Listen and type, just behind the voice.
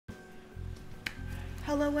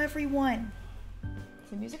Hello, everyone. Is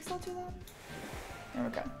the music still too loud? There we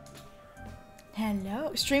go.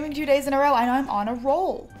 Hello. Streaming 2 days in a row. I know I'm on a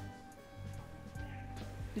roll.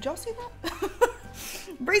 Did y'all see that?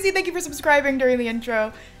 Breezy, thank you for subscribing during the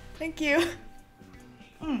intro. Thank you.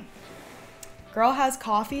 Girl has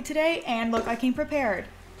coffee today, and look, I came prepared.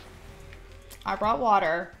 I brought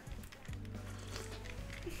water.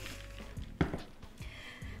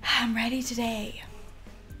 I'm ready today.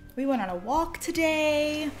 We went on a walk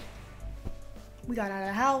today. We got out of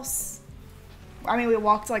the house. I mean, we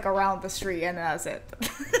walked like around the street and that was it.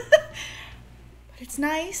 But it's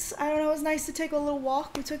nice. I don't know, it was nice to take a little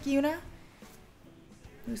walk. We took Yuna.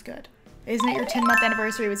 It was good. Isn't it your 10-month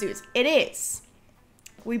anniversary with Zeus? It is.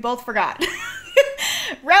 We both forgot.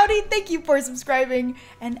 Rowdy, thank you for subscribing.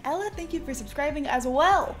 And Ella, thank you for subscribing as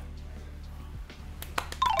well.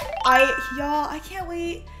 Y'all, I can't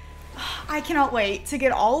wait. I cannot wait to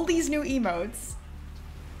get all these new emotes.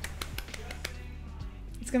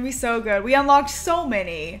 It's gonna be so good. We unlocked so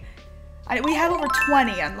many. We have over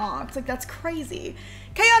 20 unlocked. Like, that's crazy.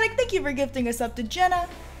 Chaotic, thank you for gifting us up to Jenna.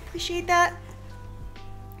 Appreciate that.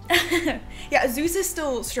 Yeah, Zeus is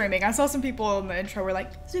still streaming. I saw some people in the intro were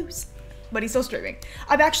like, Zeus. But he's still streaming.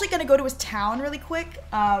 I'm actually gonna go to his town really quick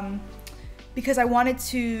because I wanted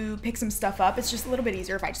to pick some stuff up. It's just a little bit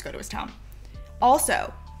easier if I just go to his town.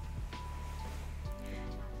 Also,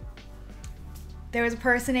 there was a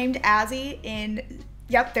person named Azzy in,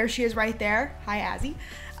 yep, there she is right there. Hi, Azzy.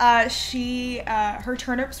 Her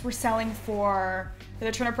turnips were selling for,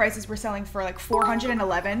 the turnip prices were selling for like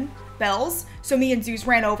 411 bells. So me and Zeus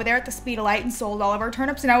ran over there at the speed of light and sold all of our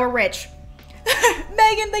turnips, and now we're rich.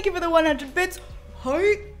 Megan, thank you for the 100 bits.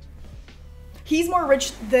 Hi. He's more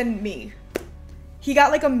rich than me. He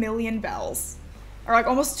got like 1 million bells, or like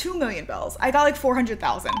almost 2 million bells. I got like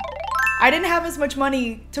 400,000. I didn't have as much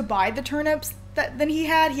money to buy the turnips than he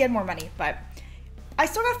had. He had more money, but I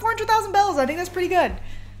still got 400,000 bells. I think that's pretty good.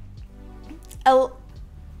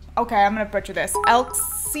 Okay, I'm gonna butcher this.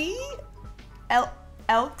 Elxie?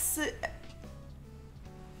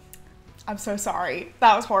 I'm so sorry.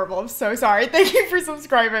 That was horrible. I'm so sorry. Thank you for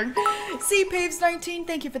subscribing. CPaves19,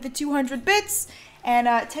 thank you for the 200 bits. And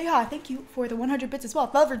Teha, thank you for the 100 bits as well.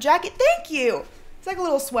 Velvet jacket, thank you. It's like a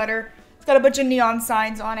little sweater. It's got a bunch of neon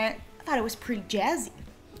signs on it. I thought it was pretty jazzy.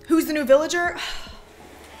 Who's the new villager?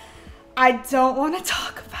 I don't want to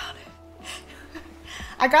talk about it.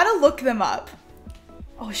 I gotta look them up.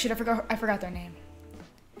 Oh shit, I forgot their name.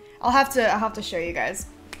 I'll have to show you guys.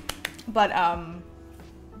 But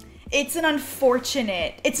it's an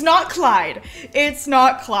unfortunate. It's not Clyde. It's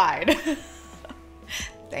not Clyde.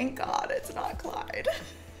 Thank God it's not Clyde.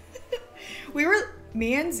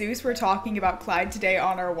 Me and Zeus were talking about Clyde today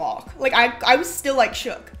on our walk. Like I was still like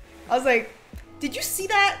shook. I was like, did you see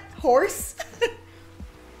that horse?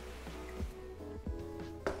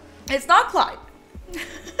 It's not Clyde.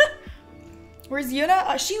 Where's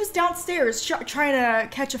Yuna? She was downstairs trying to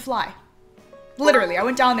catch a fly. Literally, I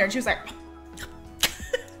went down there and she was like,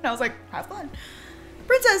 and I was like, have fun.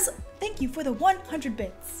 Princess, thank you for the 100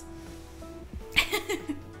 bits.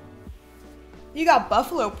 You got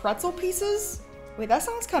buffalo pretzel pieces? Wait, that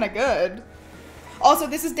sounds kind of good. Also,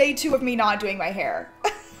 this is day 2 of me not doing my hair.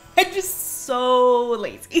 I'm just so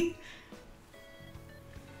lazy.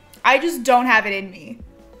 I just don't have it in me.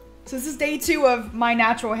 So this is day 2 of my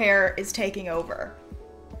natural hair is taking over.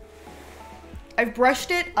 I've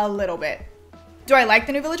brushed it a little bit. Do I like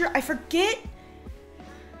the new villager? I forgot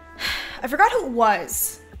who it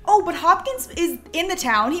was. Oh, but Hopkins is in the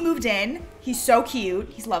town. He moved in. He's so cute.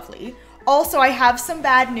 He's lovely. Also, I have some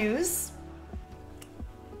bad news.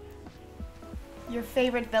 Your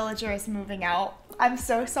favorite villager is moving out. I'm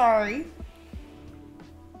so sorry.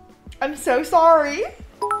 I'm so sorry.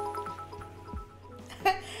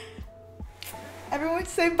 Everyone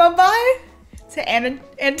say bye-bye to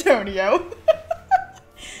Antonio.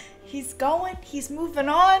 He's going, he's moving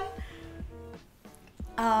on.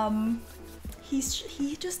 He's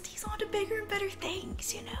on to bigger and better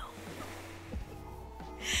things, you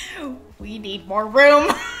know. We need more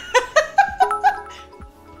room.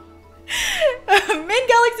 Min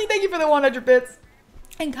Galaxy, thank you for the 100 bits.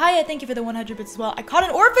 And Kaya, thank you for the 100 bits as well. I caught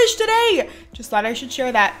an oarfish today. Just thought I should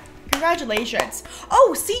share that. Congratulations.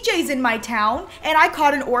 Oh, CJ's in my town, and I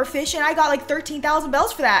caught an oarfish, and I got like 13,000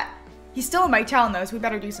 bells for that. He's still in my town, though, so we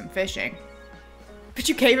better do some fishing. But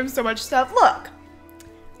you gave him so much stuff. Look.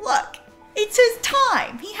 Look. It's his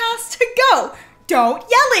time. He has to go. Don't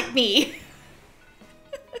yell at me.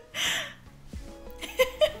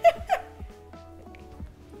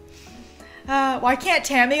 Why can't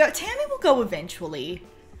Tammy go? Tammy will go eventually.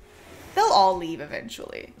 They'll all leave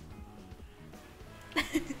eventually.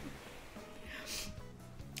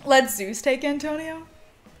 Let Zeus take Antonio?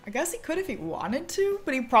 I guess he could if he wanted to,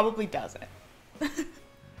 but he probably doesn't.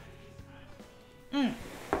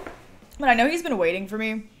 But I know he's been waiting for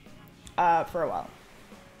me for a while.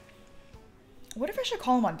 What if I should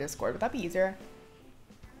call him on Discord? Would that be easier?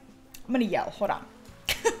 I'm gonna yell. Hold on.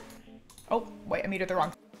 Oh, wait, I muted the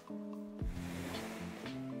wrong.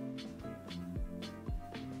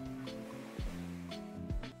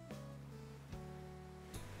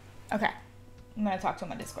 Okay. I'm gonna talk to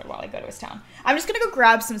him on Discord while I go to his town. I'm just gonna go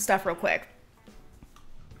grab some stuff real quick.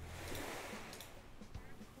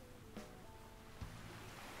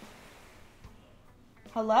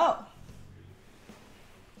 Hello.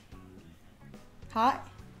 Hi,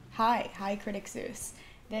 Critic Zeus.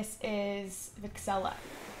 This is Vixella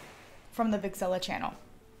from the Vixella channel.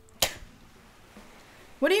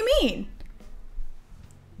 What do you mean?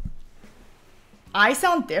 I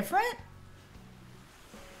sound different?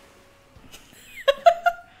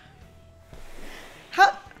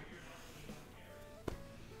 How?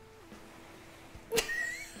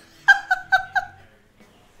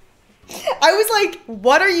 I was like,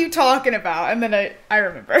 what are you talking about? And then I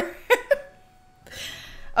remember.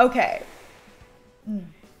 Okay.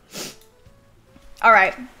 All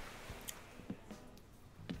right.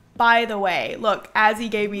 By the way, look, as he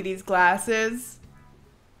gave me these glasses,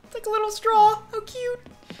 it's like a little straw. How cute.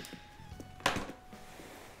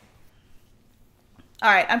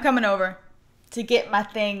 All right, I'm coming over to get my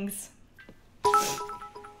things.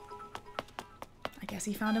 I guess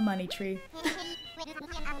he found a money tree.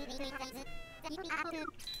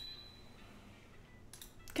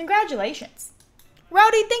 Congratulations.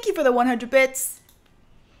 Rowdy, thank you for the 100 bits.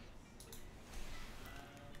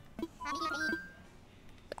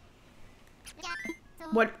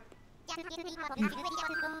 What?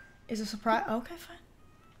 Is a surprise? Okay, fine.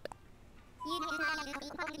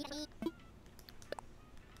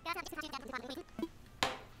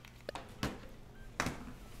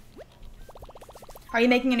 Are you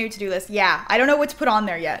making a new to-do list? Yeah, I don't know what to put on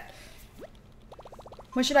there yet.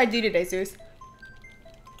 What should I do today, Zeus?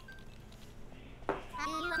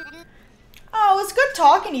 Oh, it was good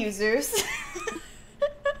talking to you, Zeus.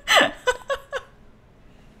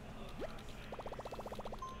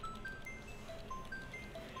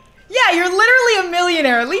 Yeah, you're literally a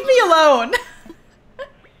millionaire. Leave me alone.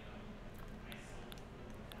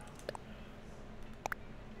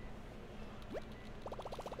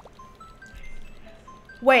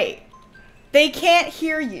 Wait, they can't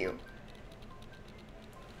hear you.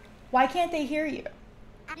 Why can't they hear you?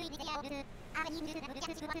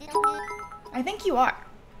 I think you are.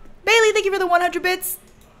 Bailey, thank you for the 100 bits.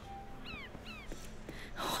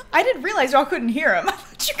 I didn't realize y'all couldn't hear him. I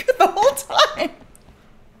thought you could the whole time.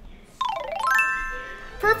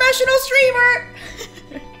 Professional streamer.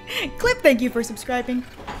 Clip, thank you for subscribing.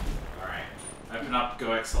 Alright, open up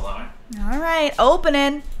GoXLO. Alright,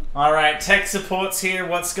 opening. Alright, tech support's here.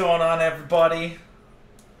 What's going on, everybody?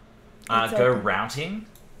 Go routing.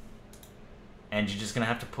 And you're just gonna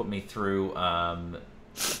have to put me through,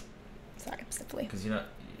 Sorry, simply. because you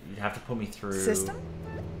have to put me through... System?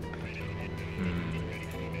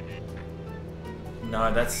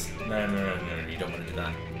 No, that's... No, you don't want to do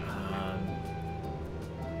that.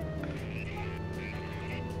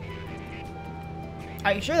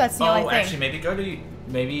 Are you sure that's the only thing? Oh, actually, maybe go to...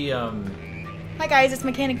 Maybe, Hi guys, it's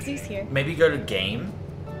Mechanic Zeus here. Maybe go to game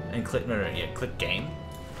and click... click game.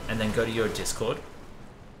 And then go to your Discord.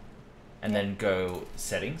 And then go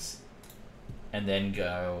settings. And then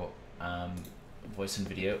go voice and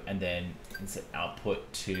video. And then set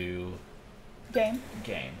output to... Game.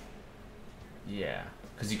 Game. Yeah.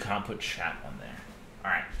 Because you can't put chat on there.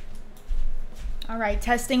 Alright. Alright,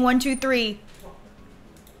 testing 1, 2, 3.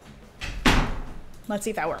 Let's see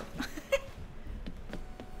if that works.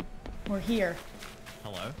 We're here.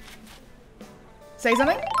 Hello. Say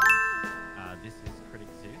something? This is Critic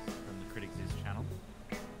Zeus from the Critic Zeus channel.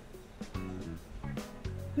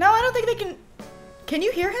 No, I don't think they can... Can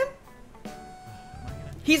you hear him?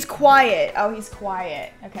 He's quiet. Oh, he's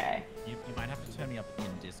quiet. Okay. You might have to turn me up in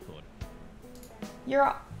Discord.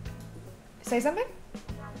 You're... Say something?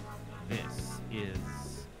 This is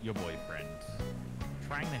your boyfriend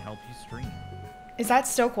trying to help you stream. Is that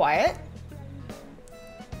still quiet?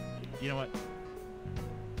 You know what?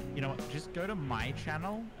 Just go to my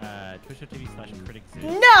channel, twitch.tv/criticzeus.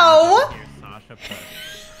 No! Here's Sasha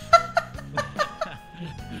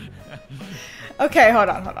Okay, hold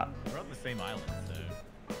on. We're on the same island,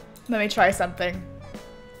 so... Let me try something.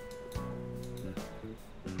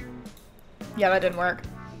 Yeah, that didn't work.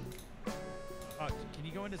 Can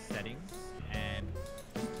you go into settings and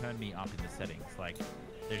just turn turn me up in the settings. Like,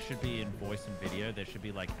 there should be in voice and video, there should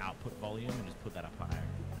be like output volume, and just put that up higher.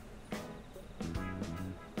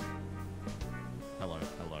 Hello,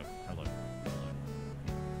 hello, hello, hello.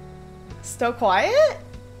 Still quiet?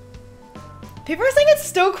 People are saying it's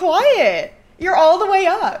still quiet. You're all the way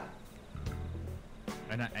up.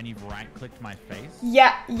 And you've right-clicked my face?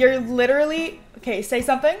 Yeah, you're literally... Okay, say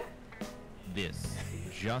something. This.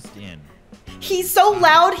 Just in. He's so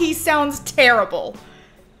loud, he sounds terrible.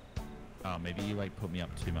 Oh, maybe you like put me up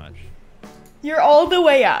too much. You're all the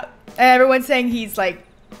way up. And everyone's saying he's like...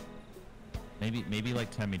 Maybe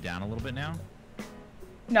like turn me down a little bit now?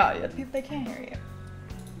 No, the people, they can't hear you.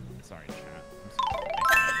 Sorry, chat. I'm sorry.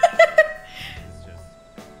 It's just...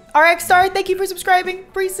 RX Star, thank you for subscribing.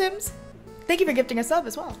 Free Sims. Thank you for gifting a sub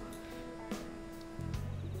as well.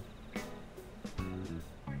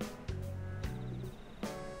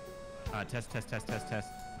 Test.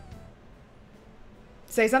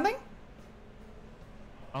 Say something?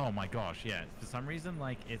 Oh my gosh, yeah. For some reason,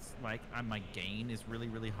 like, it's like my gain is really,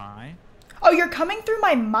 really high. Oh, you're coming through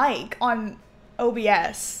my mic on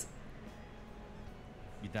OBS.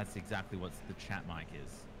 That's exactly what the chat mic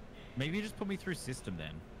is. Maybe you just put me through system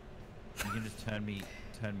then. You can just turn me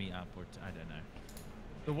up, or I don't know.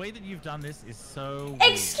 The way that you've done this is so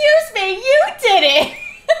weird. Excuse me, you did it!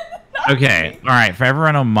 Okay, all right. For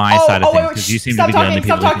everyone on my side of things, because you seem to be the only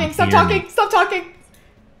people who can hear me. Stop talking!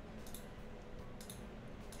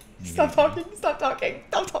 Stop talking!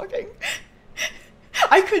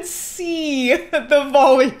 I could see the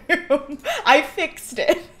volume. I fixed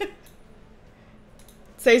it.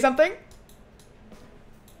 Say something.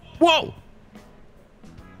 Whoa!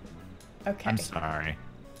 Okay. I'm sorry.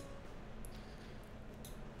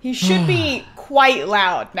 He should be quite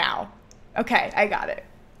loud now. Okay, I got it.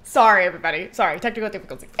 Sorry, everybody. Sorry, technical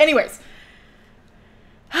difficulties. Anyways.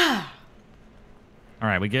 All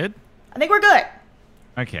right, we good? I think we're good.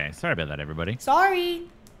 Okay, sorry about that, everybody. Sorry.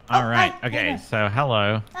 All right. Hi. Okay, so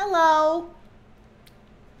hello. Hello.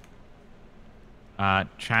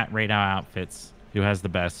 Chat, rate our outfits. Who has the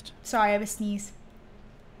best? Sorry, I have a sneeze.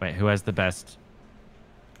 Wait, who has the best?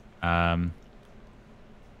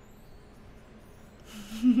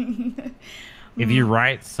 If you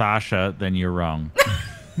write Sasha, then you're wrong.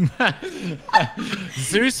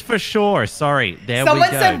 Zeus for sure. Sorry. There Someone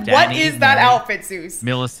we go. said, what is that outfit, Zeus?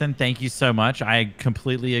 Millicent, thank you so much. I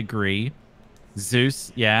completely agree.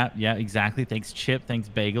 Zeus, yeah, exactly. Thanks, Chip. Thanks,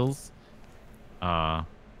 Bagels. I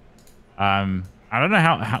don't know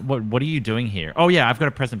how what are you doing here? Oh yeah, I've got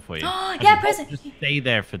a present for you. Yeah, present. Just stay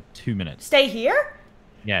there for 2 minutes. Stay here?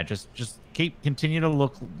 Yeah, just continue to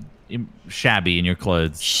look shabby in your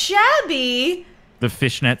clothes. Shabby? The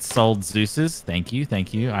fishnet sold Zeus's. Thank you.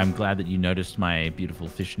 I'm glad that you noticed my beautiful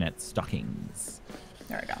fishnet stockings.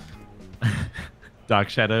 There we go. Dark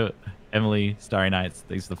Shadow, Emily, Starry Nights.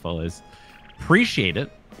 Thanks for the follows. Appreciate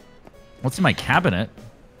it. What's in my cabinet?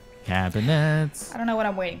 Cabinets. I don't know what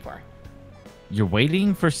I'm waiting for. You're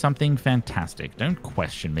waiting for something fantastic. Don't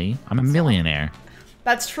question me. I'm a millionaire.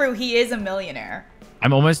 That's true. He is a millionaire.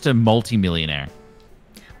 I'm almost a multi-millionaire.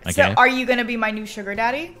 Okay? So are you going to be my new sugar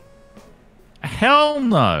daddy? Hell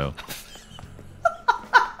no.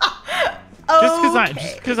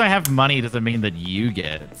 Just because I have money doesn't mean that you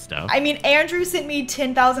get stuff. I mean, Andrew sent me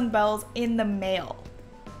 10,000 bells in the mail.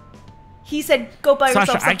 He said, go buy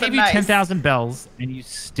yourself something nice. Sasha, I gave you 10,000 bells and you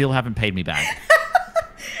still haven't paid me back.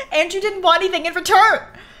 Andrew didn't want anything in return.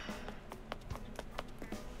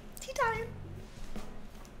 Tea time.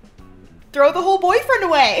 Throw the whole boyfriend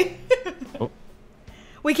away. Oh.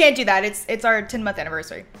 We can't do that. It's our 10-month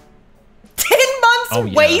anniversary. 10 months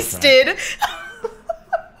yeah, wasted. Right.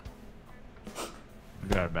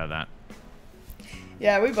 Forgot about that.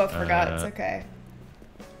 Yeah, we both forgot. It's okay.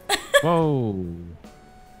 Whoa.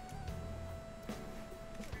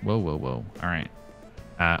 All right.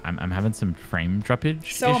 I'm having some frame droppage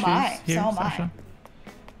issues So am I. here, So am Sasha.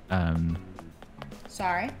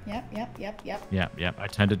 Sorry. Yep. Yep. I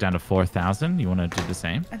turned it down to 4,000. You want to do the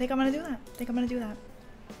same? I think I'm gonna do that.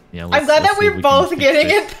 Yeah. I'm glad that we're both getting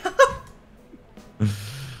it.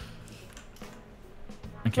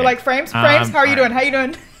 Okay. We're like frames. How are you doing? How you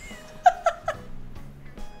doing? I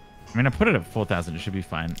mean, I put it at 4,000. It should be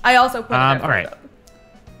fine. I also put it at all right.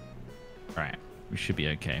 We should be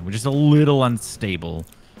okay. We're just a little unstable.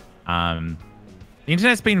 The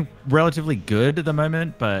internet's been relatively good at the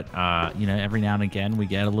moment, but every now and again we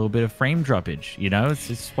get a little bit of frame droppage. It's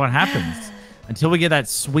just what happens until we get that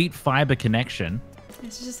sweet fiber connection.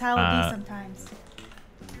 It's just how it is sometimes.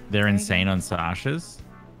 They're insane on Sasha's.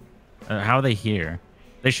 How are they here?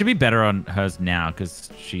 They should be better on hers now because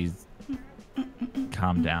she's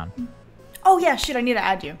calmed down. Oh yeah, shoot, I need to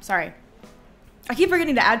add you. Sorry. I keep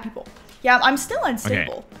forgetting to add people. Yeah, I'm still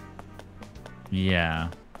unstable. Okay. Yeah.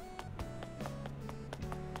 I'm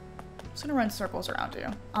just gonna run circles around you.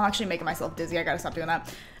 I'm actually making myself dizzy. I gotta stop doing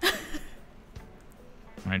that. All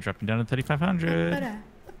right, dropping down to 3,500.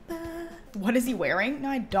 What is he wearing? No,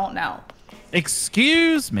 I don't know.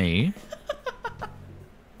 Excuse me.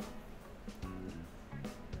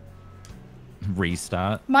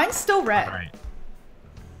 Restart. Mine's still red. All right.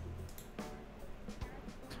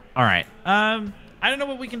 All right. I don't know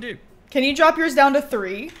what we can do. Can you drop yours down to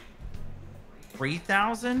 3?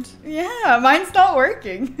 3,000? Yeah, mine's not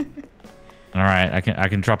working. All right, I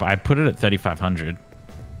can drop. I put it at 3,500.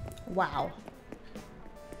 Wow.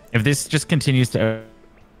 If this just continues to,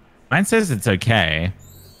 mine says it's okay.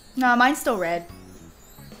 No, mine's still red.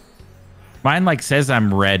 Mine like says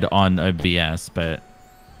I'm red on OBS, but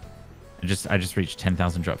I just reached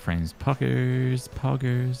 10,000 drop frames.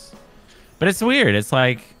 Poggers. But it's weird. It's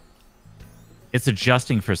like it's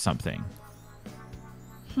adjusting for something.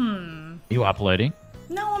 You uploading?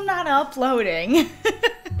 No, I'm not uploading.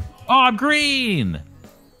 Oh, I'm green.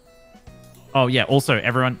 Oh yeah. Also,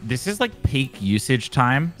 everyone, this is like peak usage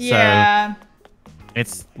time. Yeah. So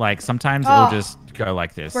it's like sometimes it'll just go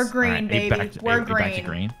like this. We're green, baby. We're back to green.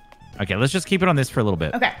 green. Okay, let's just keep it on this for a little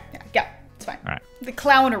bit. Okay. Yeah, it's fine. All right. The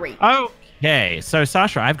clownery. Okay, so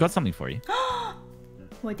Sasha, I've got something for you.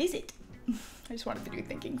 What is it? I just wanted to do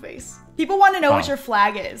thinking face. People want to know what your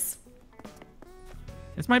flag is.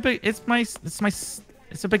 It's a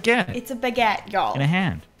baguette. It's a baguette, y'all. In a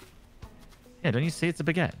hand. Yeah, don't you see? It's a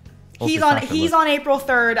baguette. He's on April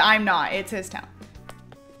 3rd. I'm not. It's his town.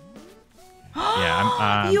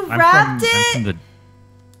 Yeah, you wrapped it. I'm from the...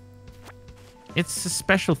 It's a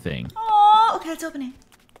special thing. Oh, okay, let's open it.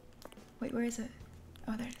 Wait, where is it?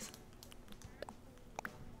 Oh, there it is.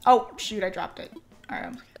 Oh, shoot, I dropped it. All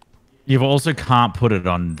right. You also can't put it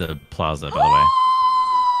on the plaza, by the way.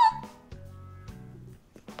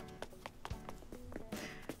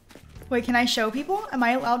 Wait, can I show people? Am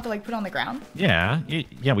I allowed to like put it on the ground? Yeah,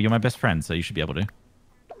 well, you're my best friend, so you should be able to.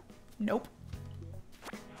 Nope.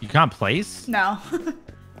 You can't place? No.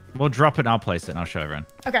 We'll drop it and I'll place it and I'll show everyone.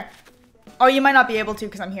 Okay. Oh, you might not be able to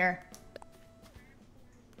because I'm here.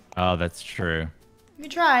 Oh, that's true. You can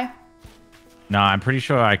try. No, I'm pretty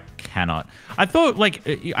sure I cannot. I thought, like,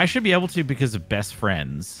 I should be able to because of best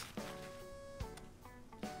friends.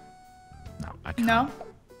 No, I can't. No?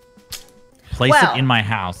 Place it in my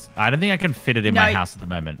house. I don't think I can fit it in my house at the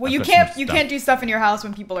moment. Well, you can't do stuff in your house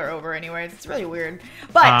when people are over anyways. It's really weird.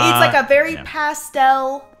 But it's like a very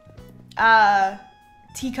pastel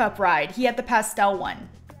teacup ride. He had the pastel one.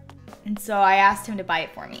 And so I asked him to buy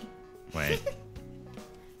it for me. Wait.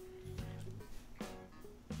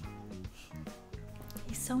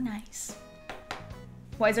 He's so nice.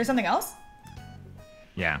 What, is there something else?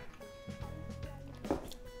 Yeah.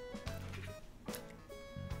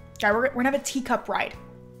 Guy, we're gonna have a teacup ride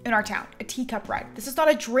in our town. A teacup ride. This is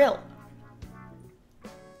not a drill.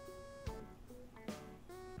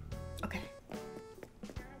 Okay.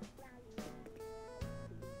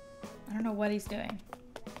 I don't know what he's doing.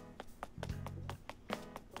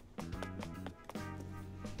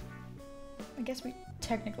 I guess we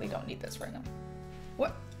technically don't need this right now.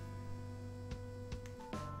 What?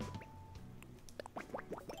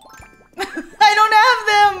 I don't have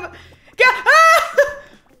them!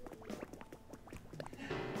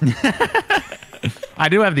 I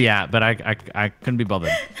do have the app, but I couldn't be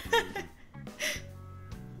bothered. I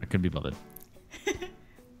couldn't be bothered.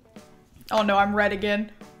 Oh no, I'm red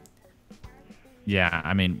again. Yeah,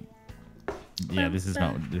 I mean, yeah, this is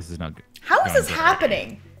not good. How is this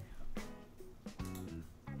happening?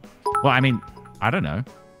 Well, I mean, I don't know.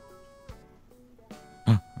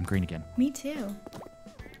 I'm green again. Me too.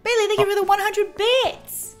 Bailey, thank you for the 100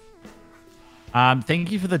 bits.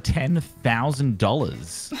 Thank you for the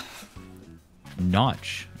 $10,000.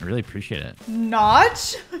 Notch. I really appreciate it.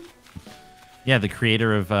 Notch? Yeah, the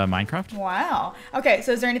creator of Minecraft. Wow. Okay,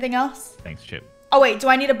 so is there anything else? Thanks, Chip. Oh wait, do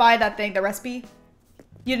I need to buy that thing, the recipe?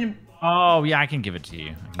 You didn't... Oh, yeah, I can give it to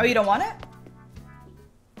you. Oh, you don't want it?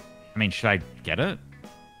 I mean, should I get it?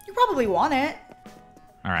 You probably want it.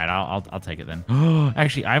 All right, I'll take it then.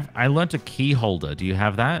 Actually, I learnt a key holder. Do you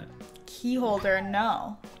have that? Key holder,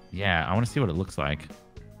 no. Yeah, I want to see what it looks like.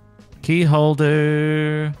 Key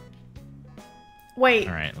holder. Wait,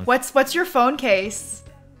 all right, what's your phone case?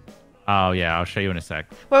 Oh yeah, I'll show you in a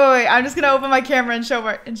sec. Wait. I'm just gonna open my camera and show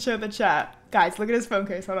the chat. Guys, look at his phone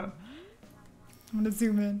case. Hold on. I'm gonna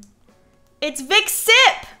zoom in. It's Vic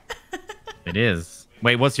Sip. It is.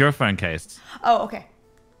 Wait, what's your phone case? Oh, okay.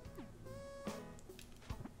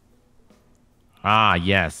 Ah,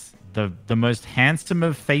 yes. the most handsome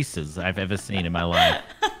of faces I've ever seen in my life.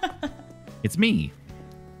 It's me.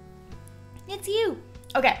 It's you.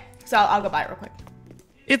 Okay, so I'll go buy it real quick.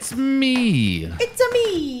 It's me. It's a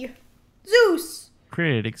me, Zeus.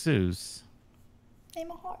 Critic Zeus.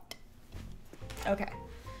 I'm a heart. Okay.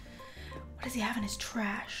 What does he have in his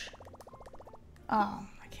trash? I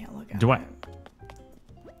can't look at it.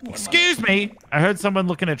 Excuse me. I heard someone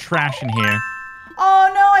looking at trash in here.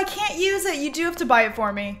 Oh no, I can't use it. You do have to buy it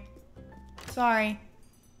for me. Sorry.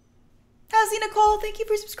 How's Nicole? Thank you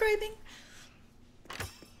for subscribing.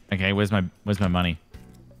 Okay, where's my money?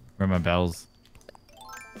 Where are my bells?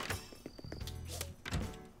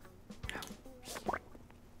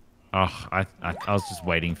 Oh, I was just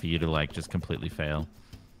waiting for you to like just completely fail.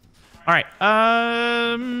 All right,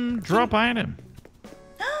 drop item.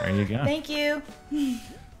 There you go. Thank you.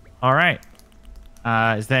 All right.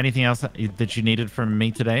 Is there anything else that you needed from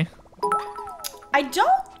me today? I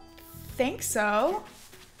don't think so.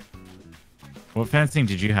 What fencing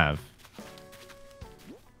did you have?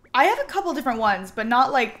 I have a couple different ones, but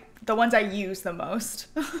not like the ones I use the most.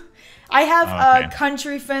 I have a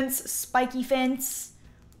country fence, spiky fence,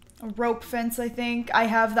 a rope fence, I think. I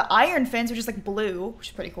have the iron fence, which is like blue, which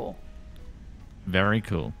is pretty cool. Very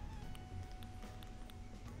cool.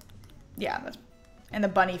 Yeah, and the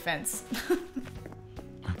bunny fence. You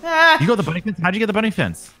got the bunny fence? How'd you get the bunny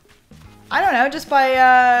fence? I don't know, just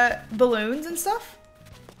by balloons and stuff.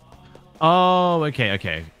 Oh,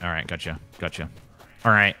 okay. All right, gotcha.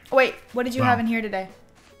 All right. Wait, what did you have in here today?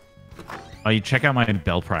 Oh, you check out my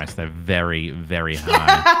bell price. They're very, very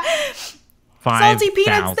high. Salty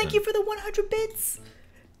Peanuts, thank you for the 100 bits.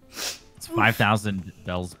 It's 5,000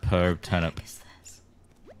 bells per turnip. What is this?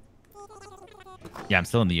 Yeah, I'm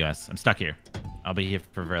still in the US. I'm stuck here. I'll be here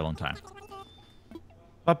for a very long time.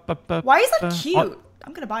 Why is that cute?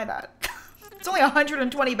 I'm gonna buy that. It's only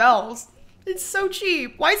 120 bells. It's so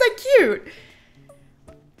cheap. Why is that cute?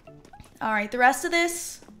 All right, the rest of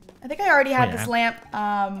this, I think I already had this lamp.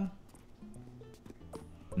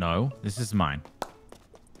 No, this is mine.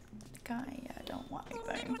 I don't want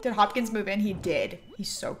anything. Did Hopkins move in? He did. He's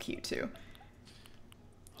so cute too.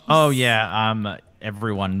 Oh yeah,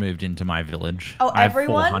 everyone moved into my village. Oh,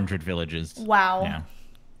 everyone? I have 400 villages. Wow. Yeah.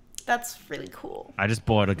 That's really cool. I just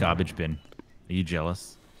bought a garbage bin. Are you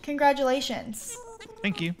jealous? Congratulations.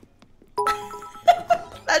 Thank you.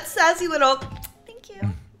 That's sassy little. Thank you.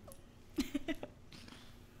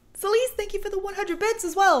 Celeste, thank you for the 100 bits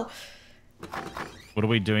as well. What are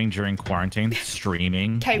we doing during quarantine?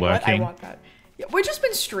 Streaming, Okay, working. what? I want that. Yeah, we've just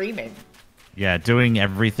been streaming. Yeah, doing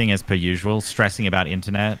everything as per usual, stressing about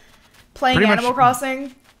internet. Playing Pretty Animal much,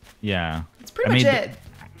 Crossing. Yeah. That's pretty much it.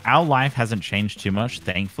 Our life hasn't changed too much,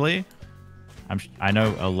 thankfully. I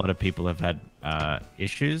know a lot of people have had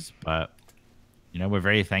issues, but you know, we're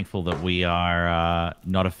very thankful that we are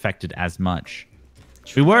not affected as much.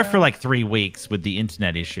 True. We were for like 3 weeks with the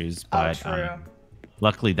internet issues, but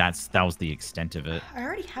luckily that was the extent of it. I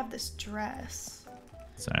already have this dress.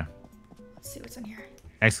 So let's see what's in here.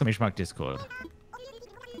 Exclamation mark Discord.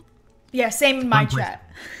 Yeah, same in my chat.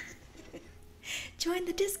 Join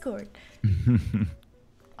the Discord.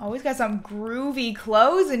 Oh, he's got some groovy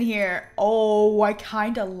clothes in here. Oh, I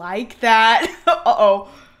kind of like that. Uh-oh.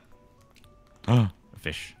 Oh, a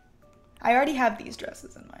fish. I already have these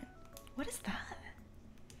dresses in mind. What is that?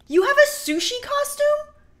 You have a sushi costume?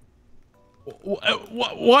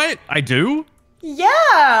 What? I do?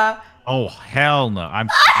 Yeah. Oh, hell no. I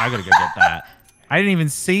gotta go get that. I didn't even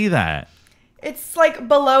see that. It's like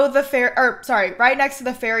below the right next to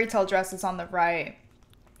the fairy tale dresses on the right.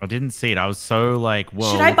 I didn't see it. I was so like,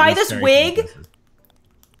 whoa. Should I buy this wig? Yeah,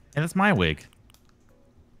 that's my wig.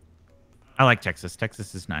 I like Texas.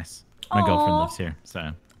 Texas is nice. My girlfriend lives here,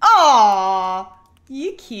 so. Aww,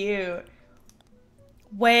 you cute.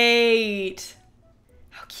 Wait.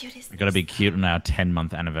 How cute is this? I gotta be cute on our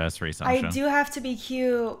 10-month anniversary, Sasha. I do have to be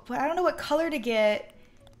cute, but I don't know what color to get.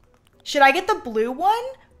 Should I get the blue one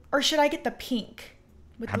or should I get the pink?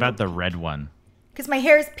 How about the red one? Because my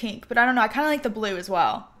hair is pink, but I don't know. I kind of like the blue as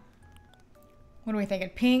well. What are we thinking?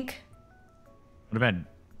 Pink? What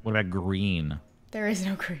about green? There is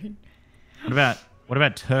no green. What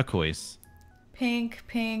about turquoise? Pink.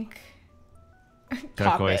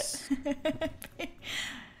 Turquoise.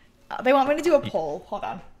 They want me to do a poll. Hold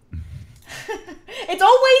on. It's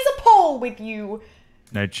always a poll with you.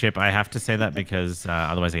 No, Chip, I have to say that because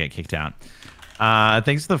otherwise I get kicked out.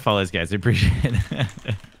 Thanks for the follows, guys. I appreciate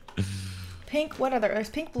it. Pink, what other? There's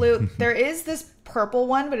pink, blue. There is this purple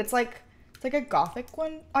one, but it's like a gothic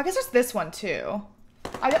one. Oh, I guess there's this one too.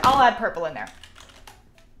 I'll add purple in there.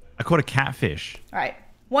 I caught a catfish. All right.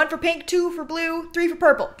 1 for pink, 2 for blue, 3 for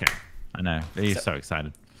purple. Okay. I know. He's so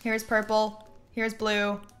excited. Here's purple. Here's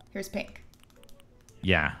blue. Here's pink.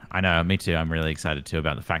 Yeah, I know. Me too. I'm really excited too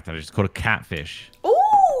about the fact that I just caught a catfish.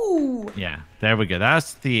 Ooh! Yeah, there we go.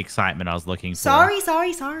 That's the excitement I was looking for. Sorry.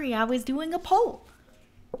 I was doing a poll.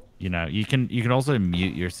 You know, you can also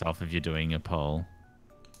mute yourself if you're doing a poll.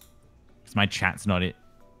 Because my chat's not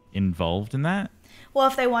involved in that. Well,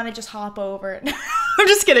 if they want to just hop over it. I'm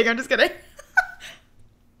just kidding.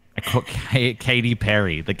 I caught Katy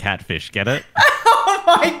Perry, the catfish. Get it? Oh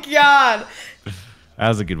my god. That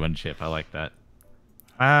was a good one, Chip. I like that.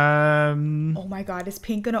 Oh my god, is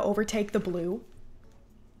pink gonna overtake the blue?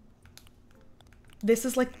 This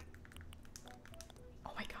is like...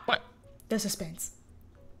 Oh my god. What? The suspense.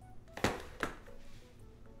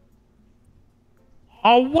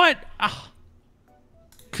 Oh, what?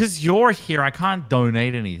 Because you're here, I can't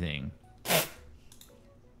donate anything.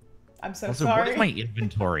 I'm so Also, sorry. what is my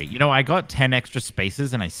inventory? You know, I got 10 extra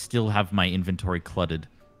spaces and I still have my inventory cluttered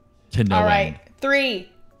to no All end. right, 3,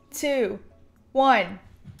 2, 1.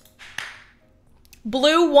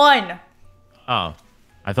 Blue 1. Oh,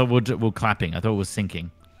 I thought we're clapping. I thought it was sinking.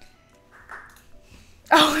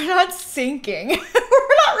 Oh, we're not syncing.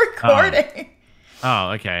 We're not recording. Oh,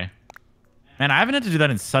 okay. Man, I haven't had to do that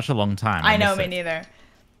in such a long time. I know, miss me it. neither.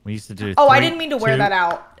 We used to do. Oh, I 3, didn't mean to wear 2. that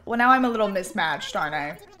out. Well, now I'm a little mismatched, aren't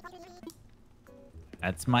I?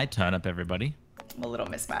 That's my turnip, everybody. I'm a little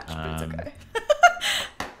mismatched, but it's okay.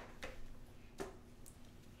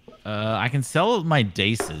 I can sell my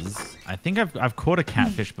daces. I think I've caught a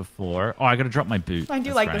catfish before. Oh, I gotta drop my boot. I do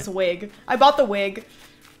That's like right. this wig. I bought the wig.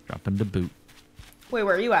 Dropping the boot. Wait,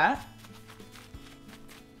 where are you at?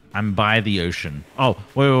 I'm by the ocean. Oh,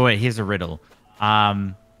 wait. Here's a riddle.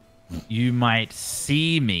 You might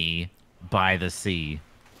see me by the sea.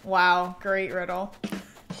 Wow, great riddle.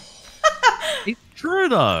 It's true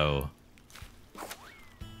though.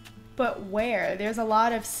 But where? There's a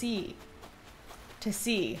lot of sea to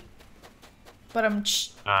see. But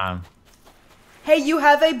Hey, you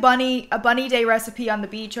have a bunny day recipe on the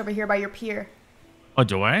beach over here by your pier. Oh,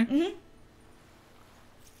 do I? Mm-hmm.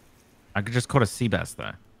 I could just caught a sea bass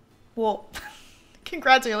though. Well,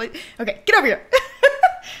 congratulations. Okay, get over here.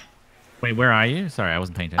 Wait, where are you? Sorry, I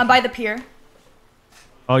wasn't paying attention. I'm by the pier.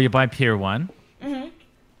 Oh, you're by Pier 1? Mm-hmm.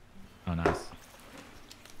 Oh, nice.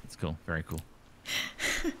 That's cool. Very cool.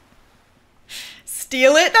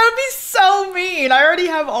 Steal it? That would be so mean. I already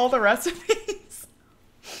have all the recipes.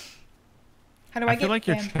 How do I feel like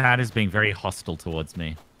your chat is being very hostile towards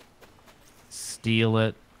me. Steal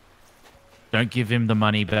it. Don't give him the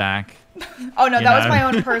money back. Oh, no, that was my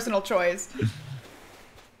own personal choice.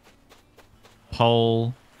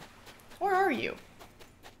 Poll. Where are you?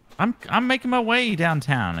 I'm making my way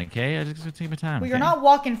downtown, okay? I just gotta take my time. Well, okay? you're not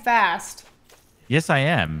walking fast. Yes, I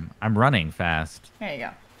am. I'm running fast. There you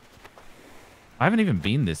go. I haven't even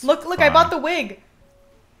been this Look, far. I bought the wig.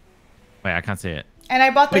 Wait, I can't see it. And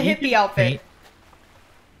I bought the Wait, hippie outfit.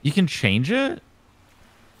 You can change it?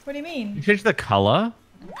 What do you You mean? change the color?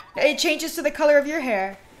 It changes to the color of your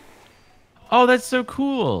hair. Oh, that's so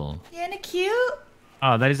cool. Isn't it cute?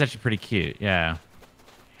 Oh, that is actually pretty cute. Yeah.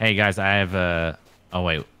 Hey, guys, I have a... Oh,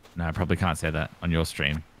 wait. No, I probably can't say that on your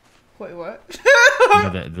stream. Wait, what?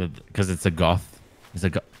 Because it's a goth. It's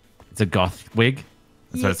a goth wig.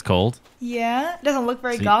 That's what it's called. Yeah, it doesn't look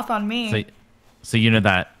very So goth on me. So you know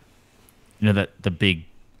that the big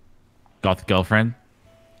goth girlfriend?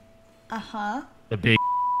 Uh-huh. The big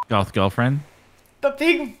goth girlfriend? The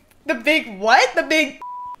big what? The big...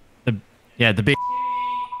 The big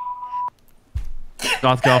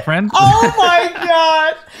goth girlfriend? Oh my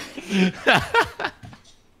god!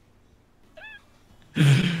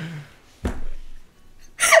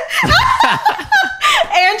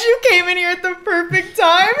 Andrew came in here at the perfect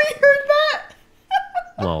time. You heard that?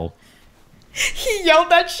 Lol. He yelled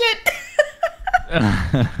that shit.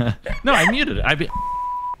 No, I muted it.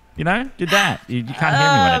 Did that. You can't hear me when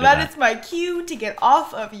I did that. That is my cue to get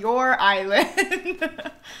off of your island.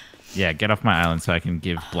 Yeah, get off my island so I can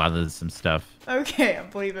give Blathers some stuff. Okay, I'm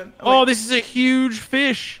leaving. Oh, this is a huge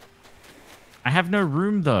fish. I have no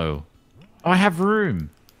room, though. Oh, I have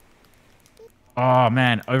room. Oh,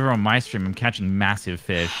 man. Over on my stream, I'm catching massive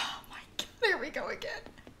fish. Oh my god, there we go again.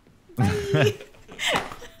 Bye.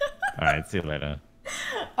 All right, see you later.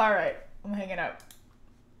 All right, I'm hanging up.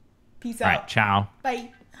 Peace All out. right, ciao. Bye.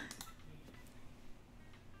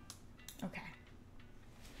 Okay.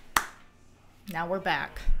 Now we're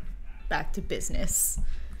back. Back to business.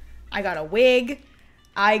 I got a wig.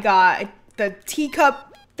 I got the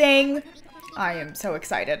teacup thing. I am so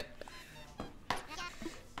excited.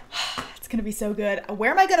 It's gonna be so good.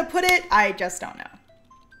 Where am I gonna put it? I just don't know.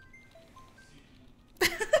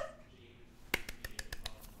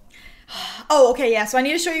 Oh, okay, yeah. So I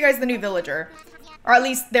need to show you guys the new villager. Or at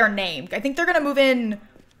least they're named. I think they're gonna move in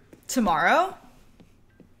tomorrow.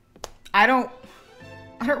 I don't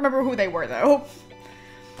remember who they were though.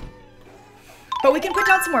 But we can put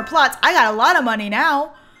down some more plots. I got a lot of money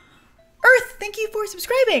now. Earth, thank you for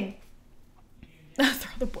subscribing.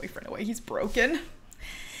 Throw the boyfriend away. He's broken.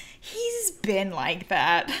 He's been like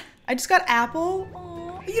that. I just got Apple.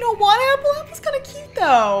 Aww. You don't want Apple? Apple's kind of cute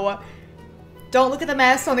though. Don't look at the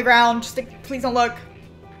mess on the ground. Just please don't look.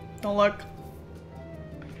 Don't look.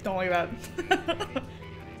 Don't look at that.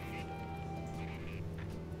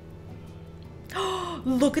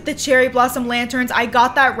 Look at the cherry blossom lanterns. I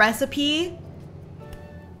got that recipe.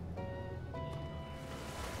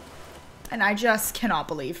 And I just cannot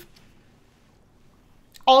believe.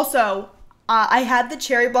 Also, I had the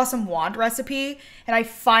cherry blossom wand recipe, and I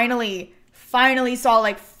finally saw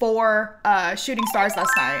like 4 shooting stars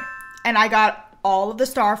last night. And I got all of the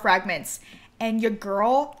star fragments. And your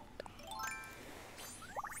girl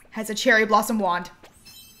has a cherry blossom wand.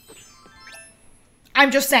 I'm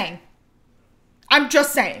just saying. I'm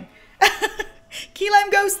just saying. Key Lime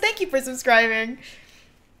Ghost, thank you for subscribing.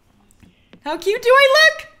 How cute do I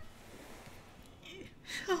look?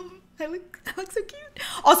 I look so cute.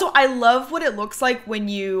 Also, I love what it looks like when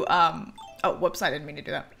you, oh, whoops, I didn't mean to do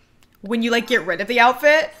that. When you, like, get rid of the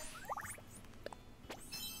outfit.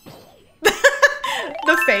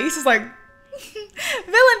 The face is like,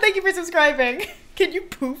 Villain, thank you for subscribing. Can you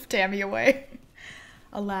poof Tammy away?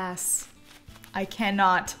 Alas, I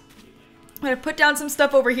cannot. I'm gonna put down some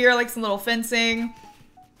stuff over here, like some little fencing.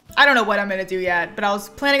 I don't know what I'm gonna do yet, but I was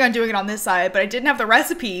planning on doing it on this side, but I didn't have the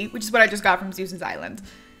recipe, which is what I just got from Zeus's Island.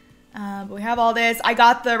 But we have all this. I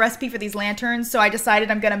got the recipe for these lanterns, so I decided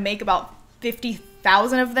I'm gonna make about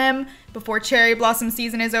 50,000 of them before cherry blossom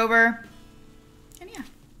season is over. And yeah.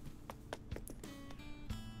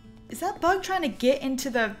 Is that bug trying to get into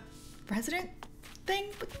the resident thing?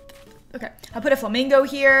 Okay, I put a flamingo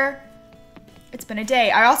here. It's been a day.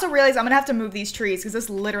 I also realized I'm gonna have to move these trees because this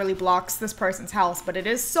literally blocks this person's house, but it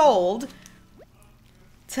is sold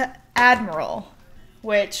to Admiral,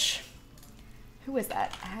 which, who is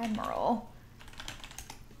that? Admiral.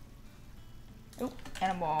 Oh,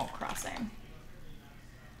 Animal Crossing.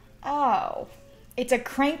 Oh, it's a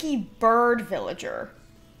cranky bird villager.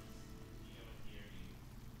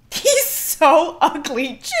 He's so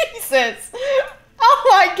ugly, Jesus. Oh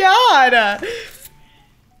my God.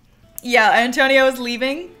 Yeah, Antonio is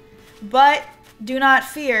leaving, but do not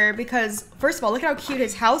fear because, first of all, look how cute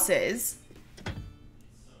his house is.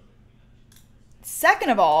 Second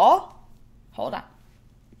of all, hold on.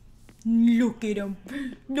 Look at him.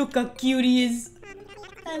 Look how cute he is.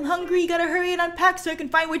 I'm hungry, gotta hurry and unpack so I can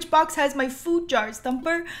find which box has my food jars,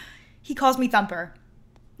 Thumper. He calls me Thumper.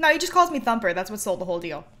 No, he just calls me Thumper. That's what sold the whole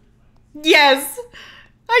deal. Yes!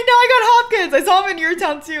 I know, I got Hopkins. I saw him in your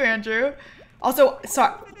town too, Andrew. Also,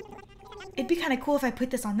 sorry. It'd be kind of cool if I put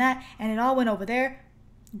this on that and it all went over there.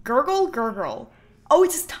 Gurgle, gurgle. Oh,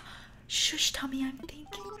 it's just... Shush, Tommy, I'm thinking.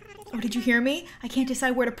 Oh, did you hear me? I can't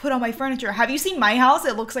decide where to put all my furniture. Have you seen my house?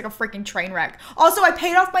 It looks like a freaking train wreck. Also, I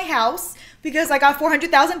paid off my house because I got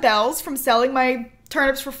 400,000 bells from selling my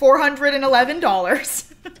turnips for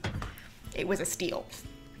 $411. It was a steal.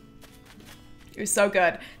 It was so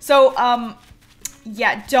good. So,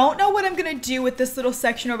 yeah, don't know what I'm gonna do with this little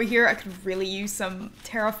section over here. I could really use some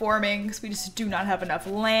terraforming because we just do not have enough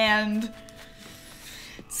land.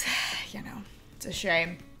 It's, you know, it's a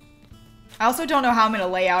shame. I also don't know how I'm gonna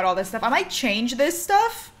lay out all this stuff. I might change this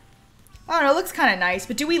stuff. I don't know, it looks kind of nice,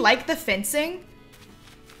 but do we like the fencing?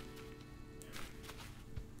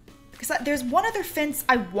 Because there's one other fence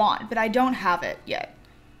I want, but I don't have it yet.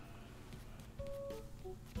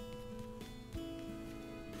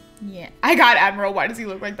 Yeah, I got Admiral. Why does he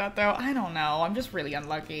look like that though? I don't know. I'm just really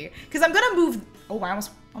unlucky. Because I'm gonna move. Oh, I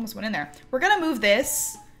almost went in there. We're gonna move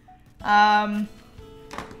this. But I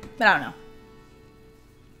don't know.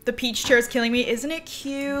 The peach chair is killing me. Isn't it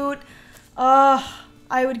cute? I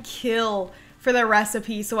would kill for the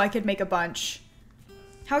recipe so I could make a bunch.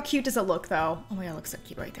 How cute does it look though? Oh my god, it looks so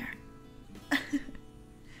cute right there.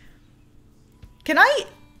 Can I?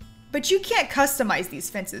 But you can't customize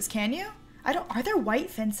these fences, can you? Are there white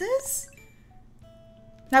fences?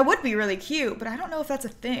 That would be really cute, but I don't know if that's a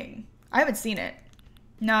thing. I haven't seen it.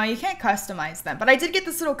 No, you can't customize them. But I did get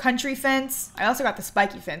this little country fence. I also got the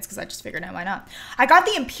spiky fence because I just figured out why not. I got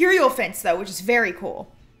the imperial fence though, which is very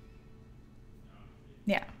cool.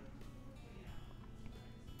 Yeah.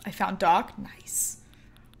 I found Doc. Nice.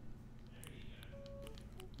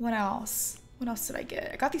 What else? What else did I get?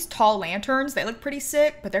 I got these tall lanterns. They look pretty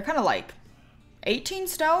sick, but they're kind of like 18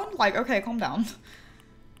 stone? Like, okay, calm down.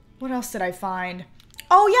 What else did I find?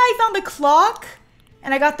 Oh yeah, I found the clock.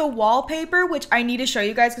 And I got the wallpaper, which I need to show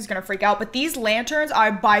you guys because it's going to freak out. But these lanterns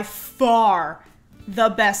are by far the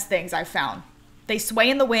best things I found. They sway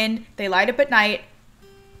in the wind. They light up at night.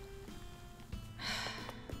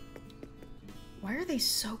 Why are they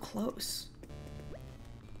so close?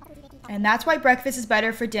 And that's why breakfast is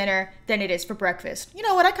better for dinner than it is for breakfast. You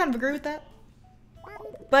know what? I kind of agree with that.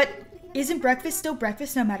 But isn't breakfast still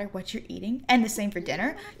breakfast no matter what you're eating? And the same for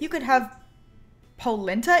dinner. You could have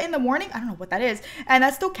polenta in the morning. I don't know what that is. And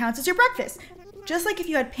that still counts as your breakfast. Just like if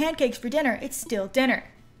you had pancakes for dinner, it's still dinner.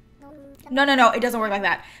 No, it doesn't work like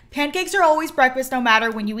that. Pancakes are always breakfast no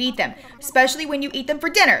matter when you eat them. Especially when you eat them for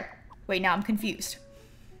dinner. Wait, now I'm confused.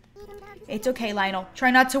 It's okay, Lionel.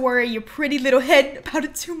 Try not to worry your pretty little head about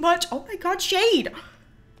it too much. Oh my god, shade!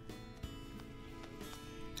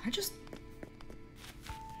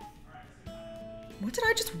 What did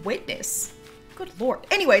I just witness? Good lord.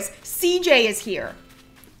 Anyways, CJ is here.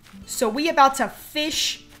 So we about to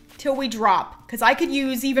fish till we drop. Because I could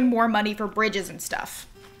use even more money for bridges and stuff.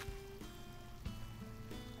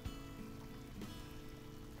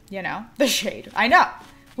 You know, the shade. I know.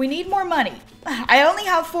 We need more money. I only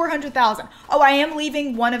have 400,000. Oh, I am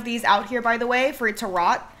leaving one of these out here, by the way, for it to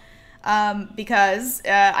rot. Because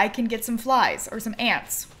I can get some flies or some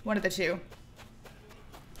ants. One of the two.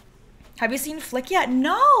 Have you seen Flick yet?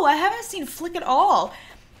 No, I haven't seen Flick at all.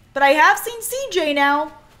 But I have seen CJ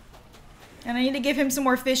now. And I need to give him some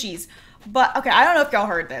more fishies. But, okay, I don't know if y'all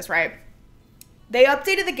heard this, right? They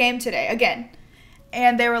updated the game today, again.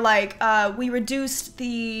 And they were like, we reduced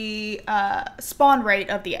the spawn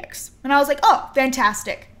rate of the eggs. And I was like, oh,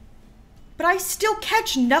 fantastic. But I still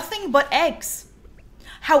catch nothing but eggs.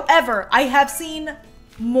 However, I have seen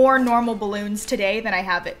more normal balloons today than I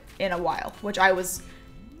have it in a while, which I was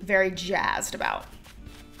very jazzed about.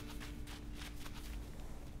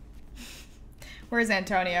 Where's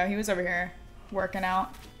Antonio? He was over here working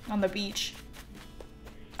out on the beach.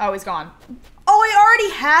 Oh, he's gone. Oh, I already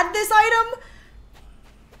had this item?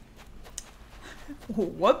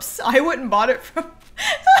 Whoops, I wouldn't bought it from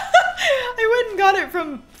I wouldn't got it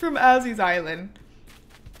from Azzy's Island.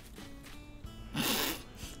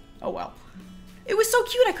 Oh well. It was so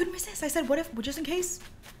cute, I couldn't resist. I said, what if, just in case?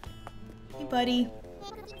 Hey buddy.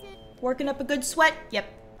 Working up a good sweat? Yep.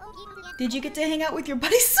 Did you get to hang out with your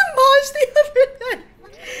buddy Samaj the other day?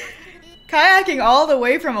 Kayaking all the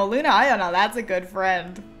way from Aluna? I don't know, that's a good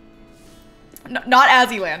friend. No, not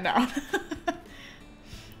Azzyland now.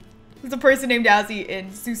 There's a person named Azzy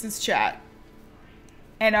in Zeus's chat.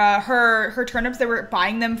 And her turnips, they were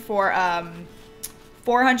buying them for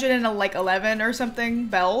 411 or something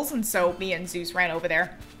bells, and so me and Zeus ran over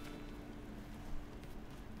there.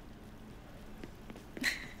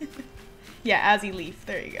 Yeah, Azzy Leaf.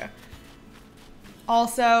 There you go.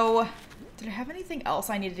 Also, did I have anything else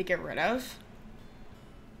I needed to get rid of?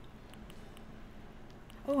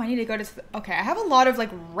 Oh, I need to go to... Okay, I have a lot of, like,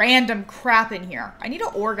 random crap in here. I need to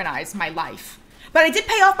organize my life. But I did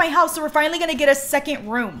pay off my house, so we're finally going to get a second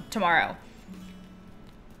room tomorrow.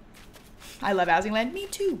 I love Azzyland. Me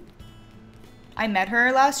too. I met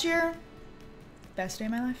her last year. Best day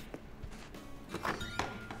of my life.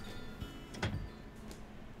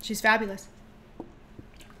 She's fabulous.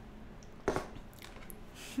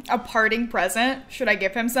 A parting present. Should I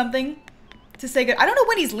give him something to say good? I don't know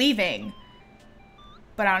when he's leaving.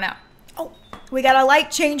 But I don't know. Oh, we got a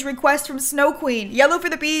light change request from Snow Queen. Yellow for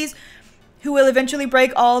the bees, who will eventually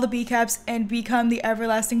break all the bee caps and become the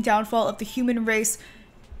everlasting downfall of the human race,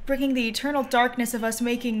 bringing the eternal darkness of us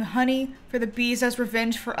making honey for the bees as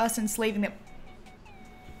revenge for us enslaving them.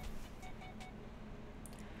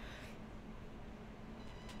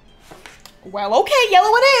 Well, okay,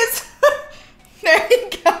 yellow it is. There you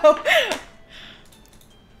go.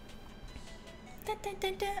 Dun, dun,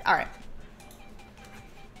 dun, dun. All right.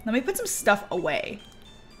 Let me put some stuff away.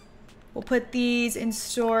 We'll put these in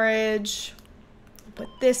storage. Put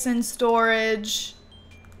this in storage.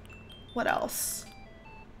 What else?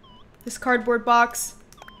 This cardboard box.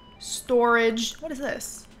 Storage. What is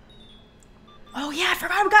this? Oh yeah, I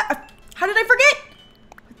forgot. How did I forget?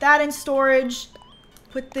 Put that in storage.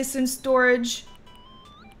 Put this in storage.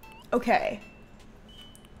 Okay.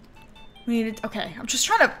 We need to, okay, I'm just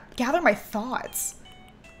trying to gather my thoughts.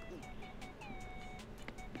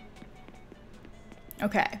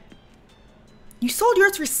 Okay. You sold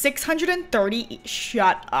yours for 630?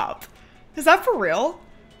 Shut up. Is that for real?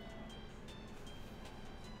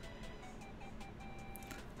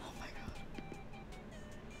 Oh my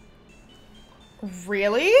god.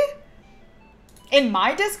 Really? In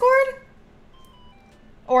my Discord?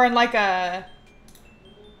 Or in like a...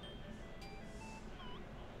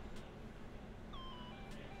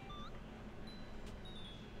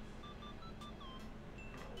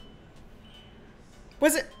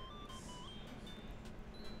 Was it?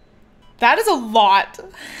 That is a lot.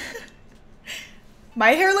 My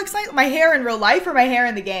hair looks like my hair in real life or my hair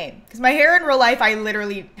in the game? Because my hair in real life, I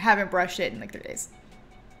literally haven't brushed it in like 3 days.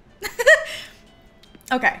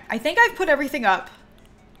 Okay, I think I've put everything up.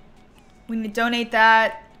 We need to donate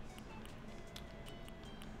that.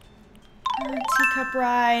 Teacup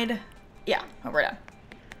ride. Yeah, we're done.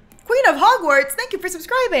 Queen of Hogwarts, thank you for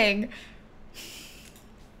subscribing.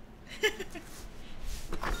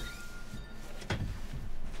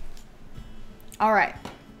 All right,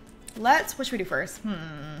 what should we do first?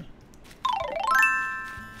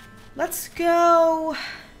 Let's go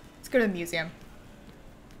to the museum.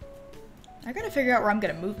 I gotta figure out where I'm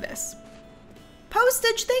gonna move this.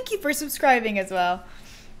 Postage, thank you for subscribing as well.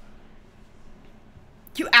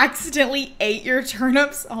 You accidentally ate your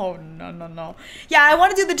turnips? Oh, no, no, no. Yeah, I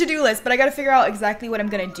want to do the to-do list, but I gotta figure out exactly what I'm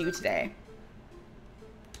gonna do today.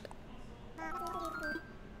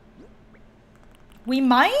 We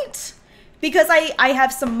might, because I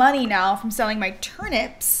have some money now from selling my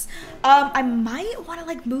turnips. I might want to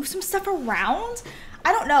like move some stuff around.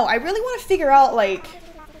 I don't know. I really want to figure out like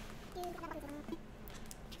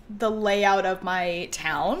the layout of my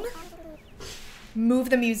town. Move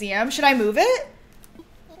the museum. Should I move it?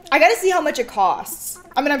 I gotta see how much it costs.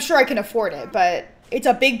 I mean, I'm sure I can afford it, but it's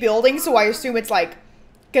a big building, so I assume it's like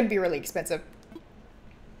gonna be really expensive.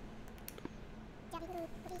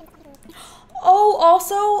 Oh,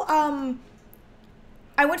 also,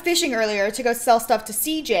 I went fishing earlier to go sell stuff to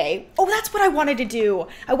CJ. Oh, that's what I wanted to do.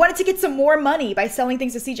 I wanted to get some more money by selling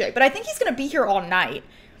things to CJ, but I think he's gonna be here all night.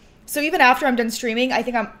 So even after I'm done streaming, I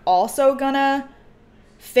think I'm also gonna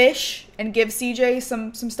fish and give CJ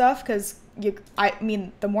some stuff, because I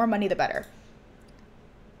mean, the more money, the better.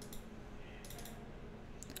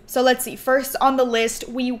 So let's see. First on the list,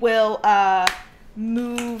 we will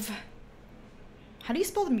move. How do you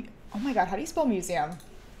spell the? Oh my god, how do you spell museum?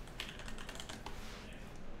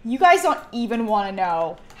 You guys don't even want to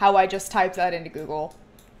know how I just typed that into Google.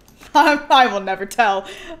 I will never tell.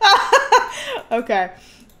 Okay.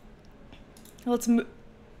 Let's move.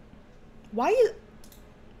 Why is?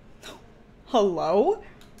 Hello?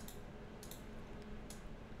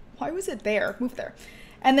 Why was it there? Move there.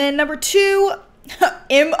 And then number 2,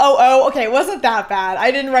 M-O-O. Okay, it wasn't that bad.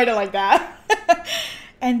 I didn't write it like that.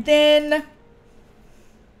 And then...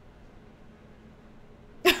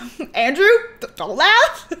 Andrew, don't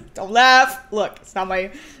laugh. Don't laugh. Look, it's not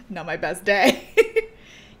my best day.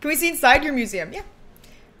 Can we see inside your museum? Yeah.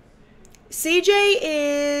 CJ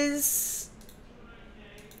is...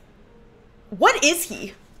 What is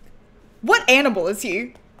he? What animal is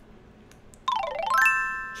he?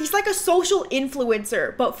 He's like a social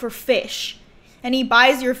influencer, but for fish. And he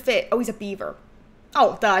buys your fish. Oh, he's a beaver.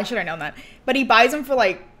 Oh, duh, I should have known that. But he buys them for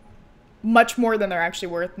like much more than they're actually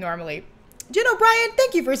worth normally. Jen O'Brien,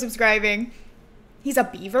 thank you for subscribing. He's a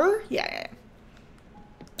beaver? Yeah.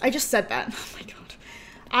 I just said that. Oh my god.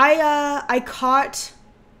 I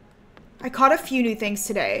caught a few new things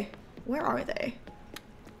today. Where are they?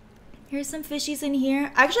 Here's some fishies in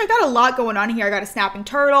here. Actually, I got a lot going on here. I got a snapping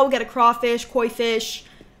turtle, got a crawfish, koi fish.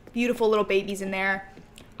 Beautiful little babies in there.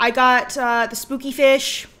 I got the spooky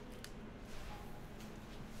fish.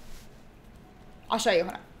 I'll show you.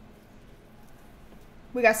 Hold on.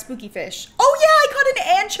 We got spooky fish. Oh yeah, I caught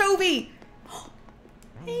an anchovy.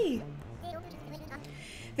 Hey.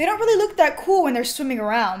 They don't really look that cool when they're swimming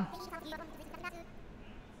around.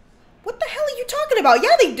 What the hell are you talking about?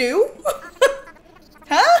 Yeah, they do.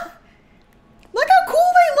 Huh? Look how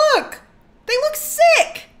cool they look. They look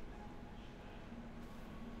sick.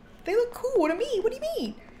 They look cool. What do you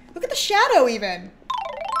mean? Look at the shadow even.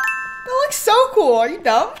 That looks so cool. Are you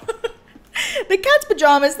dumb? The cat's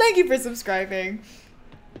pajamas. Thank you for subscribing.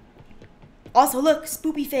 Also, look,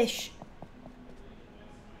 spoopy fish.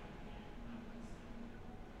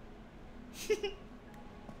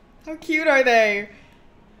 How cute are they?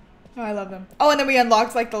 Oh, I love them. Oh, and then we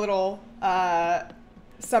unlocked like the little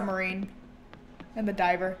submarine and the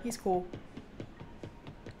diver. He's cool.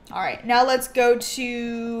 All right, now let's go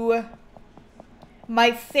to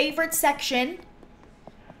my favorite section,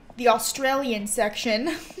 the Australian section.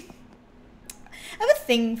 I have a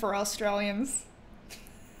thing for Australians.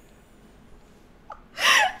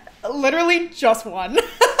 Literally just one.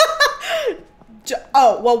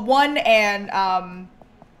 Oh, well, one and,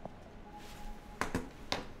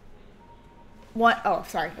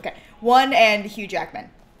 one and Hugh Jackman.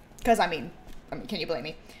 Because, I mean, can you blame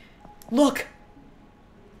me? Look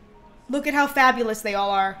at how fabulous they all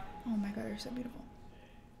are. Oh my god, they're so beautiful.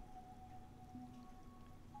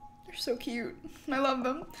 They're so cute. I love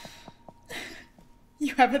them.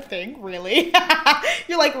 You have a thing? Really?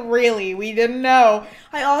 You're like, really? We didn't know.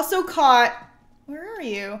 I also caught... Where are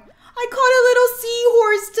you? I caught a little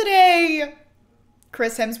seahorse today.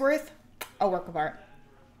 Chris Hemsworth? A work of art.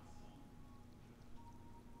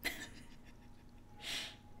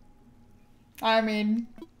 I mean...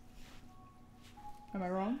 Am I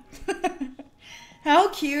wrong? How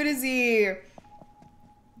cute is he?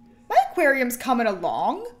 My aquarium's coming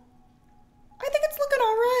along. I think it's looking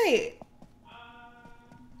all right.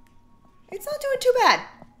 It's not doing too bad.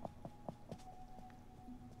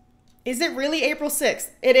 Is it really April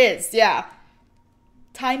 6th? It is, yeah.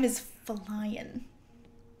 Time is flying.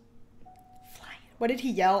 Flying. What did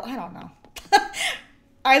he yell? I don't know.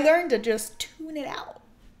 I learned to just tune it out.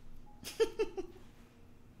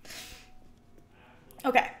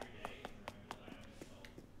 Okay.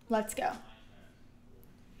 Let's go.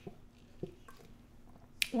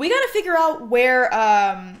 We gotta figure out where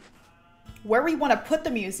we want to put the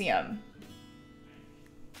museum.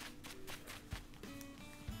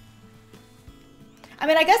 I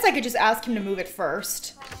mean, I guess I could just ask him to move it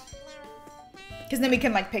first. Because then we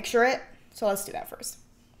can, like, picture it. So let's do that first.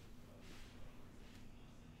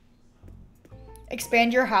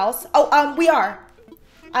 Expand your house. Oh, we are.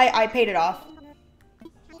 I paid it off.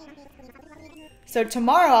 So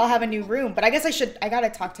tomorrow I'll have a new room. But I guess I gotta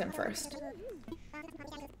talk to him first.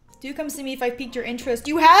 Do come see me if I piqued your interest.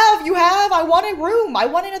 You have! I want a room. I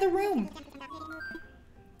want another room.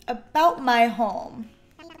 About my home.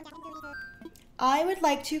 I would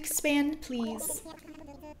like to expand, please.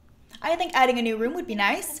 I think adding a new room would be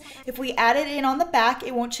nice. If we add it in on the back,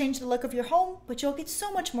 it won't change the look of your home, but you'll get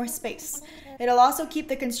so much more space. It'll also keep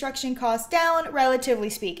the construction costs down, relatively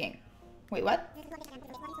speaking. Wait, what?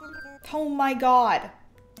 Oh my god.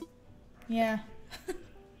 Yeah.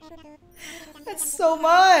 That's so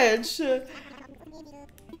much.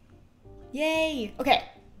 Yay. Okay.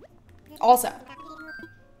 Also.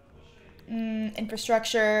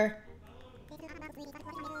 Infrastructure.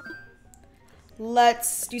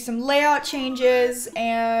 Let's do some layout changes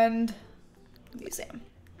and museum.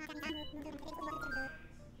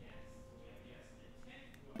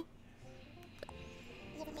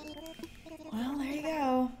 Well, there you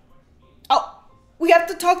go. Oh, we have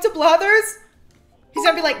to talk to Blathers? He's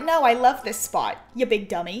gonna be like, no, I love this spot, you big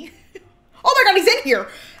dummy. Oh my god, he's in here.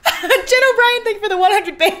 Jen O'Brien, thank you for the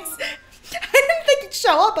 100 bits. I didn't think he'd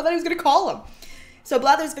show up. I thought he was gonna call him. So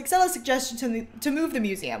Blathers Vixella's suggestion to move the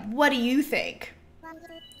museum. What do you think?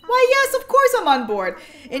 Why, yes, of course I'm on board.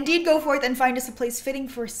 Indeed, go forth and find us a place fitting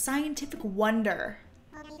for scientific wonder.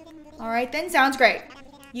 All right, then, sounds great.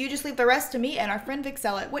 You just leave the rest to me and our friend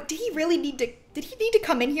Vixella. What, did he really need to, did he need to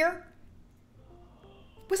come in here?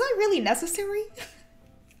 Was I really necessary?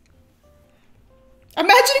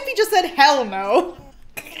 Imagine if he just said, hell no.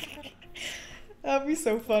 That'd be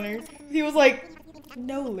so funny. He was like,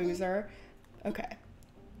 no, loser. Okay,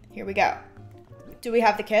 here we go. Do we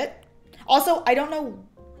have the kit? Also, I don't know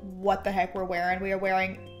what the heck we're wearing. We are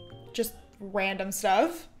wearing just random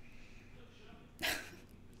stuff.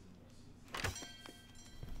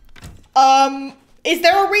 Is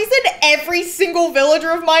there a reason every single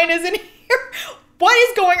villager of mine is in here? What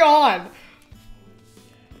is going on?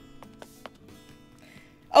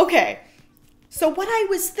 Okay, so what I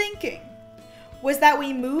was thinking was that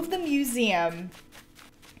we move the museum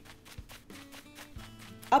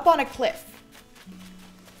up on a cliff.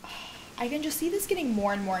 I can just see this getting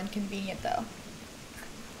more and more inconvenient though.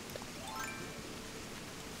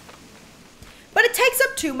 But it takes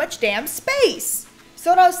up too much damn space.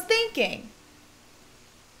 So what I was thinking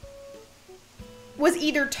was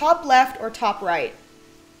either top left or top right.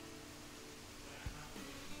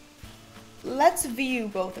 Let's view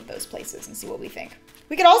both of those places and see what we think.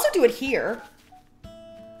 We could also do it here.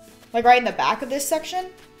 Like right in the back of this section.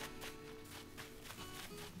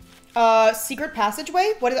 Secret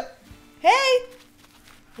passageway? What is it? Hey!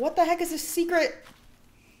 What the heck is this secret?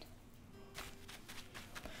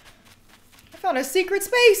 I found a secret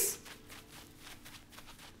space.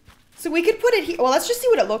 So we could put it here. Well, let's just see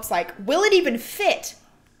what it looks like. Will it even fit?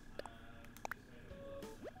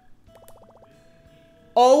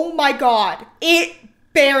 Oh my god. It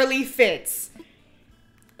barely fits.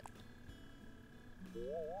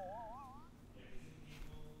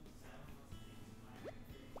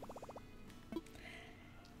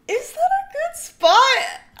 Is that a good spot?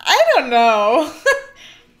 I don't know.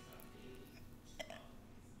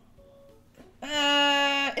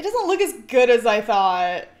 It doesn't look as good as I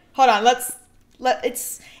thought. Hold on,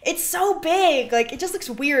 it's so big. Like, it just looks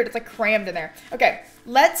weird. It's like crammed in there. Okay,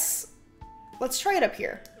 let's try it up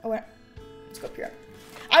here. Oh, wait. Let's go up here.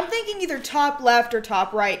 I'm thinking either top left or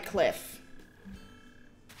top right cliff.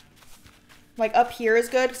 Like up here is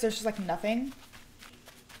good because there's just like nothing.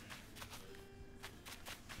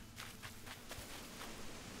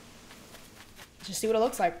 Just see what it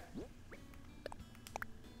looks like.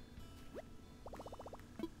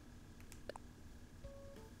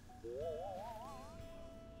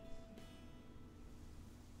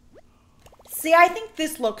 See, I think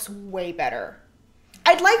this looks way better.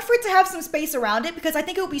 I'd like for it to have some space around it because I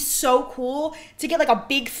think it would be so cool to get like a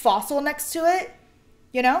big fossil next to it.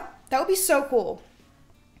 You know? That would be so cool.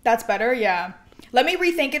 That's better, yeah. Let me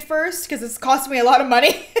rethink it first because it's costing me a lot of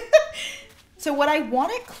money. So would I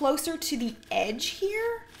want it closer to the edge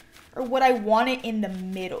here? Or would I want it in the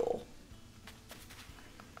middle?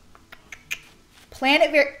 Plan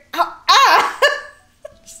it very... Ah!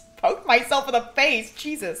 Just poked myself in the face.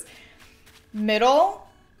 Jesus. Middle?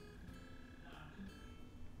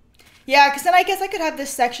 Yeah, because then I guess I could have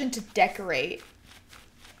this section to decorate.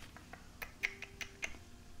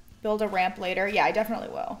 Build a ramp later. Yeah, I definitely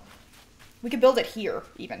will. We could build it here,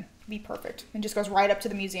 even. Be perfect. And just goes right up to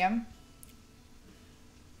the museum.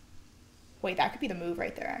 Wait, that could be the move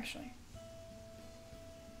right there, actually.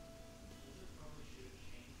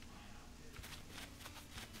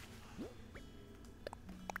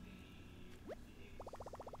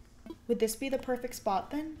 Would this be the perfect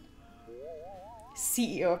spot then?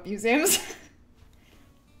 CEO of museums.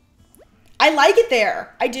 I like it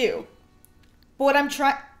there. I do. But what I'm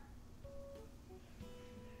trying...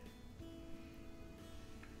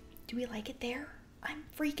 Do we like it there? I'm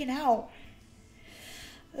freaking out.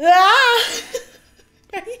 Ah!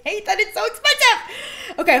 I hate that it's so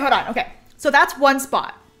expensive. Okay, hold on. Okay. So that's one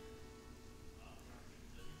spot.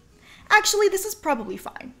 Actually, this is probably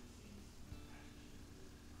fine.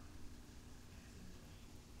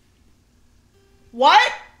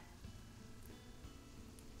 What?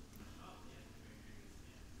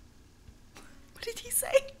 What did he say?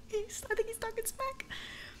 I think he's talking smack.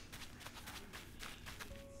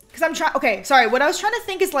 Because I'm trying... Okay, sorry. What I was trying to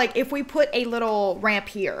think is, like, if we put a little ramp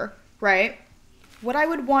here, right? What I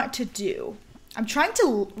would want to do... I'm trying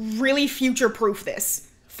to really future-proof this.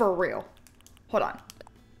 For real. Hold on.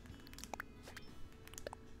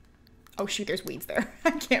 Oh, shoot. There's weeds there.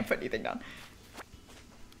 I can't put anything down.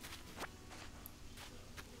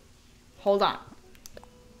 Hold on.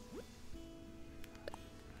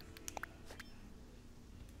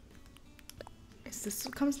 Is this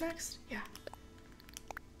what comes next? Yeah.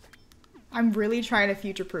 I'm really trying to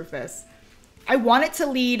future-proof this. I want it to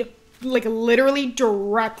lead, like, literally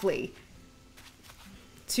directly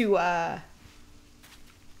to, the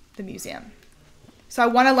museum. So I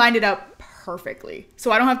want to line it up perfectly.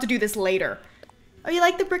 So I don't have to do this later. Oh, you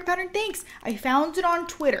like the brick pattern? Thanks. I found it on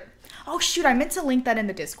Twitter. Oh, shoot. I meant to link that in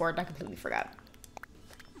the Discord and I completely forgot.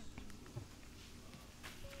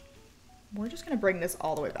 We're just going to bring this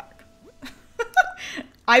all the way back.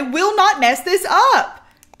 I will not mess this up.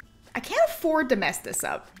 I can't afford to mess this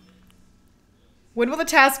up. When will the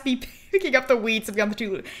task be picking up the weeds to become the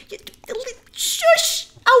two? Shush!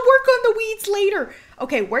 I'll work on the weeds later.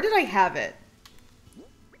 Okay, where did I have it?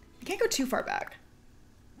 I can't go too far back.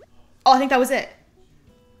 Oh, I think that was it.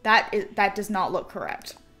 That does not look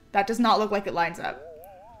correct. That does not look like it lines up.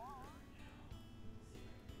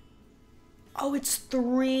 Oh, it's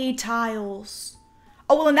 3 tiles.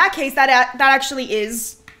 Oh, well, in that case, that actually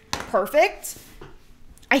is perfect.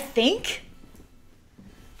 I think.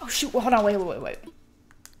 Oh, shoot. Well, hold on. Wait.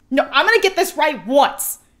 No, I'm going to get this right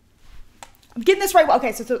once. I'm getting this right.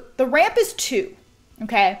 Okay, so the ramp is 2.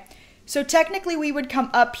 Okay. So technically, we would come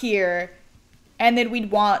up here, and then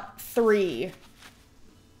we'd want 3.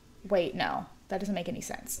 Wait, no. That doesn't make any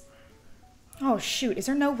sense. Oh, shoot. Is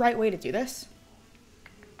there no right way to do this?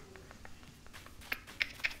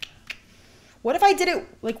 What if I did it,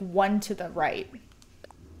 like, 1 to the right?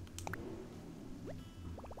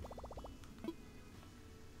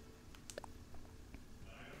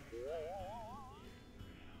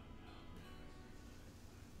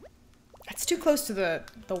 That's too close to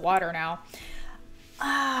the water now.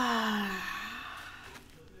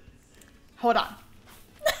 Hold on.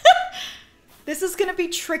 This is gonna be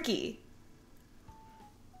tricky.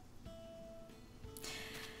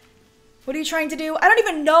 What are you trying to do? I don't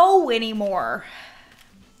even know anymore.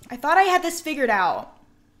 I thought I had this figured out.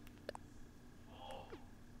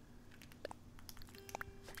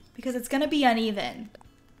 Because it's gonna be uneven.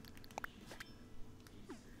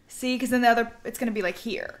 See, because then the other, it's gonna be like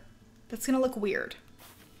here. That's gonna look weird.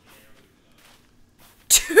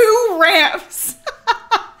 2 ramps!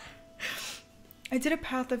 I did a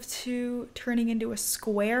path of 2 turning into a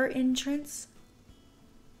square entrance.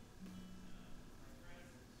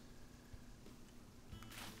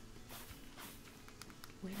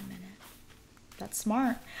 Wait a minute. That's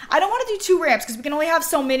smart. I don't want to do 2 ramps because we can only have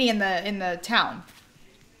so many in the town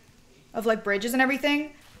of like bridges and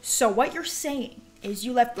everything. So what you're saying is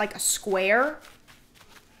you left like a square.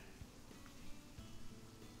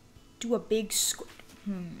 Do a big square.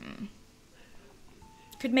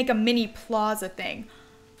 Could make a mini plaza thing.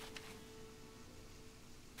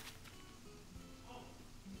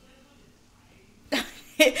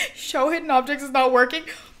 Show hidden objects is not working.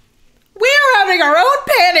 We're having our own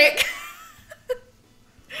panic.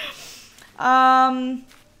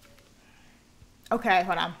 Okay,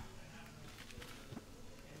 hold on.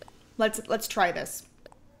 Let's try this.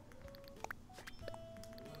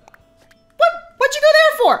 What'd you go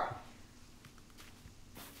there for?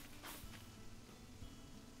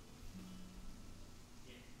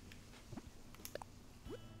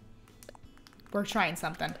 We're trying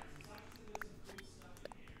something.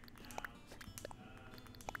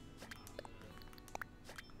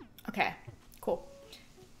 Okay, cool.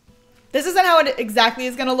 This isn't how it exactly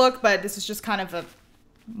is gonna look, but this is just kind of a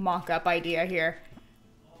mock-up idea here.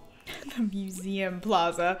 The museum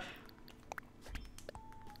plaza.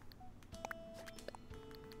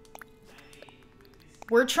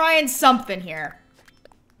 We're trying something here.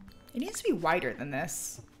 It needs to be wider than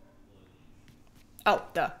this. Oh,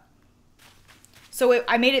 duh. So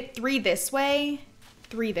I made it 3 this way,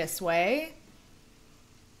 3 this way.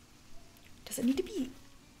 Does it need to be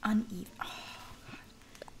uneven? Oh,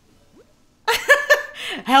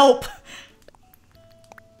 help!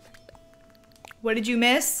 What did you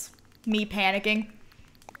miss? Me panicking?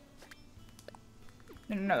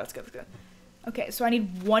 No, that's good, that's good. Okay, so I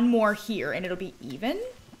need 1 more here and it'll be even.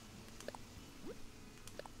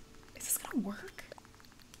 Is this gonna work?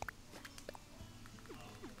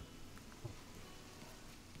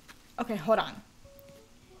 Okay, hold on.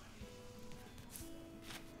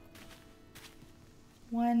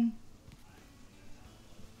 1.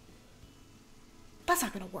 That's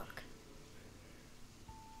not gonna work.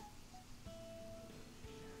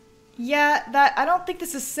 Yeah, I don't think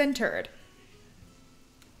this is centered.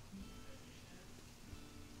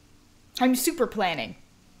 I'm super planning.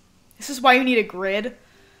 This is why you need a grid.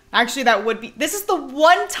 Actually, that would be, this is the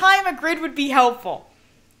one time a grid would be helpful.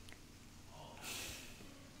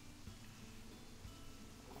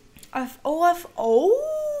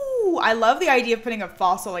 Oh, I love the idea of putting a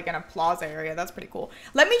fossil like in a plaza area. That's pretty cool.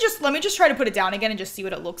 Let me just try to put it down again and just see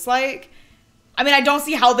what it looks like. I mean, I don't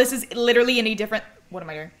see how this is literally any different. What am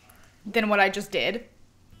I doing? Than what I just did.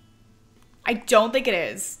 I don't think it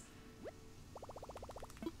is.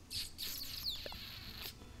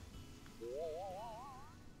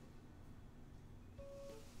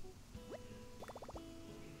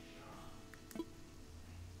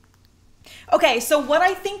 Okay, so what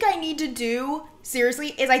I think I need to do, seriously,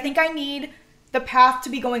 is I think I need the path to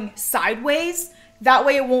be going sideways. That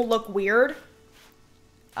way it won't look weird.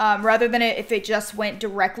 Rather than if it just went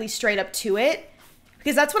directly straight up to it.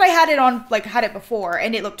 Because that's what I had it on, like, had it before,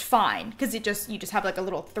 and it looked fine. Because you just have, like, a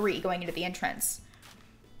little 3 going into the entrance.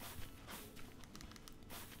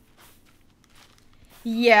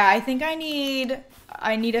 Yeah, I think I need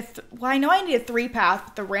well, I know I need a 3 path,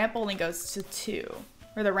 but the ramp only goes to 2.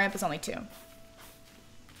 Or the ramp is only 2.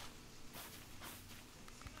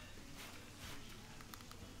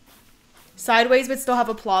 Sideways, but still have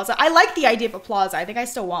a plaza. I like the idea of a plaza. I think I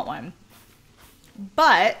still want one.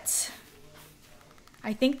 But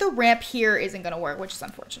I think the ramp here isn't going to work, which is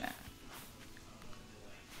unfortunate.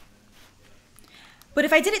 But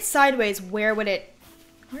if I did it sideways, where would it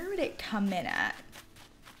come in at?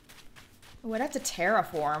 Oh, I'd have to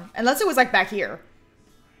terraform. Unless it was like back here.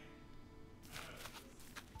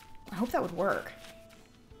 I hope that would work.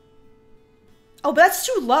 Oh, but that's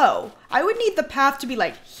too low. I would need the path to be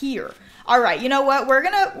like here. All right, you know what? We're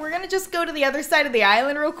gonna just go to the other side of the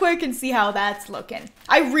island real quick and see how that's looking.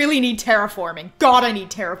 I really need terraforming. God, I need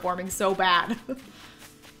terraforming so bad.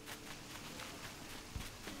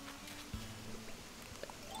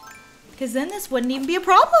 Because then this wouldn't even be a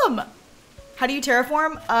problem. How do you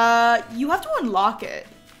terraform? You have to unlock it.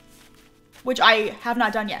 Which I have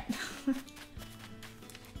not done yet.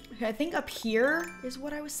 Okay, I think up here is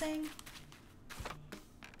what I was saying.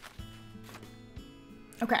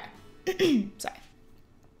 Okay. Sorry.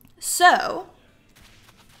 So,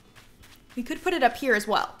 we could put it up here as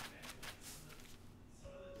well.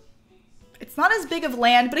 It's not as big of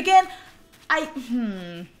land, but again,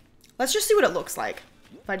 let's just see what it looks like.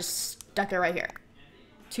 If I just stuck it right here.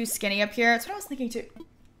 Too skinny up here. That's what I was thinking too.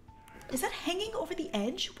 Is that hanging over the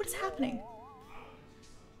edge? What is happening?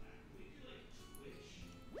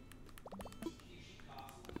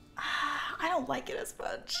 I don't like it as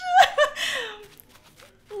much.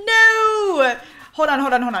 No! Hold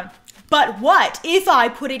on. But what if I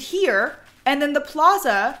put it here and then the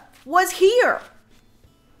plaza was here?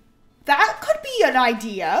 That could be an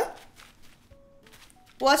idea.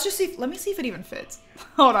 Well, let's just see. Let me see if it even fits.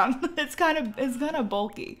 Hold on. It's kind of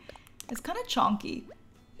bulky. It's kind of chonky.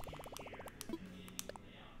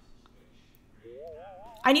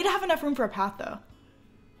 I need to have enough room for a path though.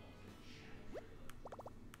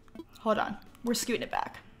 Hold on. We're scooting it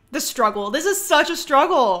back. The struggle. This is such a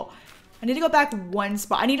struggle. I need to go back one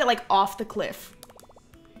spot. I need it like off the cliff.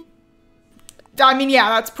 I mean, yeah,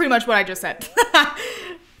 that's pretty much what I just said.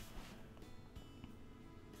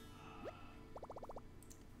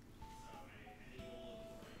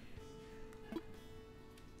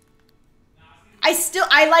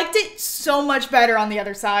 I liked it so much better on the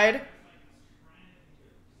other side.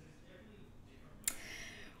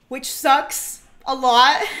 Which sucks a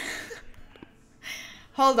lot.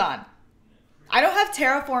 Hold on. I don't have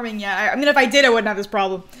terraforming yet. I mean, if I did, I wouldn't have this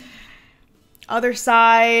problem. Other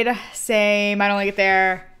side, same. I don't like it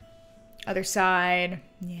there. Other side,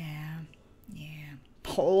 yeah.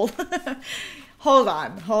 Pole. Hold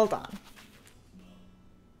on.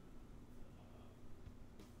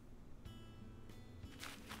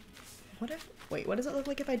 Wait, what does it look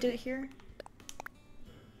like if I did it here?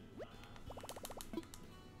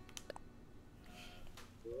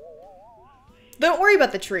 Don't worry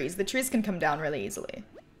about the trees. The trees can come down really easily.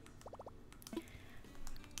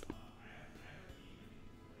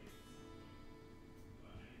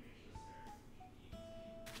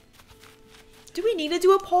 Do we need to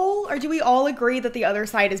do a poll, or do we all agree that the other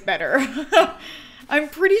side is better? I'm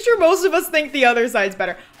pretty sure most of us think the other side's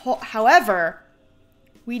better. However,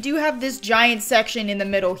 we do have this giant section in the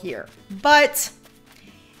middle here, but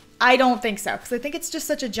I don't think so, because I think it's just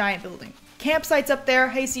such a giant building. Campsite's up there.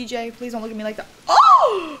 Hey, CJ, please don't look at me like that.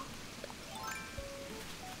 Oh!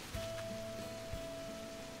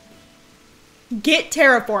 Get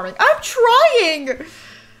terraforming. I'm trying!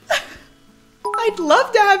 I'd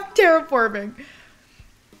love to have terraforming.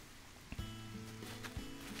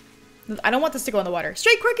 I don't want this to go in the water.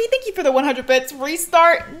 Straight Quirky, thank you for the 100 bits.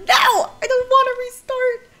 Restart. No! I don't want to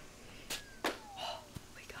restart. Oh,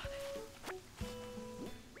 we got it.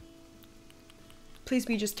 Please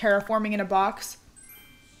be just terraforming in a box.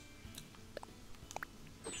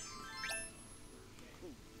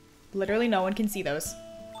 Literally no one can see those.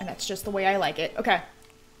 And that's just the way I like it. Okay.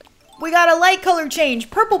 We got a light color change.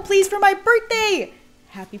 Purple, please, for my birthday.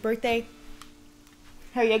 Happy birthday.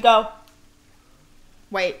 Here you go.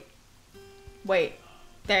 Wait.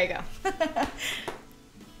 There you go.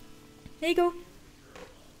 There you go.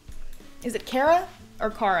 Is it Kara or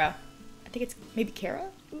Kara? I think it's maybe Kara.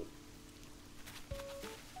 Ooh.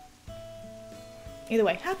 Either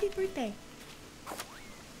way, happy birthday.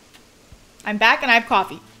 I'm back and I have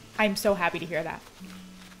coffee. I'm so happy to hear that.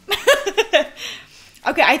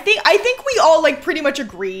 Okay, I think we all like pretty much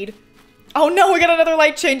agreed. Oh no, we got another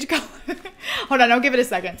light change color. Hold on, I'll give it a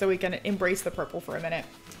second so we can embrace the purple for a minute.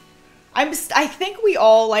 I think we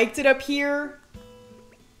all liked it up here.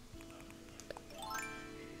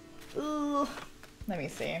 Ugh. Let me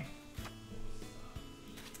see.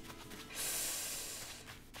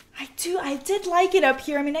 I did like it up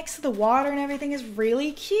here. I mean, next to the water and everything is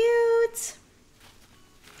really cute.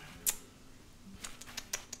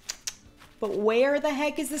 But where the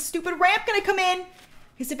heck is this stupid ramp gonna come in?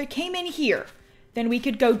 Because if it came in here, then we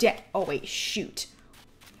could go down. Oh wait, shoot.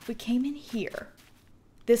 If we came in here,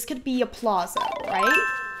 this could be a plaza, right?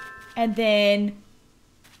 And then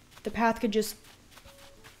the path could just...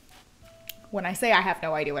 When I say I have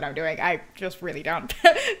no idea what I'm doing, I just really don't.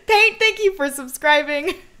 Paint, thank you for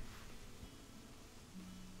subscribing.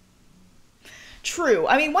 True.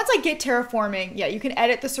 I mean, once I get terraforming, yeah, you can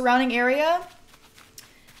edit the surrounding area.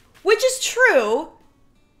 Which is true.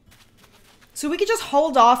 So we could just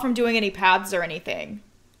hold off from doing any paths or anything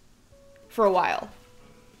for a while.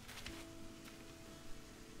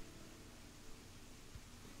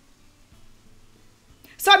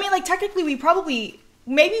 So I mean, like, technically we probably,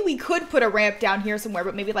 maybe we could put a ramp down here somewhere,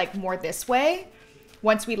 but maybe like more this way.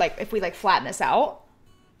 Once we like, if we like flatten this out.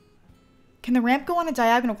 Can the ramp go on a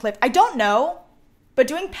diagonal cliff? I don't know, but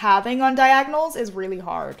doing pathing on diagonals is really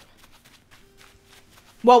hard.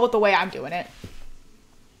 Well, with the way I'm doing it.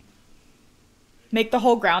 Make the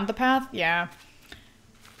whole ground the path? Yeah.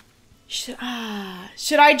 Should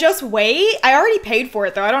I just wait? I already paid for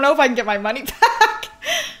it, though. I don't know if I can get my money back.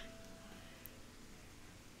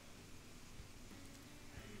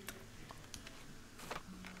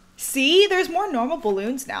 See? There's more normal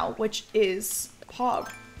balloons now, which is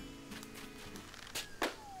Pog.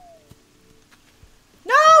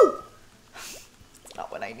 No! That's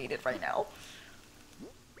not what I I needed right now.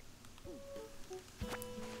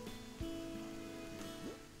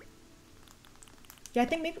 Yeah, I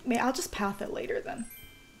think maybe I'll just path it later then.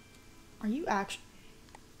 Are you actually...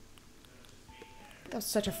 That was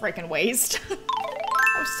such a freaking waste.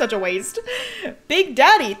 That was such a waste. Big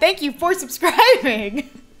Daddy, thank you for subscribing.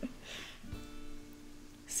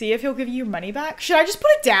 See if he'll give you your money back. Should I just put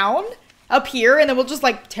it down up here and then we'll just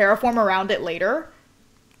like terraform around it later?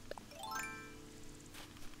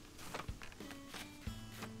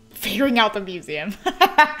 Figuring out the museum.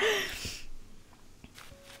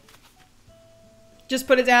 Just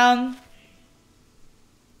put it down.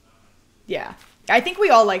 Yeah. I think we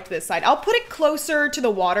all liked this side. I'll put it closer to the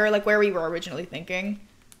water, like where we were originally thinking.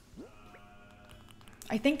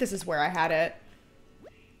 I think this is where I had it.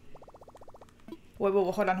 Wait,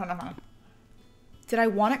 hold on. Did I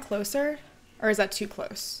want it closer? Or is that too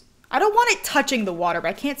close? I don't want it touching the water, but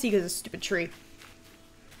I can't see because of this stupid tree.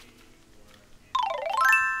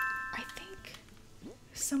 I think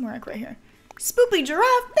somewhere like right here. Spoopy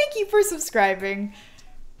Giraffe, thank you for subscribing.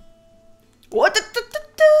 What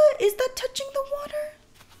is that touching the water?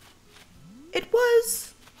 It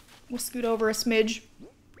was. We'll scoot over a smidge.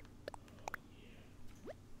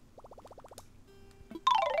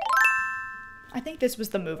 I think this was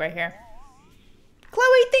the move right here. Chloe,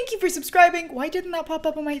 thank you for subscribing. Why didn't that pop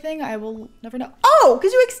up on my thing? I will never know. Oh,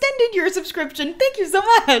 because you extended your subscription. Thank you so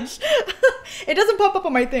much. It doesn't pop up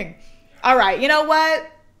on my thing. All right, you know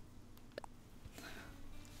what?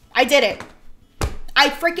 I did it. I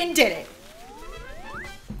freaking did it.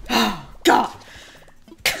 Oh, God.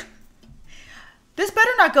 This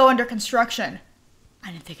better not go under construction.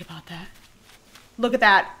 I didn't think about that. Look at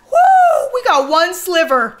that. Woo! We got one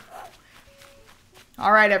sliver.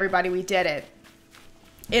 All right, everybody, we did it.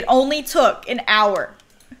 It only took an hour,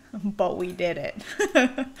 but we did it.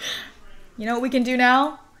 You know what we can do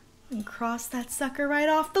now? We can cross that sucker right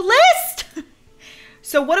off the list.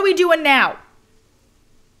 So what are we doing now?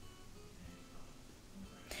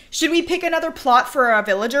 Should we pick another plot for a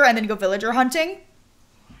villager and then go villager hunting?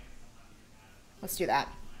 Let's do that.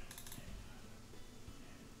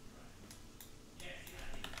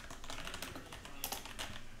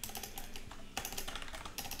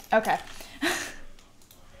 Okay.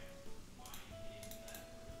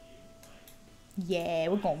 Yeah,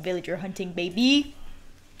 we're going villager hunting, baby.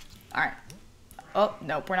 All right. Oh,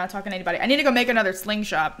 nope, we're not talking to anybody. I need to go make another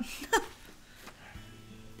slingshot.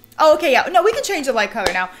 Oh, okay, yeah. No, we can change the light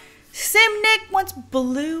color now. Sim Nick wants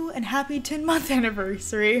blue and happy 10-month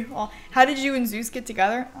anniversary. Well, how did you and Zeus get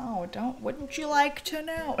together? Oh, wouldn't you like to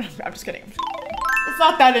know? I'm just kidding. It's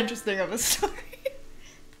not that interesting of a story.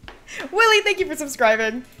 Willie, thank you for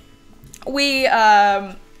subscribing. We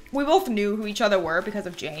both knew who each other were because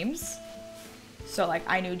of James. So, like,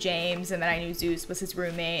 I knew James, and then I knew Zeus was his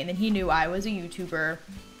roommate, and then he knew I was a YouTuber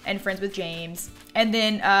and friends with James. And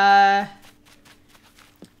then,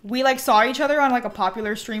 we, like, saw each other on, like, a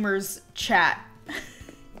popular streamer's chat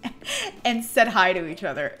and said hi to each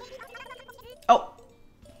other. Oh,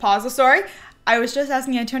 pause the story. I was just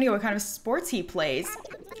asking Antonio what kind of sports he plays.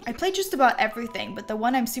 I play just about everything, but the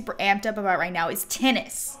one I'm super amped up about right now is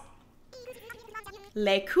tennis.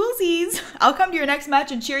 Like coolsies. I'll come to your next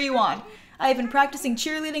match and cheer you on. I have been practicing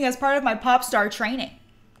cheerleading as part of my pop star training.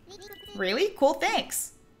 Really? Cool,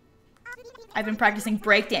 thanks. I've been practicing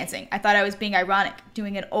breakdancing. I thought I was being ironic,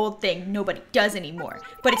 doing an old thing nobody does anymore.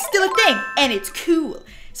 But it's still a thing, and it's cool.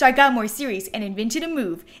 So I got more serious and invented a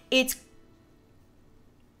move. It's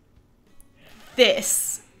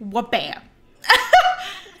this. Wha-bam.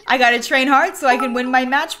 I gotta train hard so I can win my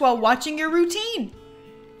match while watching your routine.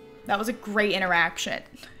 That was a great interaction.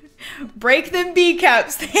 Break them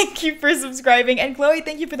B-caps. Thank you for subscribing. And Chloe,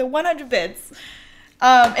 thank you for the 100 bits.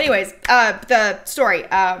 Anyways, the story.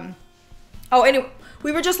 Oh, anyway,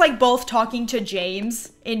 we were just like both talking to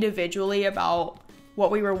James individually about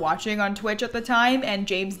what we were watching on Twitch at the time, and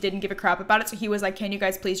James didn't give a crap about it, so he was like, can you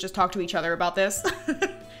guys please just talk to each other about this?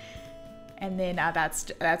 And then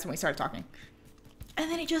that's when we started talking.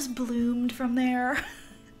 And then it just bloomed from there.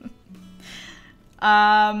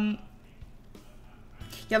 Yeah,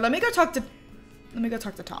 let me go talk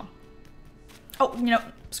to Tom. Oh, you know,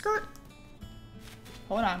 skirt.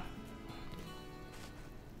 Hold on.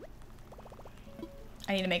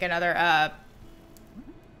 I need to make another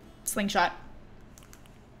slingshot.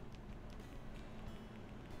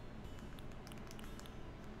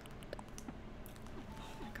 Oh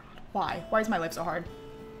my god. Why? Why is my life so hard?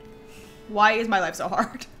 Why is my life so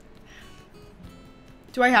hard?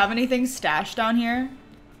 Do I have anything stashed down here?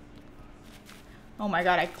 Oh my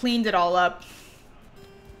god, I cleaned it all up.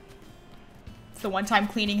 It's the one time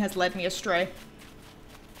cleaning has led me astray.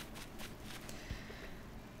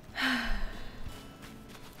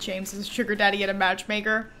 James is a sugar daddy and a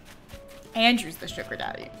matchmaker. Andrew's the sugar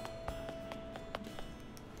daddy.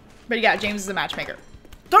 But yeah, James is a matchmaker.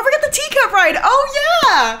 Don't forget the teacup ride. Oh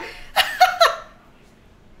yeah.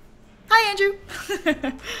 Hi, Andrew.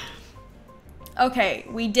 Okay,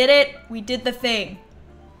 we did it. We did the thing.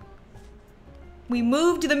 We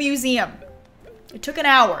moved to the museum. It took an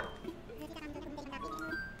hour.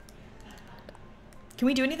 Can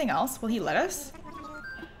we do anything else? Will he let us?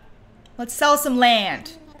 Let's sell some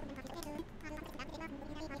land.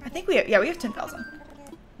 I think we have, yeah, we have 10,000.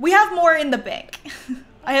 We have more in the bank.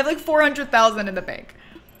 I have like 400,000 in the bank.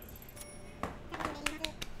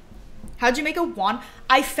 How'd you make a wand?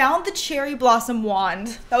 I found the cherry blossom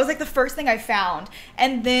wand. That was like the first thing I found.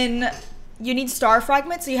 And then you need star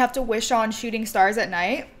fragments, so you have to wish on shooting stars at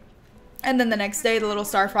night. And then the next day, the little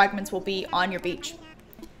star fragments will be on your beach.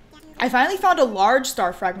 I finally found a large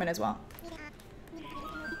star fragment as well.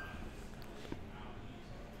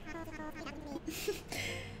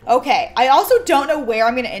 Okay, I also don't know where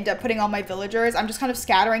I'm going to end up putting all my villagers. I'm just kind of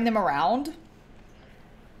scattering them around.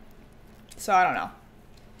 So I don't know.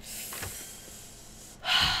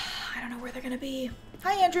 I don't know where they're going to be.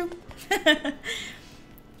 Hi, Andrew.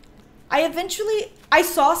 I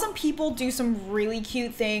saw some people do some really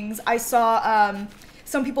cute things. I saw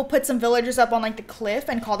some people put some villagers up on like the cliff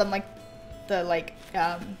and call them like the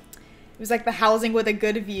it was like the housing with a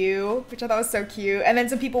good view, which I thought was so cute. And then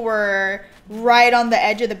some people were right on the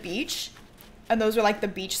edge of the beach, and those were like the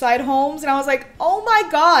beachside homes. And I was like, oh my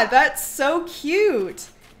god, that's so cute.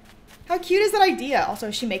 How cute is that idea? Also,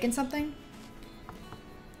 is she making something?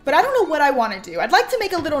 But I don't know what I want to do. I'd like to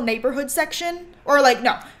make a little neighborhood section, or like,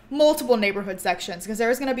 no, multiple neighborhood sections, because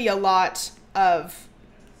there's going to be a lot of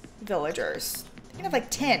villagers. I think I have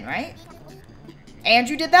like 10, right?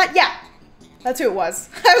 Andrew did that? Yeah. That's who it was.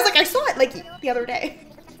 I was like, I saw it like the other day.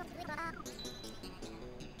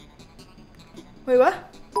 Wait,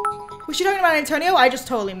 what? Was she talking about Antonio? I just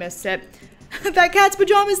totally missed it. That cat's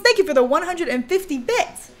pajamas, thank you for the 150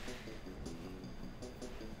 bits.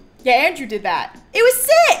 Yeah, Andrew did that. It was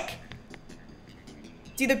sick!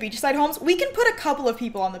 Do the beachside homes? We can put a couple of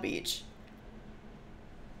people on the beach.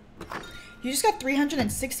 You just got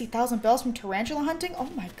 360,000 bells from tarantula hunting? Oh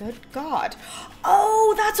my good god.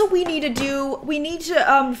 Oh, that's what we need to do. We need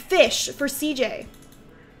to fish for CJ.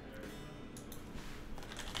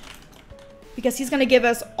 Because he's going to give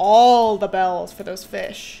us all the bells for those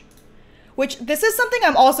fish. Which, this is something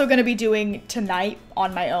I'm also going to be doing tonight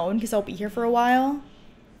on my own, because I'll be here for a while.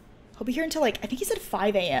 I'll be here until like, I think he said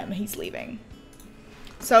 5 a.m. he's leaving.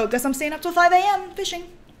 So, guess I'm staying up till 5 a.m. fishing.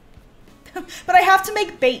 But I have to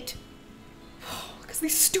make bait. Because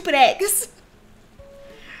these stupid eggs.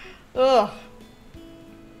 Ugh.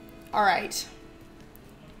 Alright.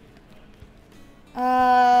 Where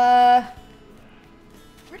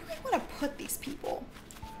do I want to put these people?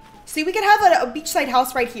 See, we could have a beachside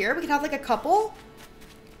house right here. We could have like a couple.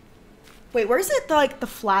 Wait, where is it like the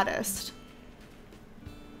flattest?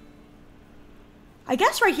 I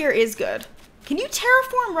guess right here is good. Can you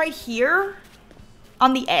terraform right here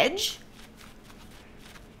on the edge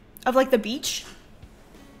of like the beach?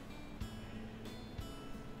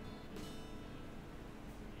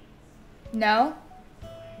 No?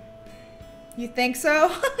 You think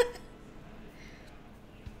so?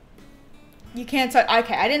 You can't touch.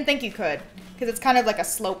 Okay, I didn't think you could, because it's kind of like a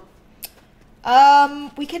slope.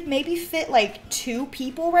 We could maybe fit like 2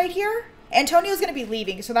 people right here. Antonio's gonna be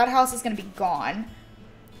leaving, so that house is gonna be gone.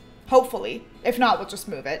 Hopefully. If not, we'll just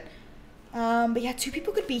move it. But yeah, 2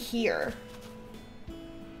 people could be here.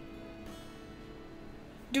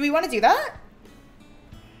 Do we want to do that?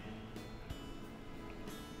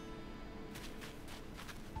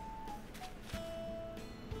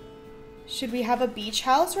 Should we have a beach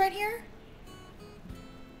house right here?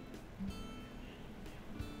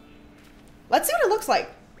 Let's see what it looks like.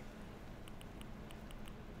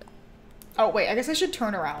 Oh, wait, I guess I should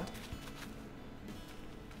turn around.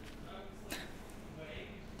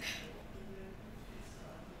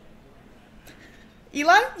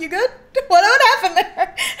 Eli, you good? What happened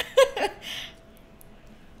there?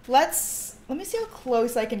 Let me see how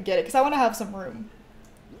close I can get it, because I want to have some room.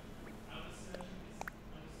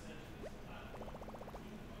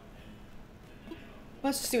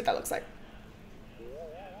 Let's just see what that looks like.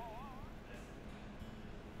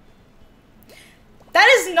 That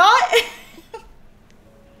is not...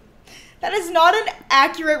 that is not an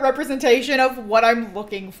accurate representation of what I'm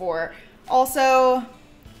looking for. Also,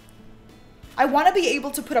 I want to be able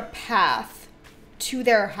to put a path to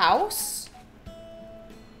their house.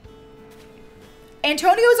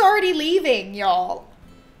 Antonio's already leaving, y'all.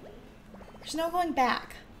 There's no going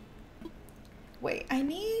back. Wait, I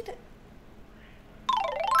need...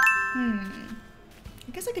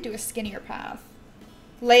 I guess I could do a skinnier path.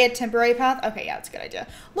 Lay a temporary path? Okay, yeah, that's a good idea.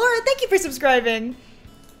 Laura, thank you for subscribing.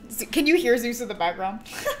 Can you hear Zeus in the background?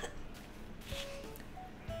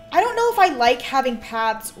 I don't know if I like having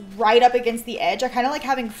paths right up against the edge. I kind of like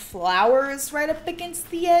having flowers right up against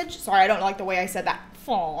the edge. Sorry, I don't like the way I said that.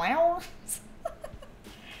 Flowers.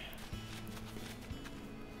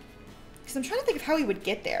 Because I'm trying to think of how we would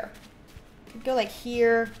get there. Could go like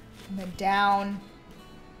here and then down.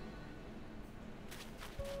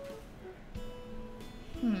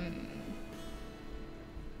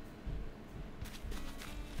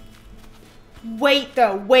 Wait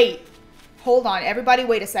though, wait. Hold on, everybody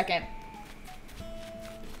wait a second.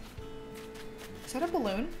 Is that a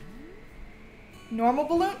balloon? Normal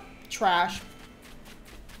balloon? Trash.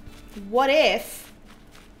 What if...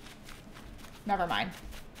 Never mind.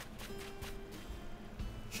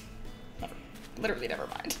 Literally never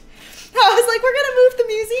mind. I was like, we're gonna move the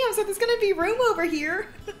museum, so there's gonna be room over here.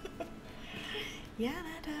 Yeah,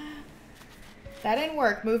 that didn't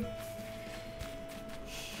work. Move.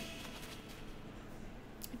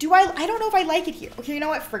 I don't know if I like it here. Okay, you know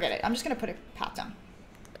what? Forget it. I'm just gonna put a path down.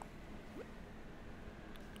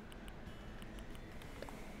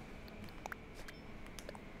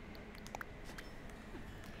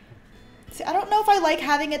 See, I don't know if I like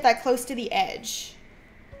having it that close to the edge.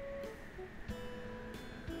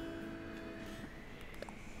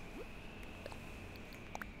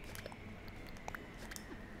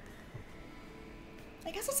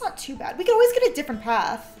 I guess it's not too bad. We could always get a different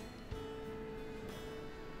path.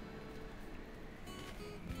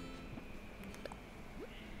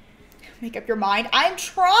 Make up your mind. I'm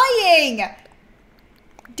trying!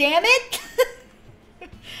 Damn it!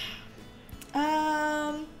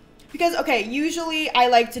 Because, okay, usually I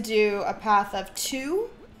like to do a path of 2.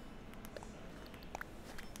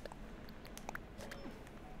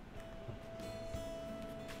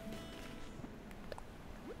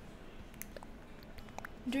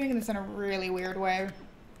 I'm doing this in a really weird way.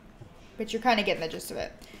 But you're kind of getting the gist of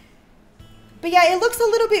it. But yeah, it looks a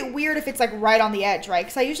little bit weird if it's like right on the edge, right?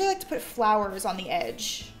 Because I usually like to put flowers on the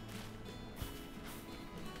edge.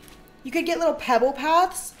 You could get little pebble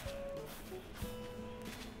paths.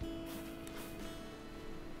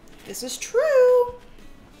 This is true.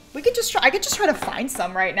 We could just try, I could just try to find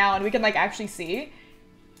some right now and we can like actually see.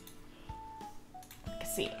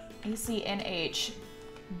 Let's see. ECNH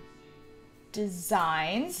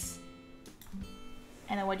designs.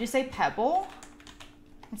 And then what'd you say? Pebble?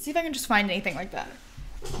 Let's see if I can just find anything like that.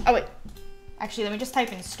 Oh wait. Actually, let me just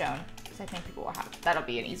type in stone. Because I think people will have, that'll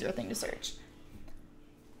be an easier thing to search.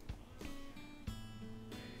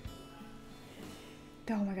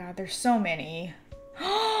 Oh my god, there's so many.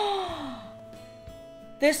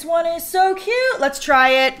 This one is so cute. Let's try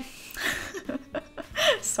it.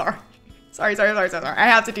 Sorry. Sorry. I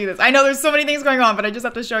have to do this. I know there's so many things going on, but I just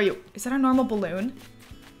have to show you. Is that a normal balloon?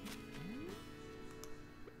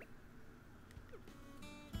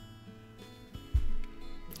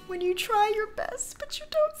 When you try your best, but you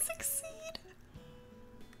don't succeed.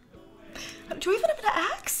 Do we even have an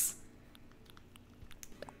axe?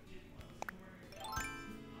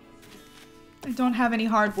 I don't have any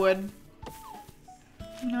hardwood.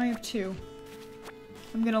 Now I have 2.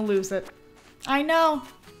 I'm gonna lose it. I know.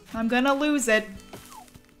 I'm gonna lose it.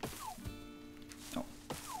 Oh.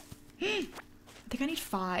 I think I need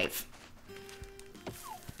 5.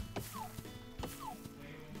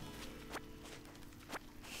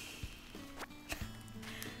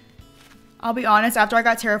 I'll be honest, after I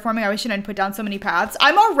got terraforming, I wish I didn't put down so many paths.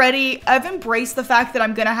 I've embraced the fact that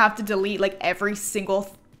I'm gonna have to delete like every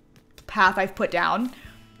single path I've put down.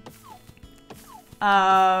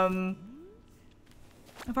 I've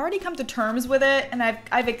already come to terms with it and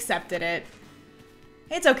I've accepted it.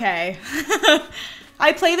 It's okay.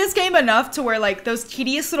 I play this game enough to where like those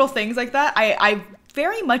tedious little things like that, I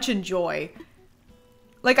very much enjoy.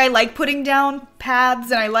 Like I like putting down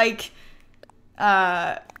paths and I like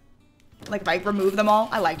if I remove them all,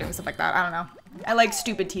 I like doing stuff like that. I don't know. I like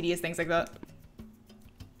stupid, tedious things like that.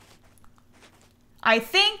 I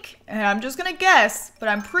think, and I'm just gonna guess, but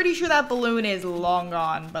I'm pretty sure that balloon is long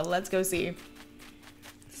gone. But let's go see.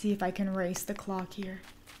 See if I can race the clock here.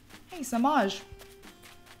 Hey, Samaj.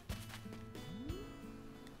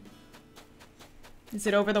 Is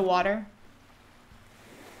it over the water?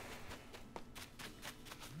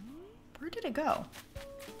 Where did it go?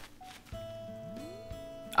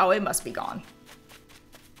 Oh, it must be gone.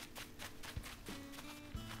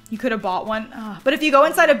 You could have bought one. But if you go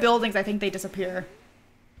inside of buildings, I think they disappear.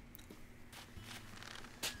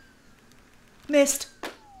 Missed.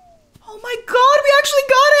 Oh my god,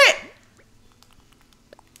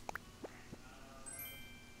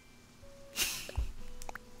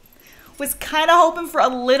 Was kind of hoping for a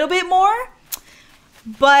little bit more,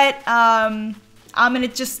 but I'm gonna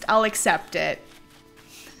I'll accept it.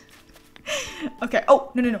 Okay.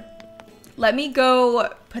 Oh, no. Let me go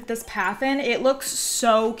put this path in. It looks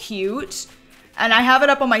so cute. And I have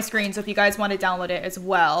it up on my screen, so if you guys want to download it as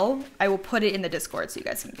well, I will put it in the Discord so you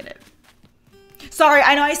guys can get it. Sorry,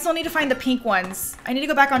 I know I still need to find the pink ones. I need to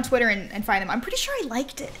go back on Twitter and find them. I'm pretty sure I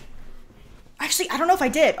liked it. Actually, I don't know if I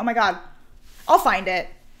did. Oh my god. I'll find it.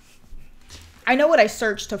 I know what I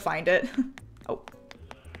searched to find it. Oh.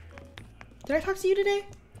 Did I talk to you today?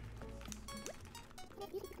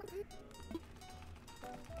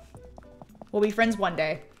 We'll be friends one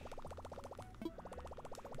day.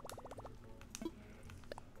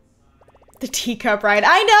 The teacup ride.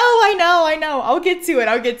 I know. I'll get to it.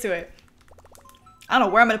 I don't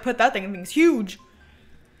know where I'm gonna put that thing. The thing's huge.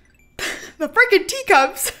 The freaking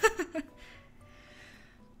teacups.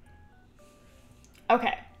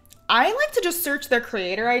 Okay. I like to just search their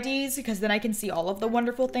creator IDs because then I can see all of the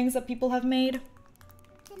wonderful things that people have made.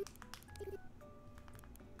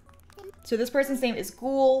 So this person's name is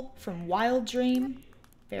Ghoul from Wild Dream.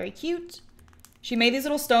 Very cute. She made these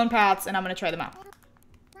little stone paths and I'm gonna try them out.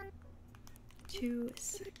 2,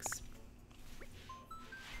 6.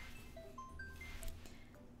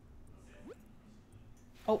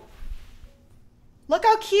 Oh. Look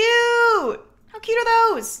how cute! How cute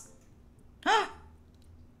are those?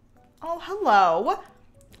 Oh, hello.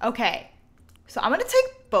 Okay. So I'm gonna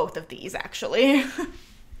take both of these actually.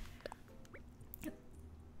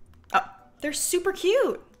 Oh, they're super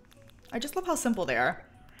cute. I just love how simple they are.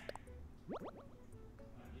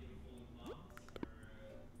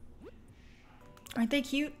 Aren't they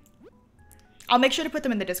cute? I'll make sure to put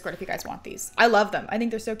them in the Discord if you guys want these. I love them. I think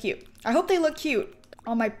they're so cute. I hope they look cute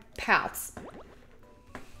on my paths.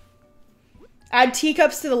 Add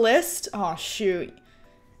teacups to the list? Oh, shoot.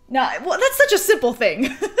 No, well, that's such a simple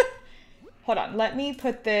thing. Hold on. Let me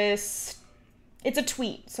put this... It's a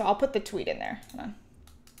tweet, so I'll put the tweet in there. Hold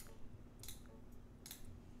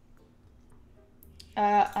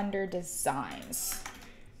on. Under designs.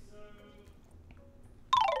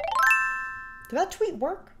 Did that tweet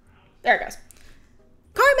work? There it goes.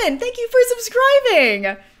 Carmen, thank you for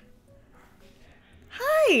subscribing.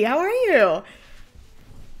 Hi, how are you?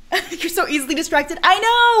 You're so easily distracted. I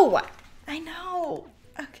know.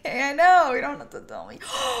 Okay, I know. You don't have to tell me.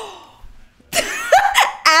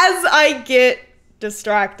 As I get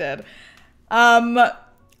distracted.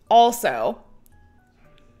 Also.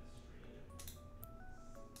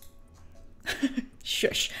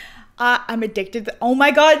 Shush. I'm addicted to, oh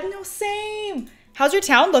my god, no, same. How's your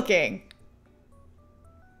town looking?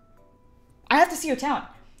 I have to see your town.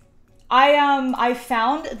 I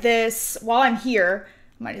found this while I'm here,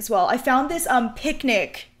 might as well. I found this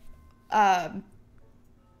picnic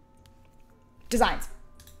designs.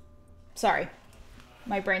 Sorry.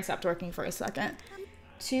 My brain stopped working for a second.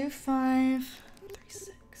 2, 5, 3,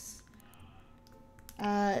 6.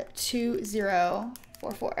 2, 0,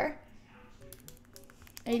 4, 4.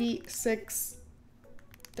 86,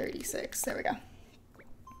 36. There we go.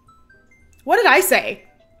 What did I say?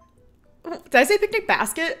 Did I say picnic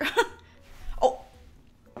basket? Oh.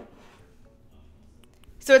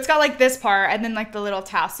 So it's got like this part and then like the little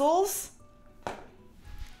tassels.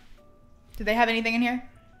 Do they have anything in here?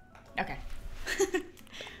 Okay.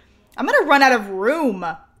 I'm gonna run out of room.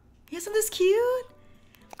 Isn't this cute?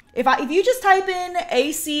 If you just type in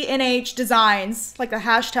ACNH designs, like a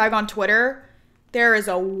hashtag on Twitter, there is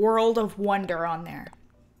a world of wonder on there.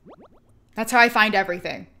 That's how I find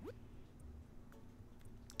everything.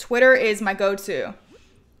 Twitter is my go-to.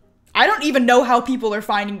 I don't even know how people are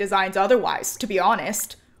finding designs otherwise, to be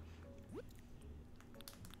honest.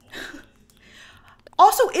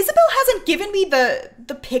 Also, Isabel hasn't given me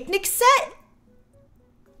the picnic set.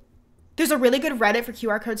 There's a really good Reddit for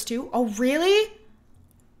QR codes too. Oh, really?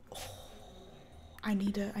 Oh, I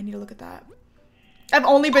need to look at that. I've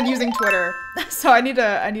only been using Twitter, so I need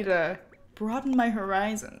to broaden my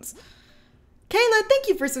horizons. Kayla, thank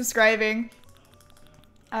you for subscribing.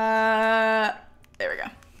 There we go.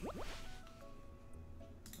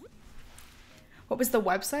 What was the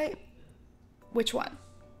website? Which one?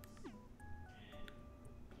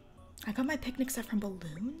 I got my picnic set from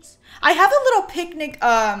Balloons. I have a little picnic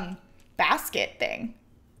basket thing,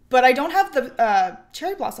 but I don't have the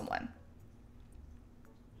cherry blossom one.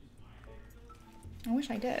 I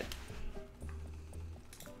wish I did.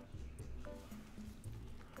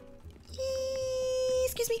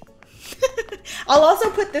 Excuse me. I'll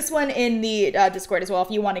also put this one in the Discord as well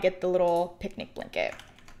if you want to get the little picnic blanket.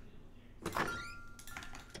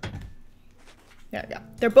 There we go.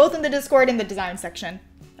 They're both in the Discord in the design section.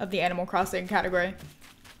 of the Animal Crossing category.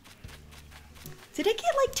 Did it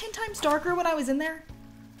get like 10 times darker when I was in there?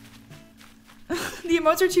 The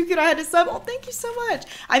emotes are too cute. I had to sub. Oh, thank you so much.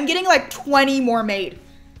 I'm getting like 20 more made.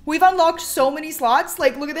 We've unlocked so many slots.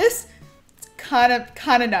 Like, look at this. It's kind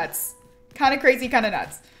of nuts. Kind of crazy, kind of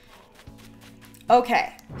nuts.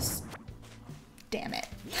 Okay. Damn it.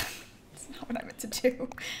 That's not what I meant to do.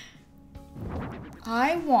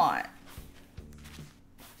 I want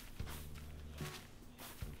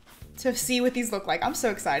to see what these look like. I'm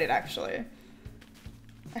so excited, actually.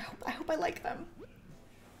 I hope I like them.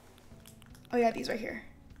 Oh yeah, these right here.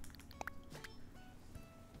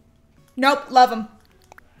 Nope, love them.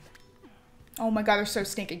 Oh my god, they're so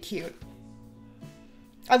stinking cute.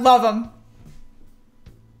 I love them.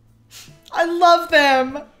 I love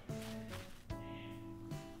them.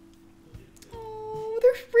 Oh,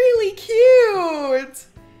 they're really cute.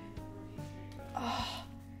 Oh.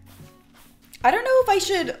 I don't know if I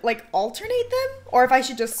should like alternate them or if I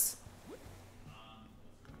should just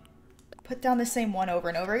put down the same one over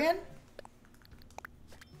and over again.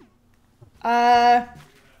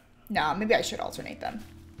 No, maybe I should alternate them.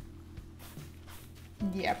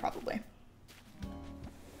 Yeah, probably.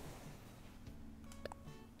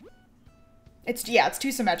 It's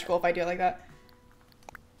too symmetrical if I do it like that.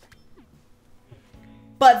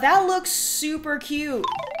 But that looks super cute.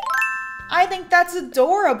 I think that's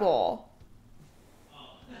adorable.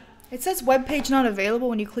 It says webpage not available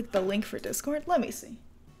when you click the link for Discord. Let me see.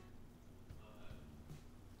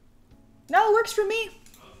 No, it works for me.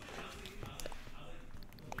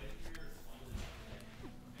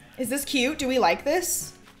 Is this cute? Do we like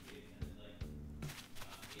this?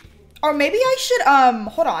 Or maybe I should,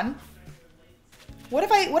 hold on. What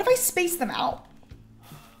if I space them out?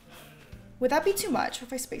 Would that be too much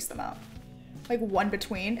if I space them out? Like one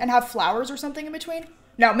between and have flowers or something in between?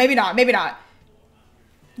 No, maybe not, maybe not.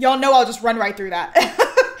 Y'all know I'll just run right through that.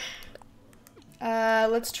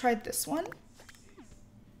 Let's try this one.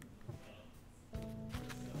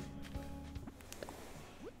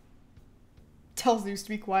 Tell Zeus to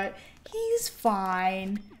be quiet. He's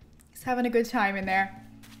fine. He's having a good time in there.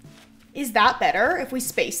 Is that better if we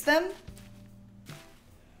space them?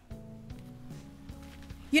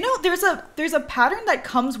 You know, there's a pattern that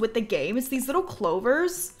comes with the game. It's these little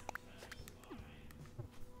clovers.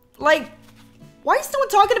 Like, why is someone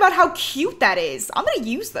talking about how cute that is? I'm gonna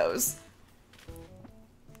use those.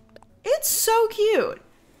 It's so cute.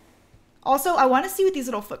 Also, I want to see what these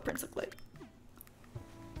little footprints look like.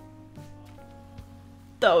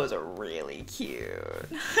 Those are really cute.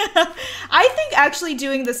 I think actually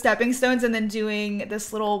doing the stepping stones and then doing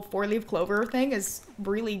this little 4-leaf clover thing is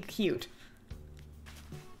really cute.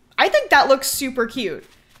 I think that looks super cute.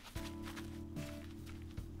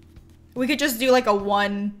 We could just do like a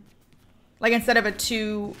 1, like instead of a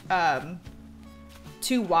 2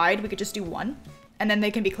 wide, we could just do 1, and then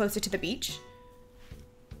they can be closer to the beach.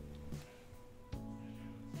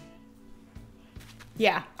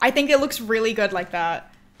 Yeah, I think it looks really good like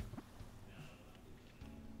that.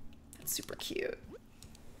 That's super cute.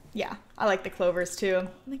 Yeah, I like the clovers too.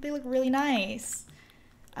 I think they look really nice.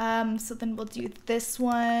 So then we'll do this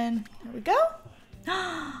one. There we go.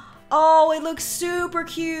 Oh, it looks super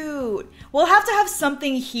cute. We'll have to have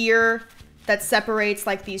something here that separates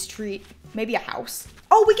like these trees. Maybe a house.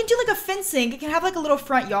 Oh, we can do like a fencing. It can have like a little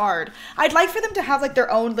front yard. I'd like for them to have like their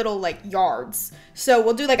own little like yards. So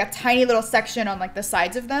we'll do like a tiny little section on like the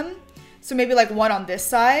sides of them. So maybe like one on this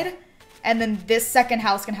side. And then this second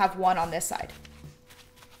house can have one on this side.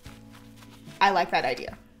 I like that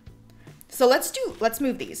idea. So let's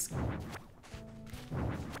move these.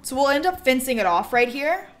 So we'll end up fencing it off right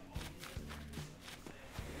here.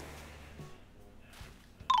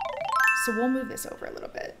 So we'll move this over a little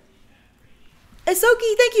bit.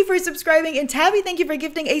 Isoki, thank you for subscribing. And Tabby, thank you for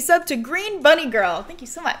gifting a sub to Green Bunny Girl. Thank you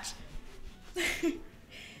so much.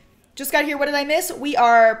 Just got here. What did I miss? We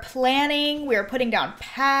are planning. We are putting down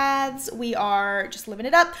paths. We are just living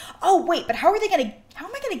it up. Oh, wait, but how am I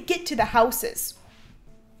going to get to the houses?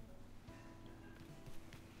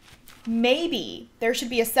 Maybe there should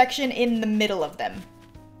be a section in the middle of them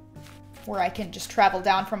where I can just travel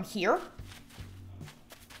down from here.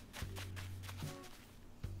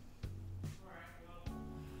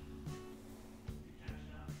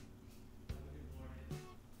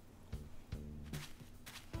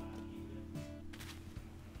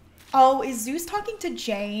 Oh, is Zeus talking to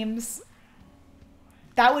James?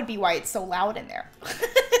 That would be why it's so loud in there.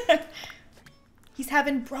 He's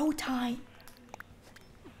having bro time.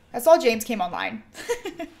 That's all James came online.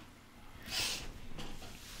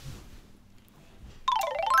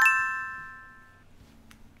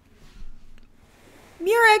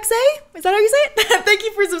 Miraxa? Is that how you say it? Thank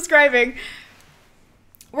you for subscribing.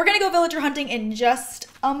 We're gonna go villager hunting in just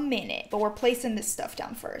a minute, but we're placing this stuff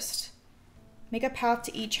down first. Make a path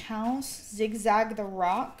to each house. Zigzag the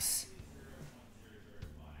rocks.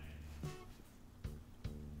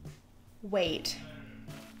 Wait.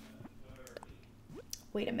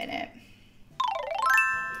 Wait a minute.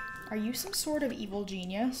 Are you some sort of evil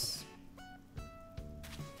genius?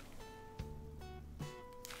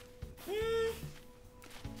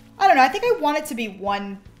 I don't know. I think I want it to be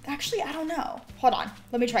one. Actually, I don't know. Hold on.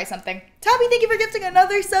 Let me try something. Tabby, thank you for gifting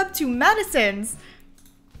another sub to Madison's.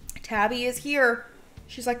 Tabby is here.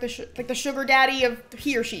 She's like the sugar daddy of,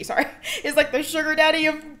 he or she, sorry, is like the sugar daddy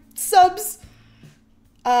of subs.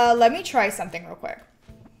 Let me try something real quick.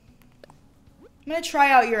 I'm gonna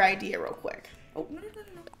try out your idea real quick. Oh, no.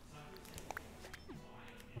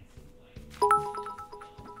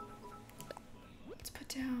 Let's put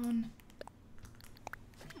down.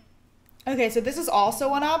 Okay, so this is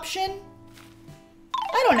also an option.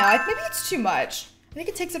 I don't know, maybe it's too much. I think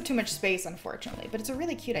it takes up too much space, unfortunately, but it's a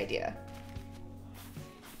really cute idea.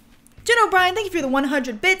 Jen O'Brien, thank you for the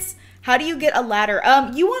 100 bits. How do you get a ladder?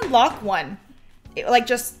 You unlock one. Like,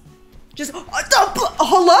 just, hello?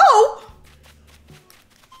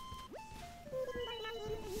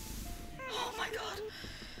 Oh my god.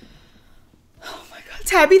 Oh my god.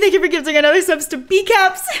 Tabby, thank you for giving another subs to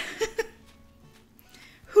B-Caps.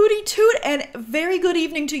 Hootie toot, and very good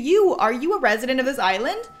evening to you. Are you a resident of this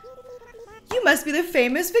island? You must be the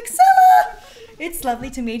famous Vixella. It's lovely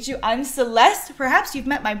to meet you. I'm Celeste. Perhaps you've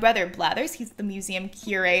met my brother Blathers. He's the museum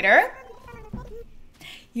curator.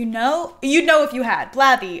 You'd know if you had.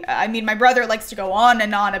 Blathy. I mean, my brother likes to go on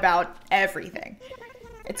and on about everything.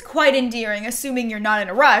 It's quite endearing, assuming you're not in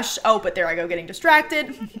a rush. Oh, but there I go, getting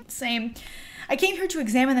distracted. Same. I came here to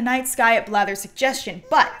examine the night sky at Blather's suggestion,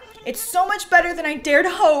 but it's so much better than I dared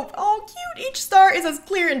hope. Oh, cute. Each star is as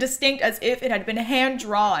clear and distinct as if it had been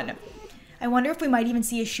hand-drawn. I wonder if we might even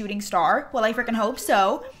see a shooting star. Well, I frickin' hope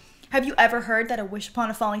so. Have you ever heard that a wish upon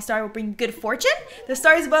a falling star will bring good fortune? The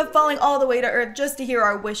stars above falling all the way to Earth just to hear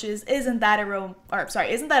our wishes. Isn't that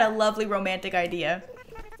a lovely romantic idea?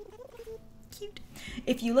 Cute.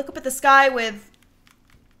 If you look up at the sky with,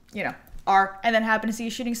 you know, R, and then happen to see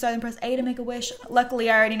a shooting star, then press A to make a wish. Luckily,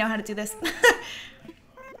 I already know how to do this.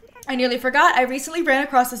 I nearly forgot. I recently ran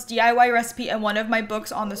across this DIY recipe in one of my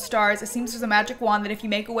books on the stars. It seems there's a magic wand that if you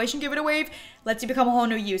make a wish and give it a wave, lets you become a whole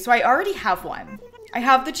new you. So I already have one. I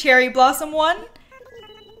have the cherry blossom one,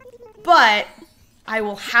 but I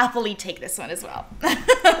will happily take this one as well.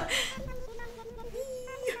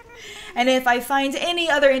 And if I find any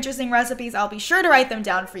other interesting recipes, I'll be sure to write them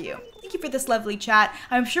down for you. Thank you for this lovely chat.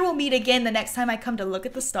 I'm sure we'll meet again the next time I come to look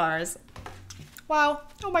at the stars. Wow.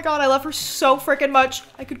 Oh my god, I love her so freaking much.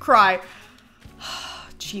 I could cry.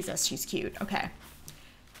 Jesus, she's cute. Okay.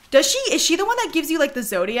 Is she the one that gives you like the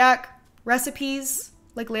zodiac recipes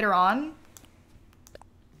like later on?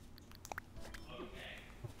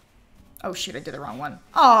 Oh shoot, I did the wrong one.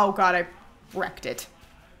 Oh god, I wrecked it.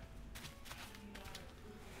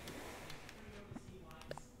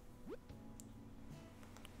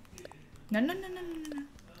 No.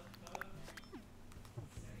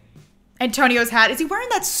 Antonio's hat. Is he wearing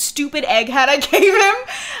that stupid egg hat I gave him?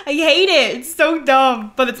 I hate it. It's so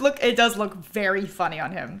dumb. But it does look very funny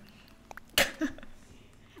on him.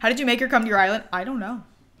 How did you make her come to your island? I don't know.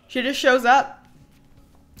 She just shows up.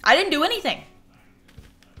 I didn't do anything.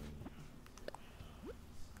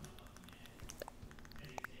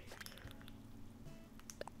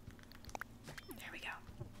 There we go.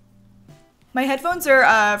 My headphones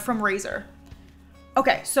are from Razer.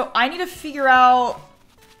 Okay, so I need to figure out...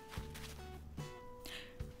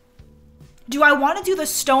 Do I want to do the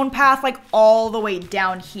stone path like all the way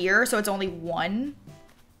down here so it's only one?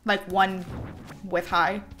 Like one width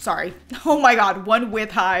high? Sorry. Oh my god, one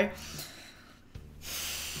width high.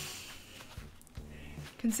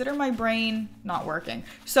 Consider my brain not working.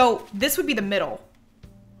 So this would be the middle.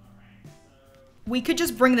 We could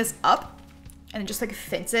just bring this up and just like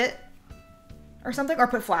fence it or something, or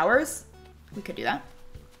put flowers. We could do that.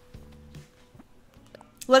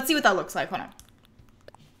 Let's see what that looks like. Hold on.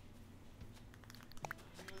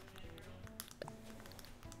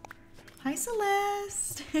 Hi,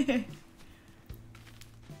 Celeste.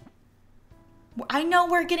 I know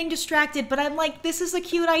we're getting distracted, but I'm like, this is a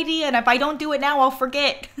cute idea, and if I don't do it now, I'll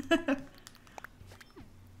forget.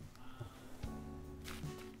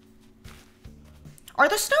 Are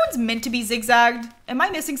the stones meant to be zigzagged? Am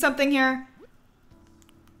I missing something here?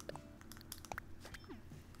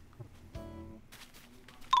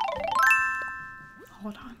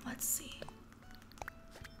 Hold on, let's see.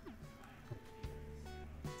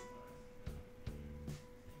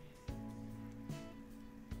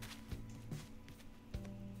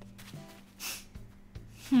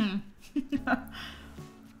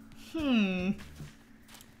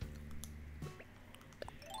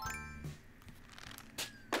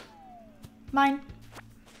 Mine.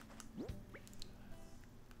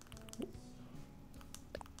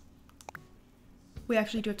 We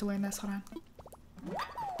actually do have to learn this. Hold on.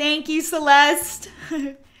 Thank you, Celeste.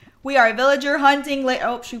 We are villager hunting.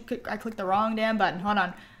 Oh, shoot. I clicked the wrong damn button. Hold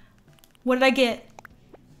on. What did I get?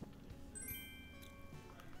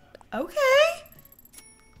 Okay.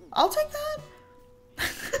 I'll take that.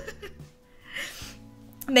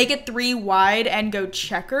 Make it 3 wide and go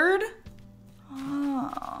checkered.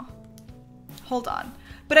 Oh. Hold on.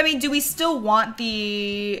 But I mean, do we still want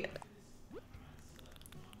the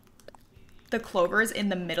clovers in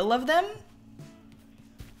the middle of them?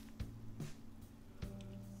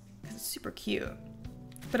 Because it's super cute.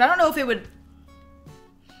 But I don't know if it would...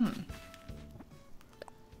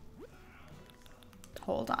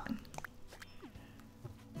 Hold on.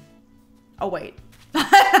 Oh, wait.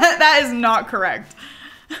 That is not correct.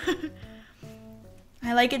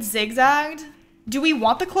 I like it zigzagged. Do we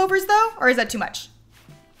want the clovers though? Or is that too much?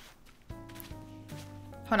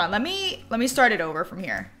 Hold on, let me start it over from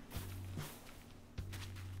here.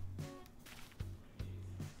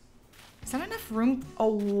 Is that enough room?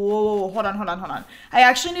 Oh, whoa, hold on. I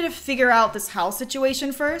actually need to figure out this house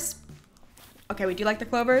situation first. Okay, we do like the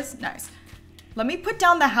clovers. Nice. Let me put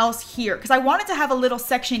down the house here because I wanted to have a little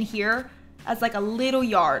section here as like a little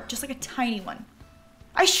yard, just like a tiny one.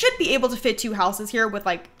 I should be able to fit 2 houses here with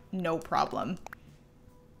like no problem.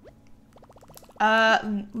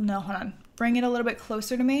 No, hold on. Bring it a little bit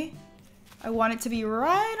closer to me. I want it to be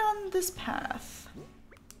right on this path.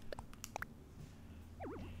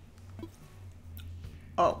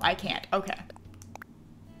 Oh, I can't. Okay.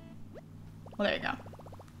 Well, there you go.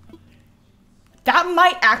 That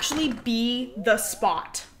might actually be the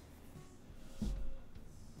spot.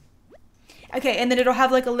 Okay, and then it'll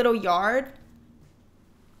have like a little yard.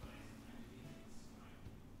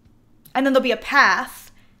 And then there'll be a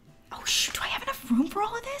path. Oh shoot, do I have enough room for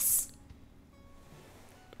all of this?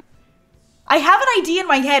 I have an idea in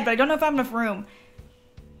my head, but I don't know if I have enough room.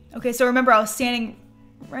 Okay, so remember I was standing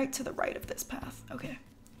right to the right of this path. Okay.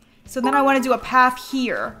 So then I want to do a path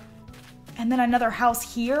here. And then another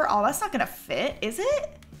house here. Oh, that's not gonna fit, is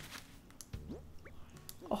it?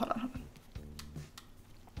 Oh, hold on.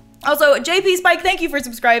 Also, JP Spike, thank you for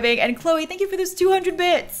subscribing. And Chloe, thank you for those 200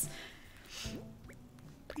 bits.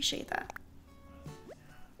 Appreciate that.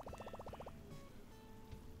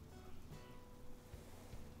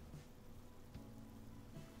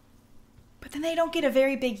 But then they don't get a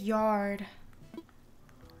very big yard.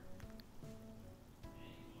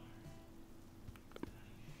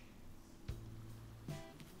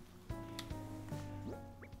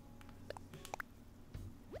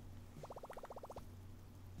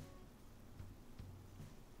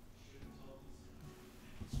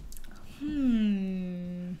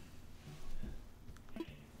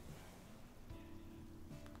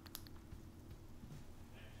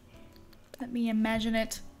 Let me imagine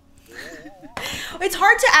it. It's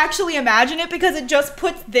hard to actually imagine it because it just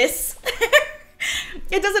puts this.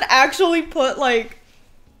 It doesn't actually put like...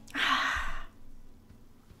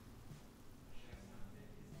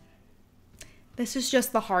 This is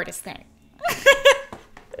just the hardest thing.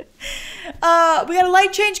 We got a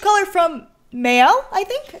light change color from Mael, I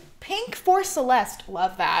think. Pink for Celeste.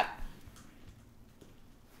 Love that.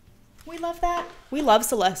 We love that. We love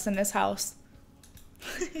Celeste in this house.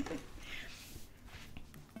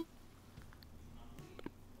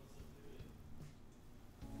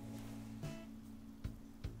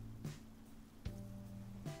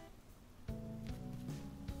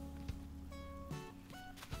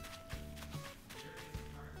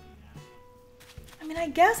 I mean, I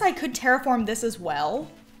guess I could terraform this as well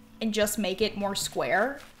and just make it more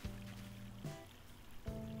square.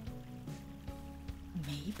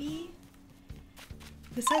 Maybe?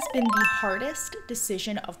 This has been the hardest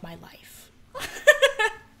decision of my life.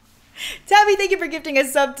 Tabby, thank you for gifting a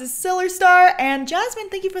sub to Silver Star. And Jasmine,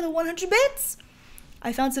 thank you for the 100 bits.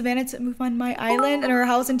 I found Savannah to move on my island and her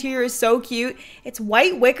house interior is so cute. It's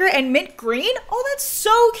white wicker and mint green. Oh, that's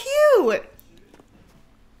so cute.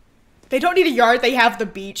 They don't need a yard, they have the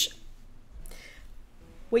beach.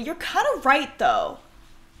 Wait, you're kind of right, though.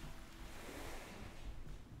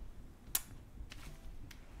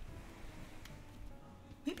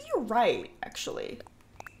 Maybe you're right, actually.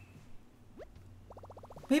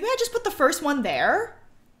 Maybe I just put the first one there?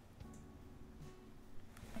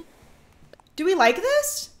 Do we like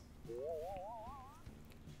this?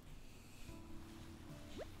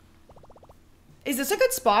 Is this a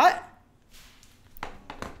good spot?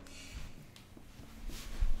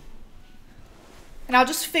 And I'll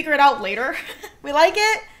just figure it out later. We like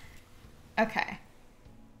it? Okay.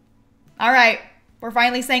 All right. We're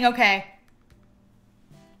finally saying okay.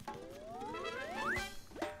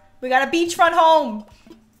 We got a beachfront home.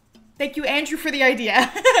 Thank you, Andrew, for the idea.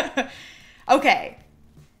 Okay.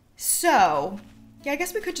 So, yeah, I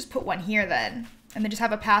guess we could just put one here then. And then just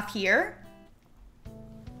have a path here.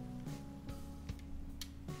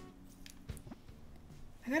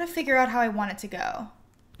 I gotta figure out how I want it to go.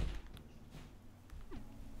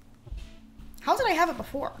 How did I have it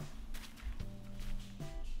before?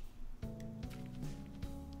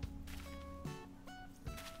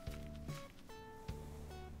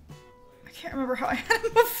 I can't remember how I had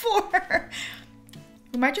it before.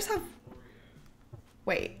 We might just have...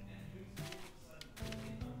 Wait.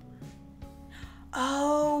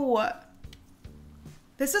 Oh.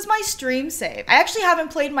 This is my stream save. I actually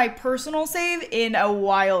haven't played my personal save in a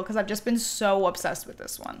while because I've just been so obsessed with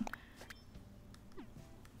this one.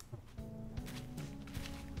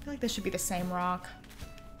 I feel like this should be the same rock.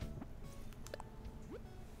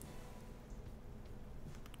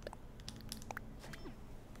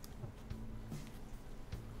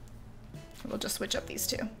 We'll just switch up these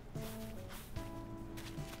two.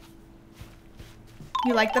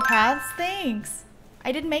 You like the paths? Thanks.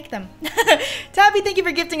 I didn't make them. Tabby, thank you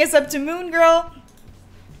for gifting us up to Moon Girl.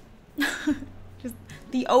 Just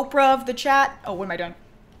the Oprah of the chat. Oh, what am I doing?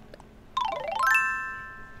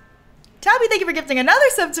 Tabby, thank you for gifting another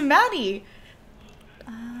sub to Maddie.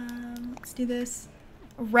 Let's do this.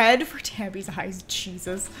 Red for Tabby's eyes.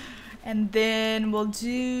 Jesus. And then we'll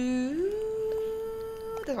do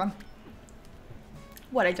this one.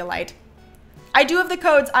 What a delight. I do have the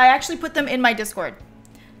codes. I actually put them in my Discord.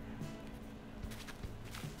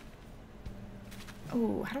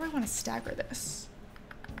 Oh, how do I want to stagger this?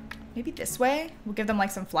 Maybe this way? We'll give them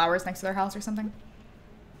like some flowers next to their house or something.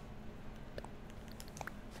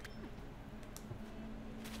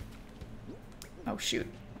 Oh, shoot.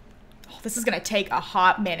 Oh, this is going to take a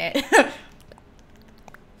hot minute.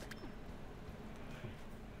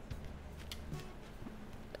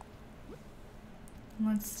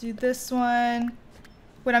 Let's do this one.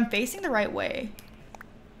 Wait, I'm facing the right way.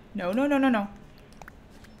 No, no, no, no, no.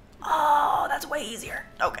 Oh, that's way easier.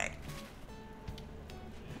 Okay.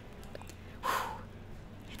 Whew.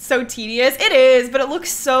 It's so tedious. It is, but it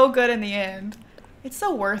looks so good in the end. It's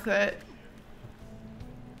so worth it.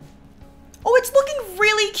 Oh, it's looking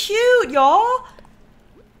really cute, y'all.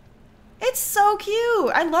 It's so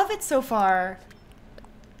cute. I love it so far.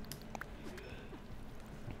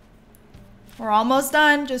 We're almost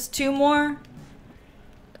done. Just two more.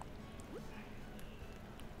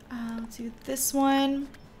 I'll do this one.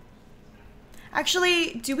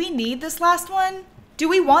 Actually, do we need this last one? Do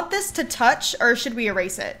we want this to touch or should we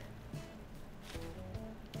erase it?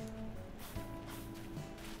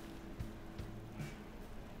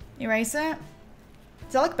 Erase it?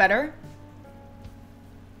 Does that look better?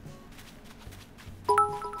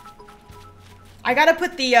 I gotta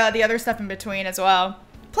put the other stuff in between as well.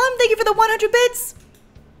 Plum, thank you for the 100 bits.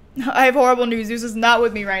 I have horrible news. Zeus is not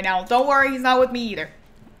with me right now. Don't worry, he's not with me either.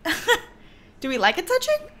 Do we like it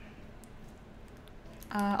touching?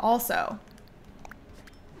 Also,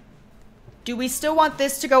 do we still want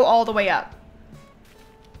this to go all the way up?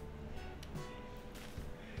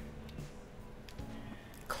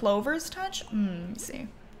 Clover's touch? Let me see.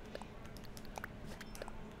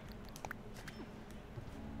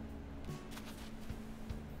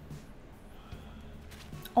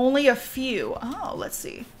 Only a few. Oh, let's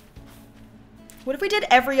see. What if we did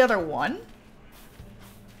every other one?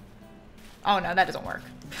 Oh no, that doesn't work.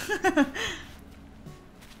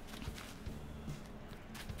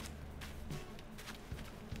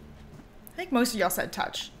 I think most of y'all said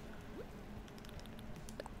touch.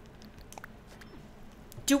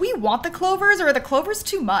 Do we want the clovers or are the clovers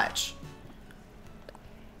too much?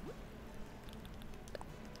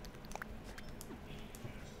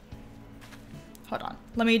 Hold on.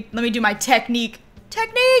 Let me do my technique.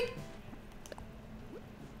 Technique!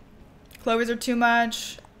 Clovers are too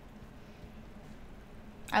much.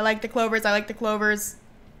 I like the clovers. I like the clovers.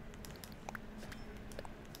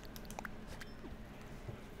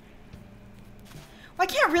 Well,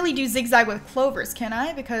 I can't really do zigzag with clovers, can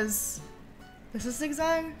I? Because this is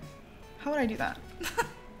zigzag? How would I do that?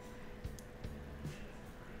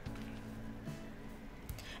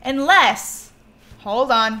 Unless,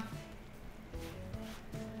 hold on.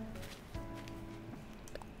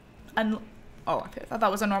 Oh, okay. I thought that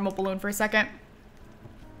was a normal balloon for a second.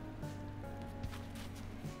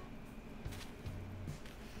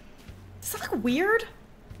 Does that look weird?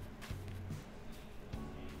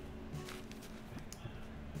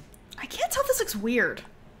 I can't tell if this looks looks weird.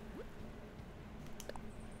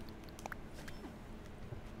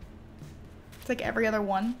 It's like every other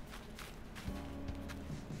one.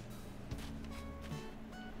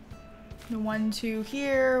 The 1, 2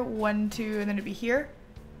 here, 1, 2, and then it'd be here.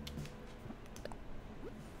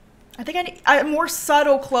 I think I need a more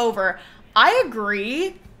subtle clover. I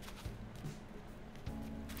agree.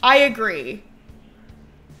 I agree.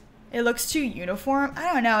 It looks too uniform.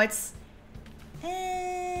 I don't know. It's...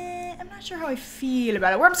 I'm not sure how I feel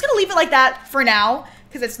about it. I'm just going to leave it like that for now.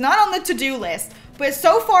 Because it's not on the to-do list. But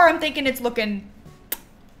so far, I'm thinking it's looking...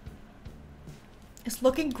 It's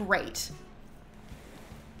looking great.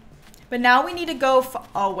 But now we need to go...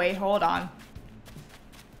 Oh, wait. Hold on.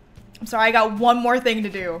 I'm sorry. I got one more thing to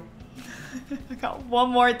do. I got one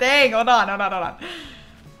more thing. Hold on. Hold on. Hold on.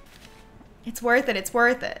 It's worth it. It's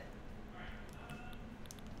worth it.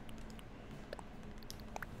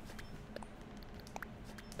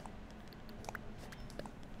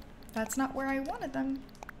 That's not where I wanted them.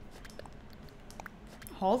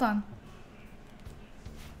 Hold on.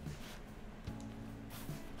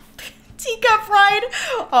 Teacup ride?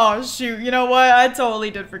 Oh, shoot. You know what? I totally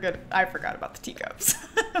did forget. I forgot about the teacups.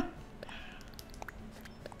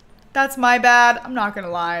 That's my bad. I'm not gonna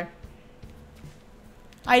lie.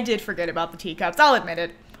 I did forget about the teacups. I'll admit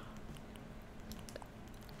it.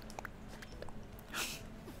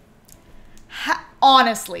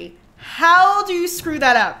 Honestly, how do you screw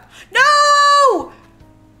that up? No!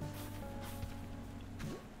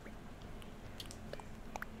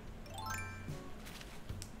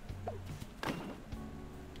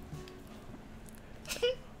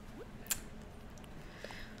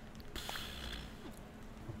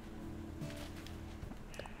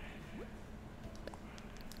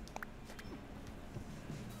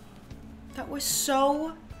 That was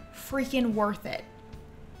so freaking worth it.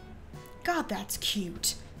 God, that's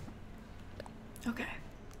cute. Okay.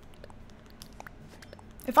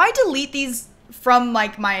 If I delete these from,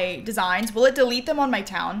 like, my designs, will it delete them on my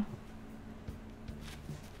town?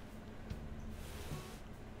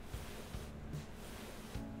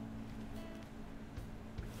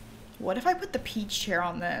 What if I put the peach chair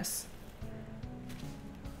on this?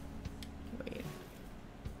 Wait.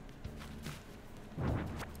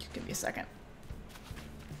 Just give me a second.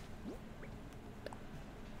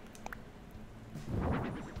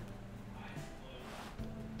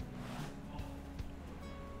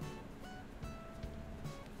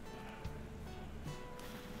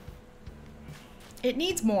 It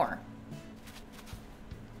needs more.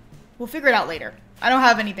 We'll figure it out later. I don't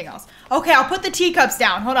have anything else. Okay, I'll put the teacups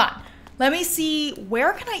down. Hold on. Let me see.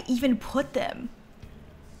 Where can I even put them?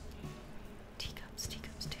 Teacups,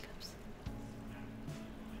 teacups, teacups.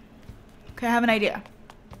 Okay, I have an idea.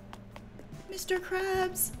 Mr.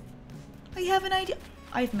 Krabs, I have an idea.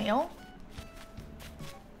 I have mail.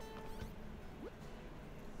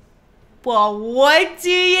 Well, what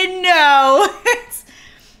do you know? It's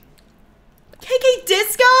KK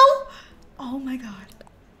Disco? Oh my god.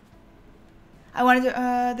 I wanted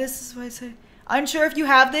to, this is what I said. Unsure if you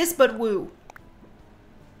have this, but woo.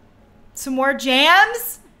 Some more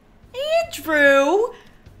jams? Andrew!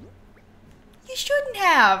 You shouldn't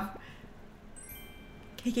have.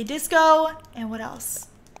 KK Disco, and what else?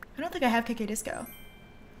 I don't think I have KK Disco.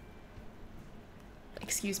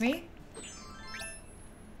 Excuse me?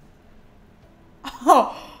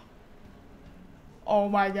 Oh! Oh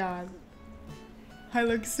my god. I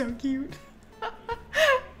look so cute.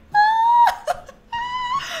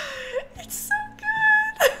 It's so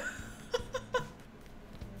good.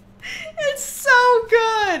 It's so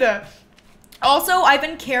good. Also, I've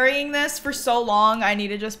been carrying this for so long, I need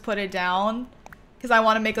to just put it down because I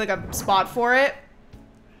want to make like a spot for it.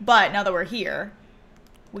 But now that we're here,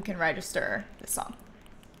 we can register this song.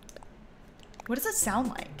 What does it sound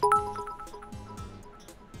like?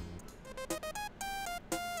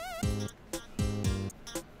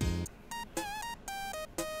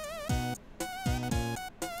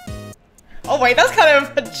 Oh wait, that's kind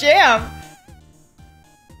of a jam.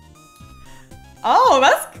 Oh,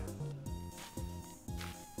 that's...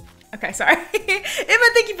 Okay, sorry. Emma,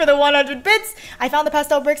 thank you for the 100 bits. I found the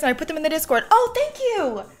pastel bricks and I put them in the Discord. Oh, thank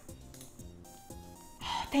you.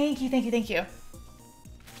 Oh, thank you, thank you, thank you.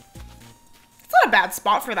 It's not a bad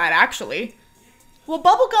spot for that, actually. Well,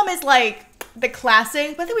 bubblegum is like the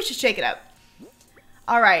classic, but I think we should shake it up.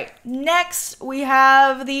 All right, next we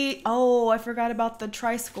have the, oh, I forgot about the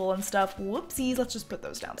tricycle and stuff. Whoopsies, let's just put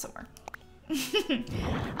those down somewhere.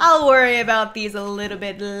 I'll worry about these a little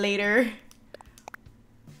bit later.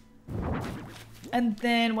 And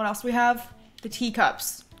then what else do we have? The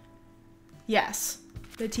teacups. Yes,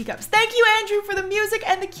 The teacups. Thank you, Andrew, for the music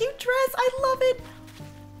and the cute dress. I love it.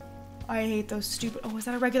 I hate those stupid... Oh, is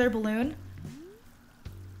that a regular balloon?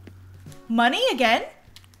 Money again?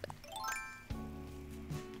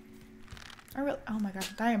 Oh my god,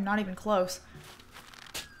 I am not even close.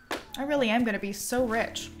 I really am gonna be so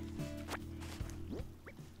rich.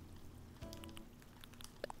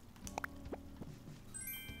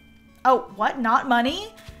 Oh, what? Not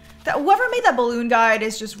money? Whoever made that balloon guide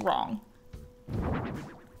is just wrong.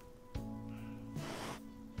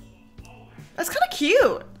 That's kind of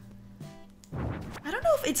cute. I don't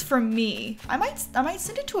know if it's for me. I might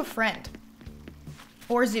send it to a friend.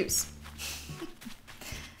 Or Zeus.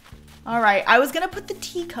 Alright, I was gonna put the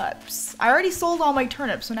teacups. I already sold all my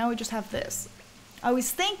turnips, so now we just have this. I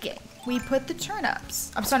was thinking we put the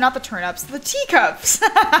turnips. I'm sorry, not the turnips, the teacups.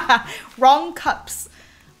 Wrong cups.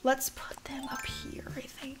 Let's put them up here, I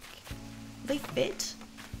think. Will they fit?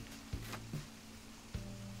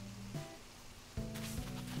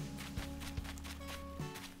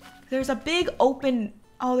 There's a big open...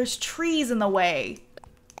 Oh, there's trees in the way.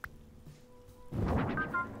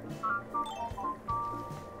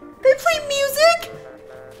 They play music?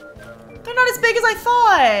 They're not as big as I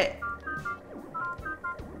thought.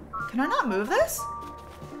 Can I not move this?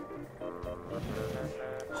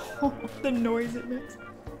 Oh, the noise it makes.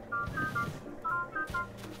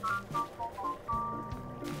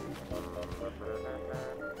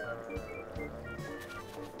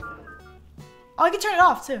 Oh, I can turn it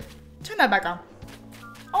off too. Turn that back on.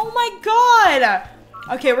 Oh my god!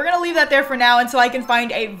 Okay, we're gonna leave that there for now until I can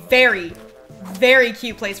find a very, very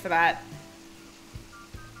cute place for that.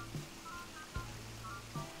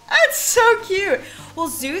 That's so cute. Well,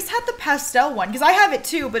 Zeus had the pastel one, because I have it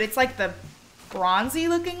too, but it's like the bronzy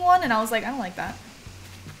looking one, and I was like, I don't like that.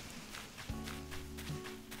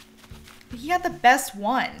 He had the best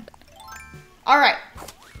one. Alright.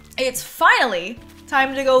 It's finally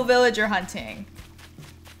time to go villager hunting.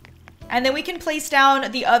 And then we can place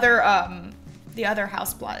down the other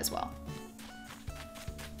house plot as well.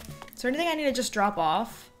 Is there anything I need to just drop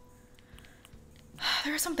off?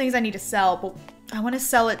 There are some things I need to sell, but I want to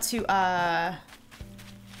sell it to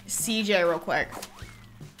CJ real quick.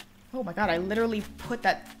 Oh my god, I literally put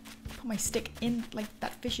my stick in like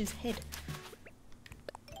that fish's head.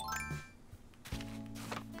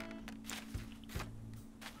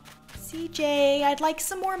 CJ, I'd like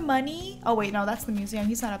some more money. Oh wait, no, that's the museum.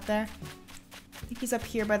 He's not up there. I think he's up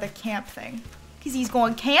here by the camp thing. Because he's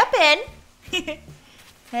going camping.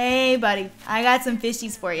 Hey, buddy. I got some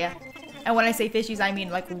fishies for you. And when I say fishies, I mean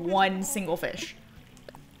like one single fish.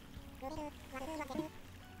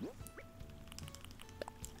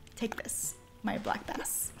 Take this, my black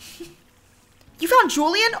bass. You found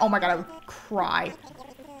Julian? Oh my god, I would cry.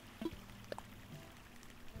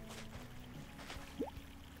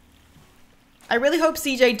 I really hope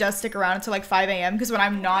CJ does stick around until like 5 AM because when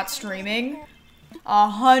I'm not streaming,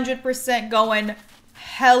 100% going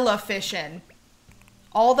hella fishing.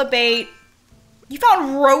 All the bait. You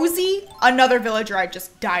found Rosie? Another villager I'd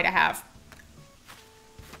just die to have.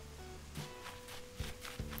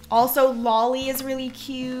 Also, Lolly is really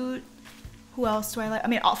cute. Who else do I like? I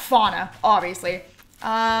mean, Fauna, obviously.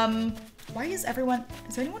 Why is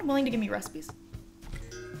anyone willing to give me recipes?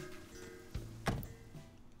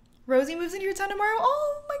 Rosie moves into your town tomorrow.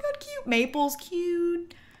 Oh my god, cute. Maple's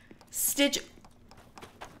cute. Stitch.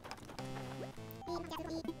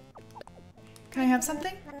 Can I have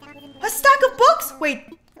something? A stack of books? Wait.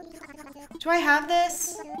 Do I have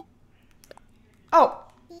this? Oh.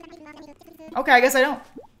 Okay, I guess I don't.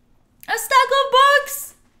 A stack of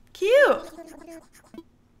books! Cute.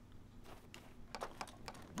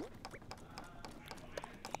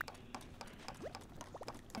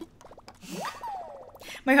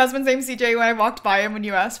 My husband's name's CJ. When I walked by him when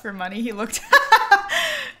you asked for money, he looked.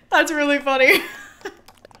 That's really funny.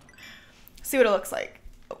 See what it looks like.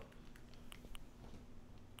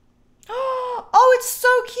 Oh, it's so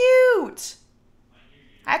cute.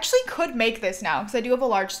 I actually could make this now because I do have a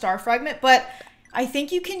large star fragment, but I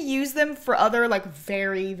think you can use them for other like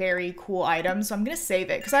very, very cool items. So I'm going to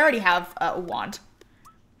save it because I already have a wand.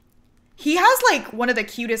 He has like one of the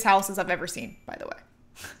cutest houses I've ever seen, by the way.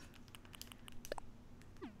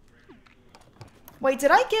 Wait,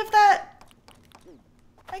 did I give that?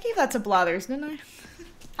 I gave that to Blathers, didn't I?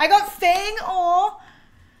 I got Fang, aw.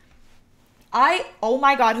 Oh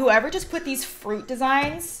my god, whoever just put these fruit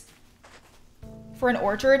designs for an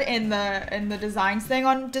orchard in the designs thing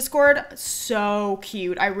on Discord, so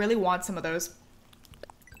cute. I really want some of those.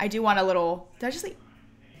 I do want a little, did I just like,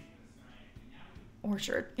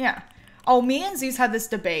 orchard, yeah. Oh, me and Zeus had this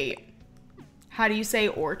debate. how do you say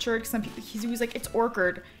orchard? Some people, he was like, it's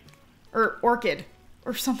orchard. Or orchid.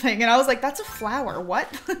 Or something. And I was like, that's a flower. What?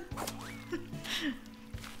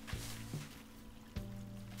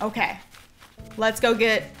 Okay. Let's go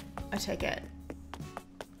get a ticket.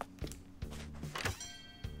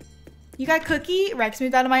 You got Cookie? Rex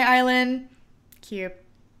moved out of my island. Cute.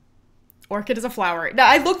 Orchid is a flower. No,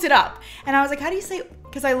 I looked it up. And I was like, how do you say...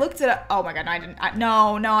 Because I looked it up. Oh my god, no, I didn't. I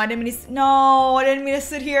didn't mean to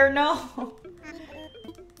sit here. No.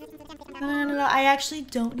 No. I actually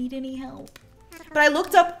don't need any help. But I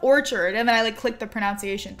looked up orchard, and then I like clicked the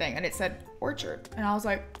pronunciation thing, and it said orchard. And I was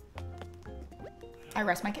like, I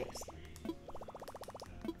rest my case.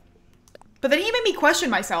 But then he made me question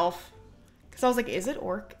myself. Because I was like, is it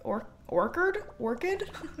orchard? Orchid?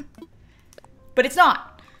 But it's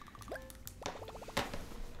not.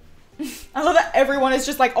 I love that everyone is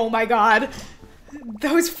just like, oh my god.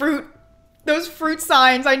 Those fruit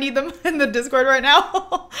signs, I need them in the Discord right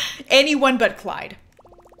now. Anyone but Clyde.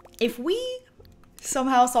 If we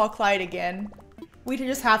somehow saw Clyde again, we'd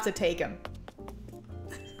just have to take him.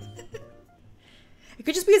 It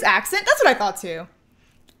could just be his accent. That's what I thought too.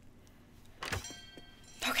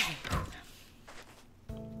 Okay.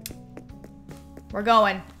 We're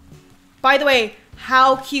going. By the way,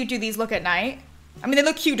 how cute do these look at night? I mean, they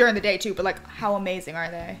look cute during the day too, but like, how amazing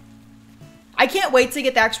are they? I can't wait to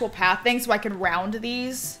get the actual path thing so I can round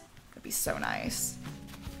these. That'd be so nice.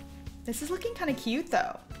 This is looking kind of cute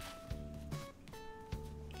though.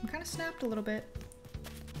 I'm kind of snapped a little bit.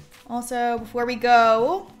 Also, before we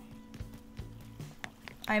go,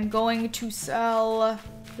 I'm going to sell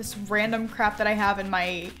this random crap that I have in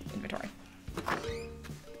my inventory.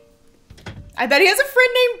 I bet he has a friend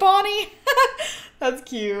named Bonnie. That's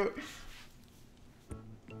cute.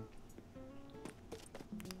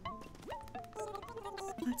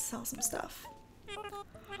 Let's sell some stuff.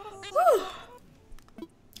 Whew.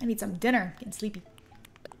 I need some dinner. Getting sleepy.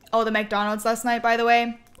 Oh, the McDonald's last night, by the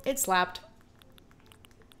way. It slapped.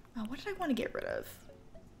 Oh, what did I want to get rid of?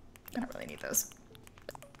 I don't really need those.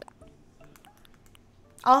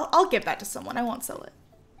 I'll give that to someone. I won't sell it.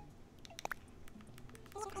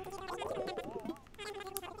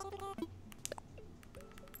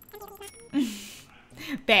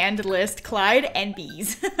 Banned list, Clyde and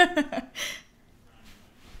bees.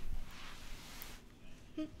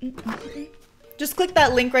 Just click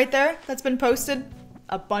that link right there that's been posted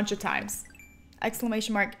a bunch of times.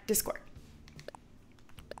 Exclamation mark Discord.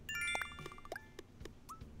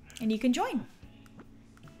 And you can join.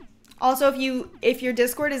 Also, if your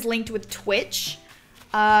Discord is linked with Twitch,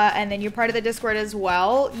 and then you're part of the Discord as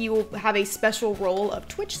well, you will have a special role of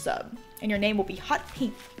Twitch sub, and your name will be Hot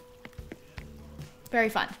Pink. Very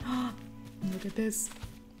fun. Look at this.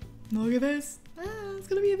 Look at this. Ah, it's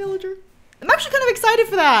gonna be a villager. I'm actually kind of excited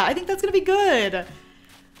for that. I think that's gonna be good.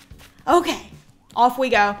 Okay, off we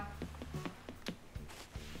go.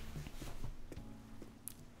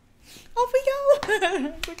 Off we go.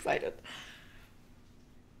 I'm so excited.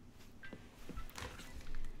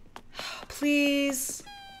 Please,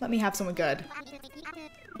 let me have someone good.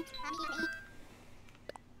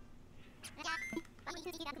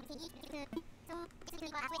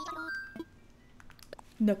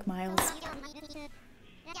 Nook Miles.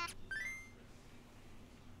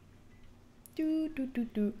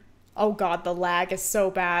 Do. Oh god, the lag is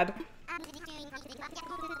so bad.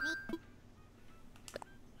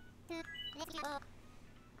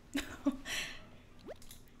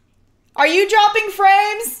 Are you dropping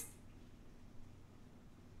frames?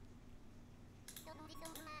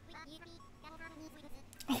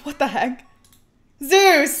 Oh, what the heck?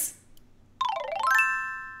 Zeus!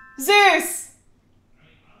 Zeus!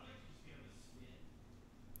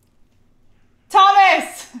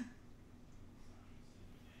 Thomas!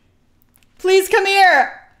 Please come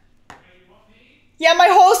here! Yeah, my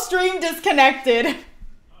whole stream disconnected.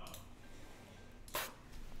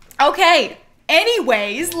 Okay,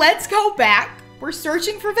 anyways, let's go back. We're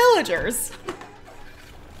searching for villagers.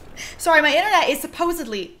 Sorry, my internet is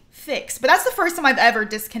supposedly fixed, but that's the first time I've ever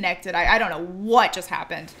disconnected. I don't know what just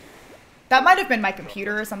happened. That might have been my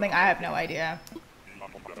computer or something. I have no idea.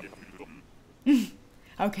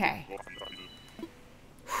 Okay.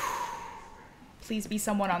 Please be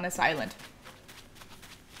someone on this island.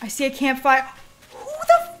 I see a campfire. Who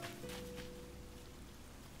the f—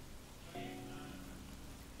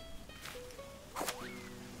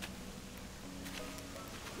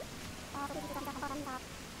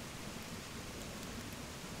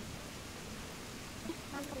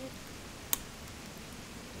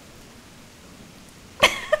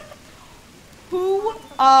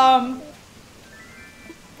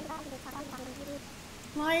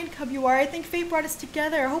 lion cub you are. I think fate brought us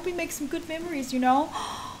together. I hope we make some good memories, you know?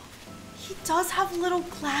 He does have little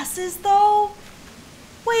glasses, though.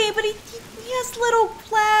 Wait, but he has little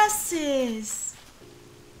glasses.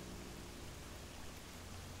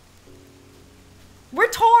 We're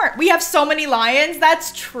torn. We have so many lions.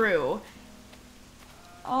 That's true.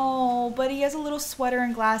 Oh, but he has a little sweater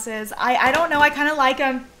and glasses. I don't know. I kind of like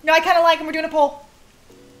him. No, I kind of like him. We're doing a poll.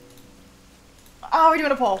 Oh, we're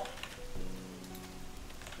doing a poll.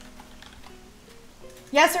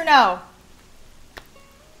 Yes or no?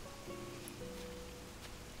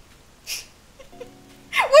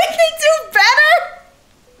 We can do better?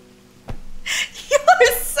 You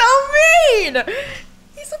are so mean.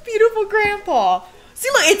 He's a beautiful grandpa. See,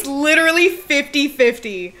 look, it's literally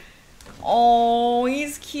 50-50. Oh,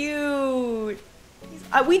 he's cute.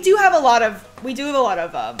 We do have a lot of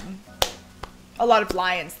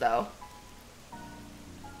lions though.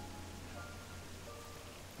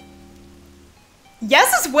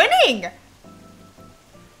 Yes is winning.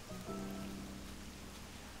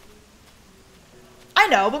 I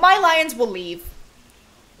know, but my lions will leave.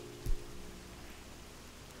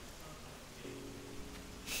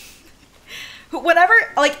 Whenever,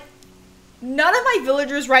 like, none of my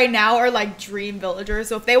villagers right now are like dream villagers,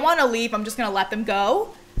 so if they want to leave, I'm just gonna let them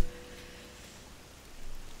go.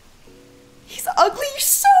 He's ugly, you're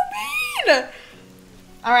so mean!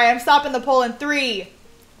 Alright, I'm stopping the poll in 3,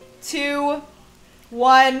 2,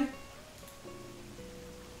 1.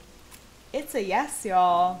 It's a yes,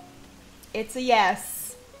 y'all. It's a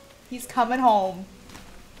yes. He's coming home.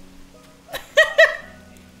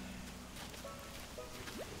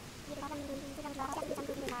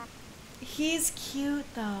 He's cute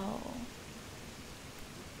though.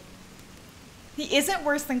 He isn't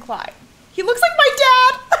worse than Clyde. He looks like my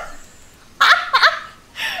dad.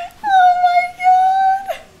 Oh my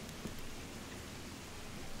god.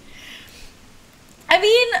 I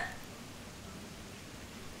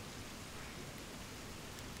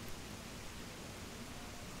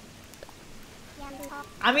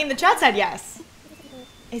mean the chat said yes.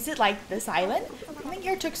 Is it like this island? Coming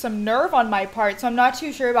here took some nerve on my part, so I'm not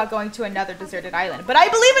too sure about going to another deserted island. But I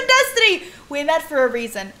believe in destiny! We met for a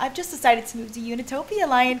reason. I've just decided to move to Unitopia,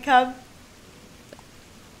 Lion Cub.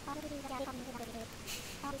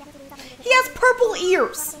 He has purple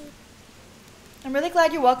ears! I'm really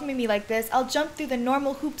glad you're welcoming me like this. I'll jump through the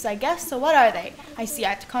normal hoops, I guess. So what are they? I see.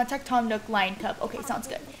 I have to contact Tom Nook, Lion Cub. Okay, sounds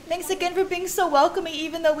good. Thanks again for being so welcoming,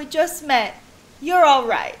 even though we just met. You're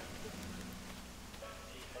alright.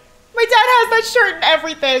 My dad has that shirt and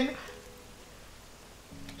everything.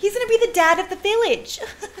 He's gonna be the dad of the village.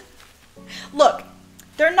 Look,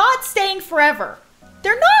 they're not staying forever.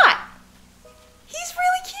 They're not. He's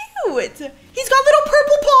really cute. He's got little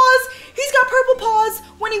purple paws. He's got purple paws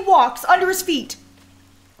when he walks under his feet.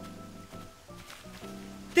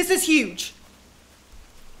 This is huge.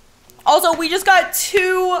 Also, we just got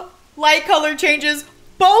 2 light color changes,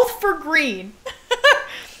 both for green.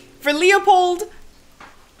 For Leopold.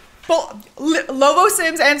 Lobo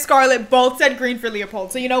Sims and Scarlet both said green for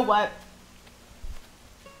Leopold, so you know what?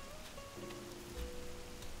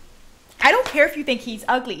 I don't care if you think he's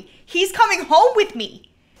ugly. He's coming home with me.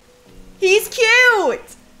 He's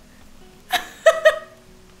cute.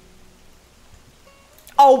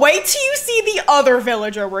 Oh, wait till you see the other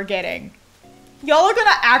villager we're getting. Y'all are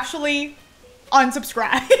gonna actually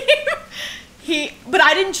unsubscribe. But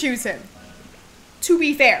I didn't choose him. To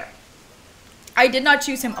be fair. I did not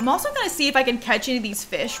choose him. I'm also gonna see if I can catch any of these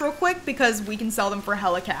fish real quick because we can sell them for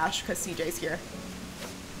hella cash because CJ's here.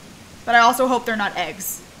 But I also hope they're not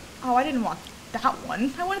eggs. Oh, I didn't want that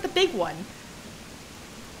one. I wanted the big one.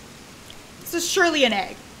 This is surely an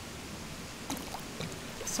egg.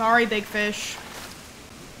 Sorry, big fish.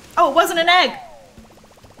 Oh, it wasn't an egg.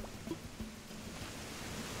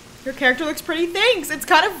 Your character looks pretty. Thanks. It's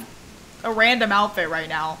kind of a random outfit right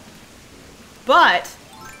now. But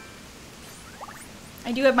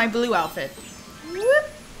I do have my blue outfit.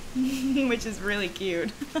 Which is really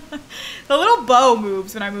cute. The little bow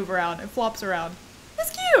moves when I move around. It flops around.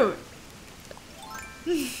 It's cute.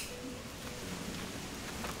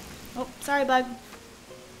 Oh, sorry, bug.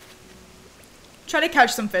 Try to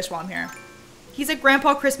catch some fish while I'm here. He's a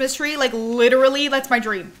grandpa Christmas tree. Like, literally, that's my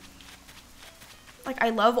dream. Like, I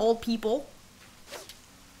love old people.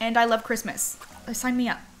 And I love Christmas. Sign me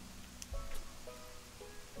up.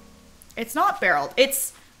 It's not barreled.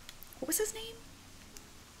 It's... What was his name?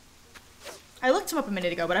 I looked him up a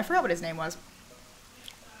minute ago, but I forgot what his name was.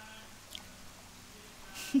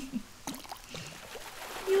 He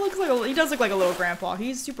does look like a little grandpa.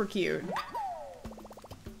 He's super cute.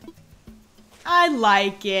 I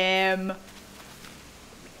like him.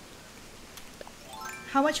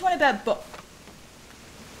 How much you want to bet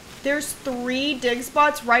There's 3 dig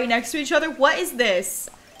spots right next to each other? What is this?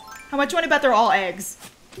 How much you want to bet they're all eggs?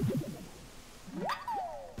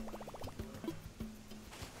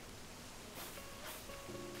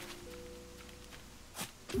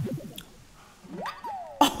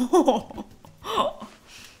 Oh.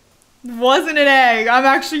 Wasn't an egg. I'm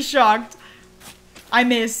actually shocked. I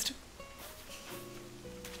missed.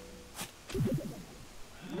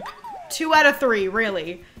 2 out of 3,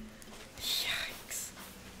 really. Yikes.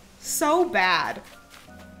 So bad.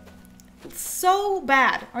 So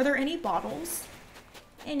bad. Are there any bottles?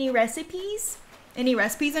 Any recipes? Any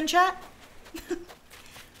recipes in chat?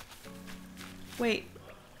 Wait.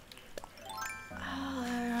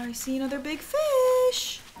 I see another big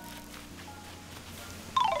fish.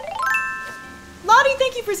 Lottie,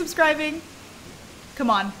 thank you for subscribing. Come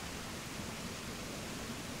on.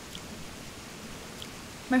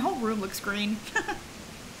 My whole room looks green.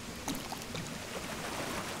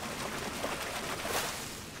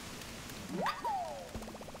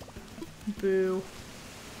 Boo.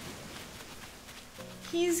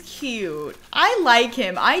 He's cute. I like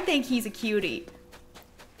him. I think he's a cutie.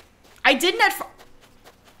 I didn't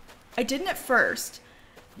at first,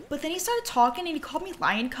 but then he started talking and he called me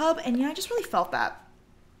Lion Cub, and I just really felt that.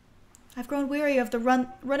 I've grown weary of the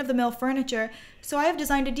run-of-the-mill furniture, so I have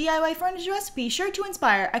designed a DIY furniture recipe sure to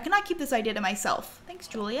inspire. I cannot keep this idea to myself. Thanks,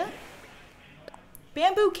 Julia.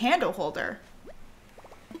 Bamboo candle holder.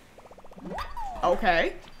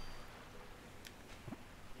 Okay.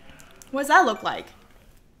 What does that look like?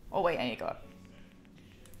 Oh wait, I need to go up.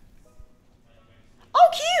 Oh,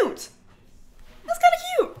 cute! That's kind of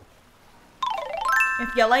cute.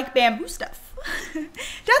 If you like bamboo stuff.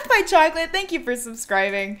 Death by Chocolate, thank you for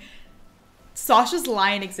subscribing. Sasha's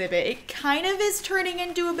lion exhibit. It kind of is turning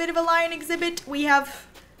into a bit of a lion exhibit. We have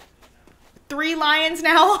 3 lions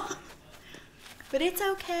now. But it's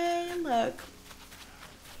okay, look.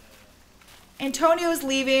 Antonio's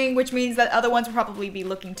leaving, which means that other ones will probably be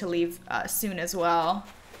looking to leave soon as well.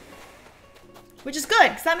 Which is good,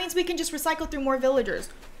 because that means we can just recycle through more villagers.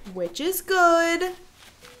 Which is good.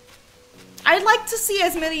 I'd like to see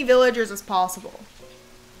as many villagers as possible.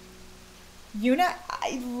 Yuna,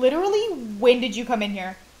 literally, when did you come in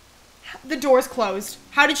here? The door's closed.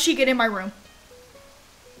 How did she get in my room?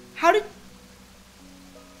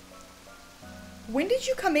 When did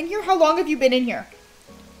you come in here? How long have you been in here?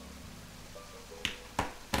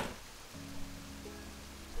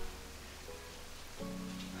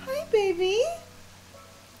 Hi, baby.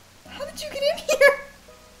 How did you get in here?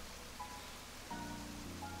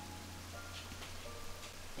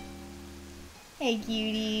 Hey,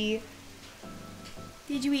 cutie.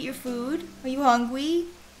 Did you eat your food? Are you hungry?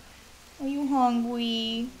 Are you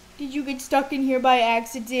hungry? Did you get stuck in here by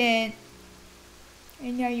accident?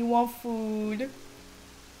 And now you want food.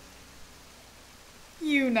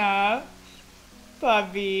 Yuna.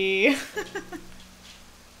 Puppy.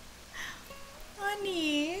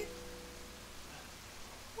 Honey.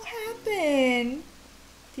 What happened?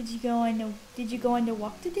 Did you go on the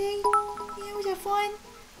walk today? Yeah, was that fun?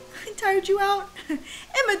 Tired you out?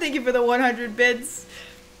 Emma, thank you for the 100 bits.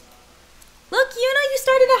 Look, Yuna, you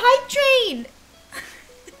started a hype train.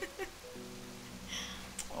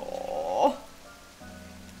 Oh,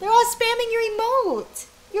 they're all spamming your emote.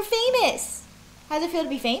 You're famous. How does it feel to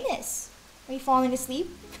be famous? Are you falling asleep?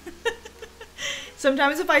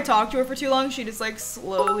 Sometimes if I talk to her for too long, she just like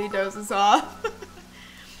slowly dozes off.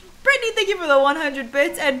 Brittany, thank you for the 100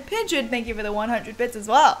 bits. And Pigeon, thank you for the 100 bits as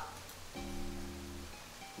well.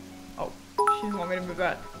 Oh, she doesn't want me to move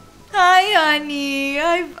that. Hi, honey.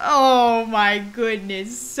 Oh my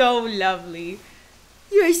goodness, so lovely.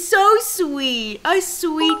 You're so sweet. A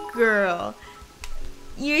sweet girl.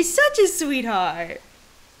 You're such a sweetheart.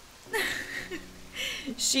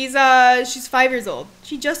 She's 5 years old.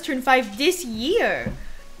 She just turned 5 this year.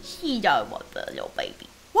 She don't want the little baby.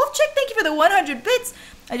 Wolf Chick, thank you for the 100 bits.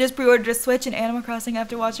 I just pre-ordered a Switch and Animal Crossing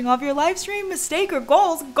after watching all of your live stream. Mistake or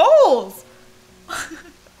goals? Goals!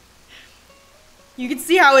 You can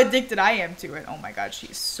see how addicted I am to it. Oh my god,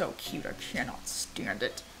 she's so cute. I cannot stand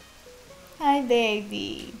it. Hi,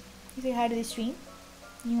 baby. You say hi to the stream?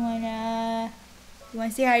 You wanna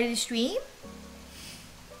say hi to the stream?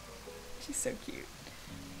 She's so cute.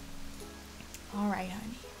 Alright,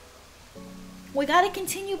 honey. We gotta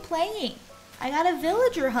continue playing. I got a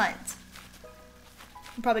villager hunt.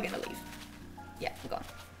 I'm probably gonna leave. Yeah, I'm going.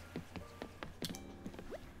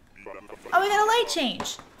 Oh, we got a light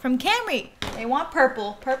change from Camry. They want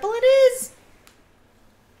purple. Purple it is.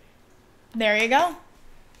 There you go.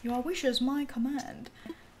 Your wish is my command.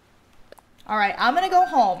 Alright, I'm gonna go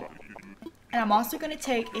home. And I'm also going to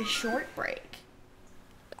take a short break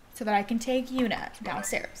so that I can take Yuna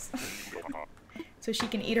downstairs. So she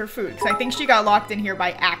can eat her food, because I think she got locked in here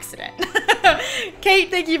by accident.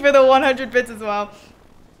 Kate, thank you for the 100 bits as well.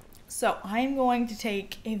 So I'm going to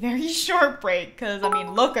take a very short break, because, I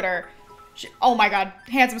mean, look at her. Oh my god,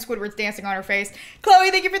 handsome Squidward's dancing on her face.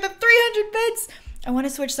 Chloe, thank you for the 300 bits. I want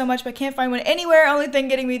to switch so much, but can't find one anywhere. Only thing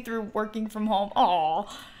getting me through working from home. Aw.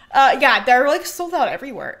 Yeah, they're like sold out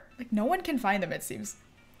everywhere. Like, no one can find them, it seems.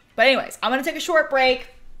 But anyways, I'm going to take a short break.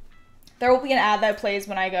 There will be an ad that plays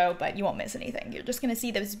when I go, but you won't miss anything. You're just going to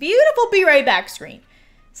see this beautiful be right back screen.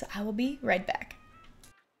 So I will be right back.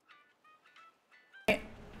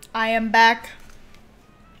 I am back.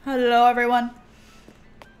 Hello, everyone.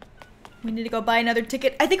 We need to go buy another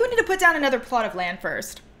ticket. I think we need to put down another plot of land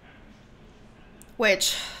first.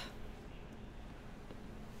 Which...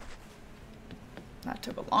 that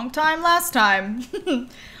took a long time last time.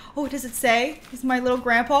 Oh, does it say? He's my little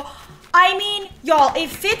grandpa. I mean, y'all, it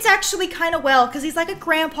fits actually kind of well because he's like a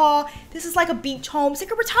grandpa. This is like a beach home. It's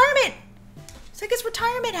like a retirement. It's like his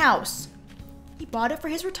retirement house. He bought it for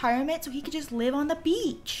his retirement so he could just live on the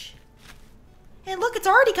beach. And look, it's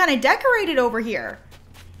already kind of decorated over here.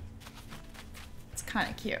 It's kind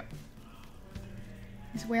of cute.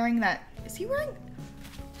 He's wearing that. Is he wearing...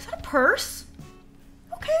 is that a purse?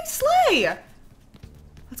 Okay, slay.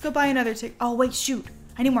 Let's go buy another ticket. Oh, wait, shoot.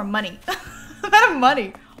 I need more money. I'm out of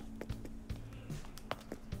money.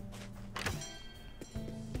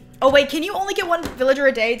 Oh, wait, can you only get one villager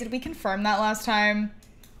a day? Did we confirm that last time?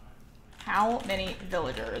 How many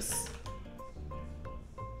villagers?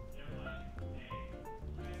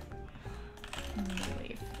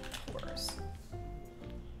 Leaf, of course.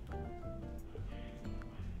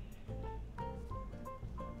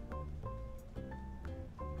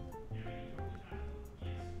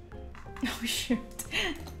 Oh, shoot.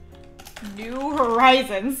 New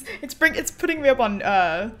Horizons. It's putting me up on,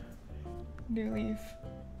 New Leaf.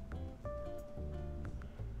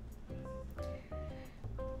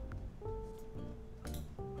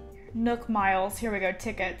 Nook Miles. Here we go.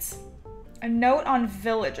 Tickets. A note on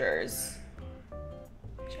villagers.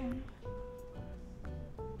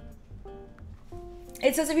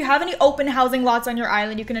 It says if you have any open housing lots on your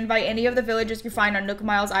island, you can invite any of the villagers you find on Nook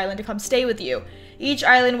Miles Island to come stay with you. Each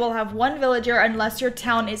island will have one villager unless your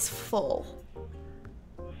town is full.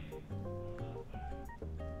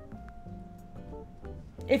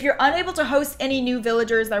 If you're unable to host any new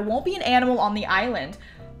villagers, there won't be an animal on the island.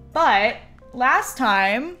 But last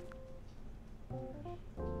time...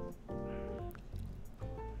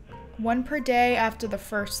 1 per day after the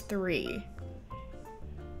first 3.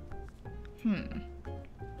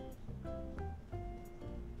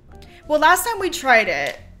 Well, last time we tried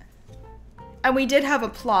it, and we did have a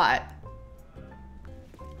plot.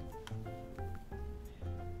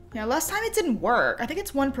 Yeah, last time it didn't work. I think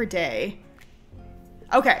it's 1 per day.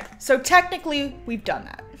 Okay, so technically, we've done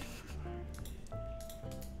that.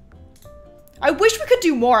 I wish we could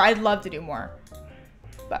do more. I'd love to do more.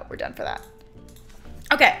 But we're done for that.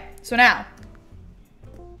 Okay, so now.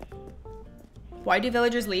 Why do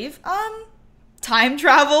villagers leave? Time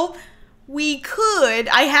travel. We could.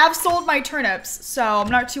 I have sold my turnips, so I'm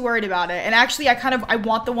not too worried about it. And actually, I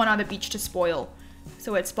want the one on the beach to spoil.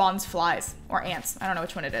 So it spawns flies. Or ants. I don't know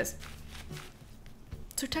which one it is.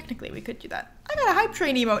 So technically, we could do that. I got a hype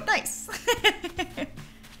train emote. Nice.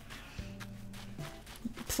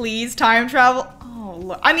 Please time travel. Oh,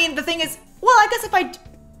 look. I mean, the thing is, well, I guess if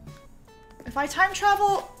I time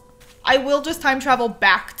travel, I will just time travel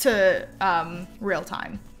back to real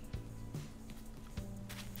time.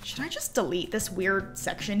 Should I just delete this weird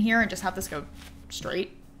section here and just have this go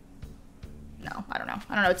straight? No, I don't know.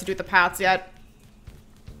 I don't know what to do with the paths yet.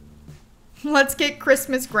 Let's get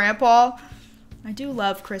Christmas Grandpa. I do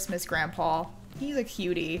love Christmas Grandpa. He's a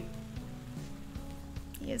cutie.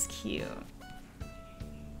 He is cute.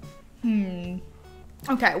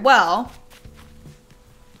 Okay, well.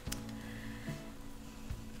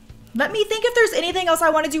 Let me think if there's anything else I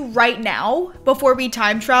want to do right now before we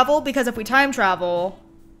time travel. Because if we time travel...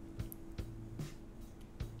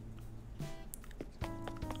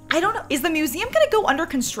 I don't know. Is the museum going to go under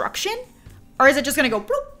construction? Or is it just going to go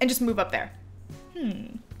bloop and just move up there?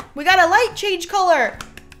 We got a light change color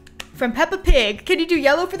from Peppa Pig. Can you do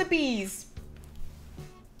yellow for the bees?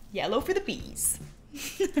 Yellow for the bees.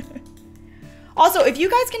 Also, if you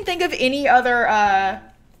guys can think of any other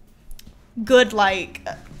good, like,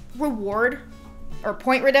 reward or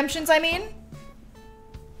point redemptions, I mean.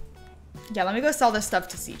 Yeah, let me go sell this stuff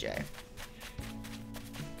to CJ.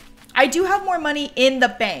 I do have more money in the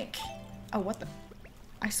bank. Oh, what the?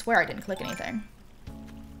 I swear I didn't click anything.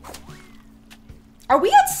 Are we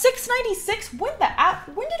at 696? When did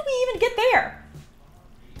we even get there?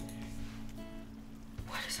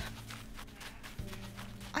 What is that?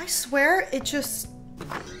 I swear it just...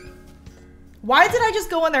 Why did I just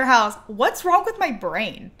go in their house? What's wrong with my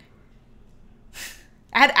brain?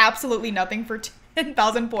 I had absolutely nothing for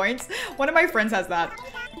 10,000 points. One of my friends has that.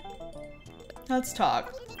 Let's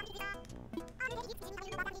talk.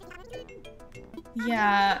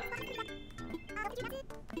 Yeah.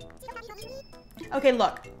 Okay,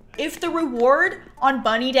 look. If the reward on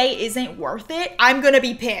Bunny Day isn't worth it, I'm gonna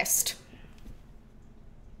be pissed.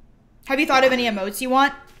 Have you thought of any emotes you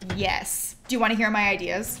want? Yes. Do you want to hear my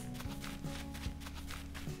ideas?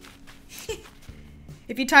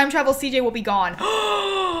 If you time travel, CJ will be gone.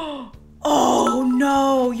 Oh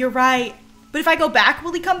no, you're right. But if I go back,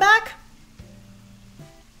 will he come back?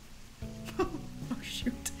 Oh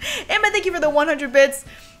shoot. Emma, thank you for the 100 bits.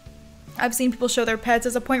 I've seen people show their pets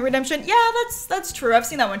as a point redemption. Yeah, that's true. I've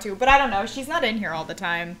seen that one too. But I don't know. She's not in here all the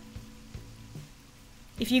time.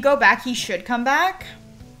 If you go back, he should come back.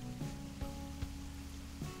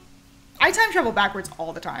 I time travel backwards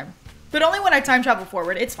all the time. But only when I time travel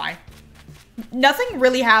forward. It's fine. Nothing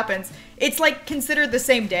really happens. It's like considered the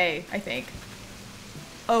same day, I think.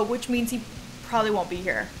 Oh, which means he probably won't be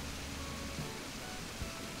here.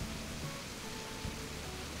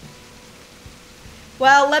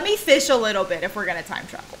 Well, let me fish a little bit if we're gonna time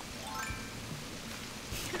travel.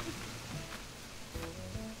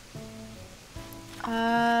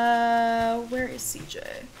 Where is CJ?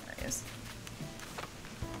 There he is.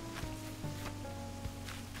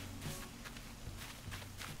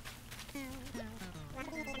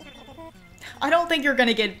 I don't think you're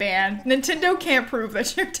gonna get banned. Nintendo can't prove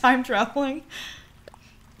that you're time traveling.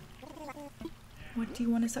 What do you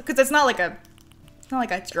want to say? Because it's not like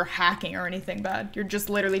you're hacking or anything bad. You're just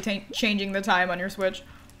literally changing the time on your Switch.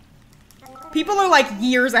 People are like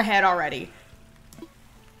years ahead already.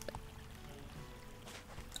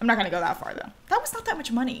 I'm not gonna go that far though. That was not that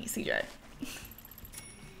much money, CJ.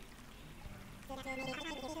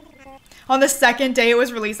 On the second day it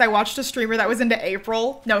was released, I watched a streamer that was into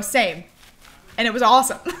April. No, same. And it was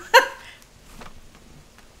awesome.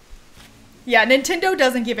 Yeah, Nintendo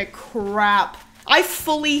doesn't give a crap. I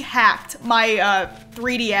fully hacked my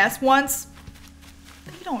 3DS once.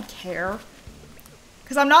 They don't care.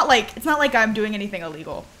 Because I'm not like, it's not like I'm doing anything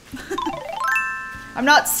illegal. I'm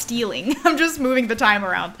not stealing. I'm just moving the time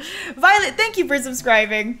around. Violet, thank you for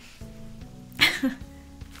subscribing.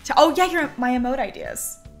 Oh yeah, my emote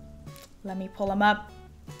ideas. Let me pull them up.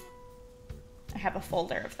 I have a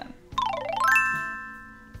folder of them.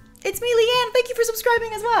 It's me, Leanne. Thank you for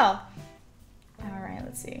subscribing as well. All right,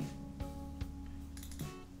 let's see.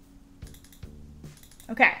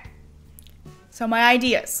 Okay. So my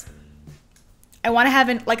ideas. I want to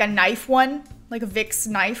have like a knife one, like a Vic's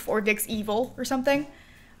knife or Vic's evil or something.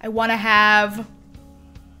 I want to have,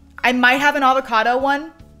 I might have an avocado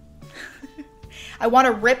one. I want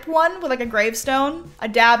a rip one with like a gravestone, a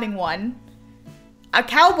dabbing one, a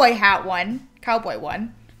cowboy hat one, cowboy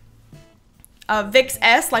one, a Vic's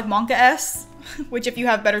S, like Monka S, which if you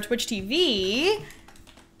have better Twitch TV,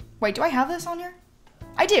 wait, do I have this on here?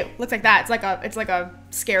 I do. Looks like that. It's like a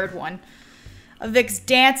scared one. A Vic's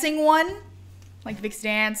dancing one, like Vic's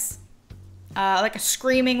dance, like a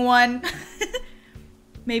screaming one,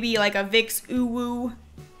 maybe like a Vic's ooh woo.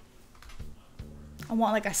 I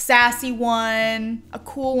want like a sassy one, a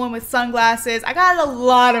cool one with sunglasses. I got a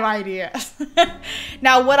lot of ideas.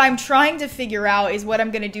 Now what I'm trying to figure out is what I'm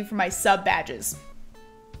gonna do for my sub badges.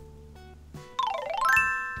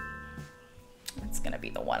 That's gonna be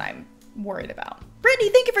the one I'm worried about. Brittany,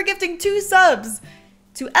 thank you for gifting 2 subs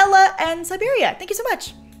to Ella and Siberia. Thank you so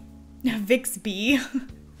much. Vic's B.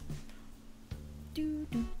 Do,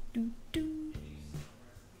 do, do, do.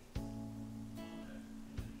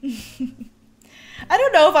 I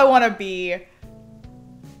don't know if I want to be.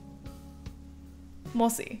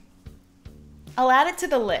 We'll see. I'll add it to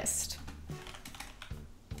the list.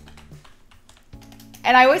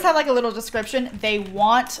 And I always have like a little description. They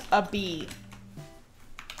want a bee.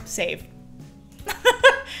 Save.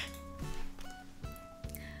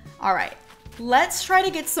 All right. Let's try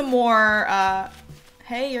to get some more.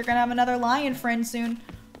 Hey, you're going to have another lion friend soon.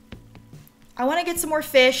 I want to get some more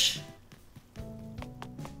fish.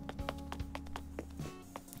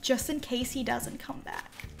 Just in case he doesn't come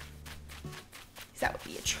back. That would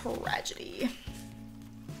be a tragedy.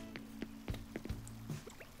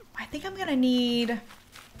 I think I'm gonna need...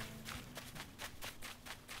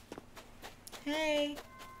 Hey.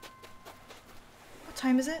 What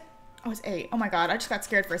time is it? Oh, it's 8. Oh my god, I just got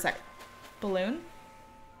scared for a sec. Balloon?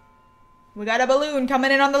 We got a balloon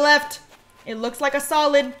coming in on the left. It looks like a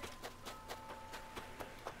solid.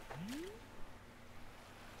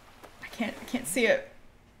 I can't see it.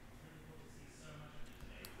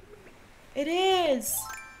 It is.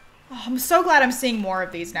 Oh, I'm so glad I'm seeing more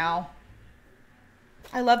of these now.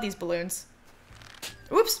 I love these balloons.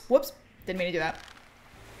 Oops, whoops. Didn't mean to do that.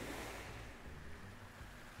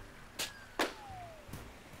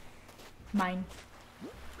 Mine.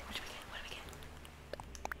 What do we get? What do we get?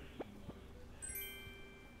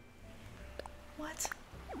 What?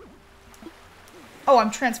 Oh,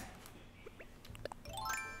 I'm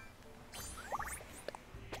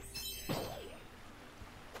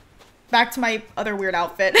back to my other weird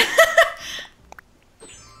outfit.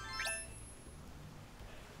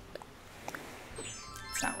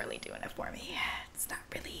 It's not really doing it for me. It's not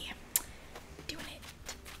really doing it.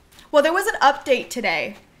 Well, there was an update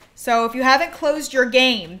today. So if you haven't closed your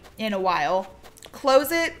game in a while,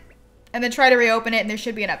 close it and then try to reopen it and there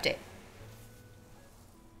should be an update.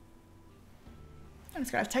 I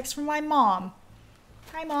just got a text from my mom.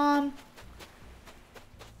 Hi, Mom.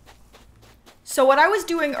 So what I was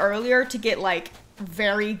doing earlier to get like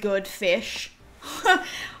very good fish,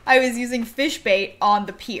 I was using fish bait on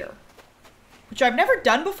the pier, which I've never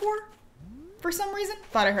done before for some reason.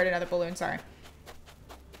 Thought I heard another balloon, sorry.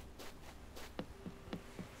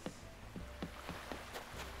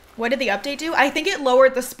 What did the update do? I think it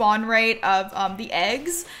lowered the spawn rate of the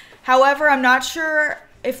eggs. However, I'm not sure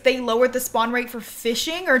if they lowered the spawn rate for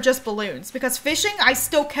fishing or just balloons. Because fishing, I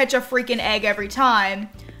still catch a freaking egg every time.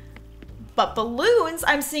 But balloons,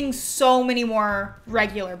 I'm seeing so many more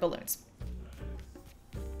regular balloons.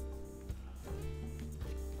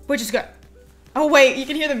 Which is good. Oh wait, you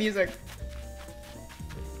can hear the music.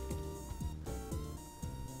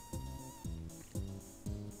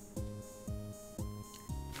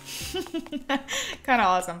 Kind of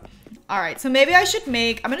awesome. All right, so maybe I should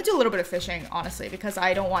make, I'm gonna do a little bit of fishing, honestly, because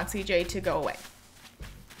I don't want CJ to go away.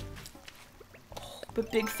 Oh,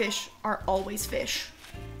 but big fish are always fish.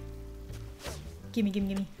 Gimme, gimme,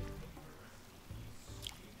 gimme.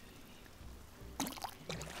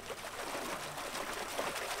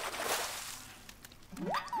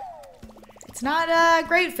 It's not a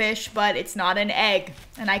great fish, but it's not an egg,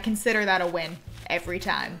 and I consider that a win every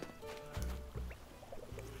time.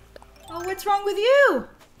 Oh, what's wrong with you?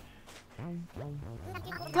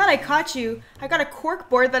 Glad I caught you. I got a cork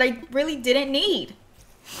board that I really didn't need.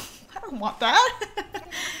 I don't want that.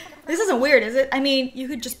 This isn't weird, is it? I mean, you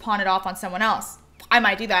could just pawn it off on someone else. I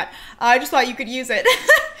might do that. I just thought you could use it.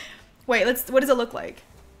 Wait, what does it look like?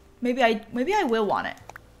 Maybe I will want it.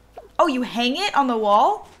 Oh, you hang it on the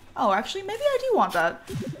wall? Oh, actually, maybe I do want that.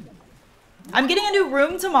 I'm getting a new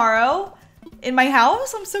room tomorrow in my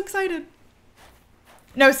house. I'm so excited.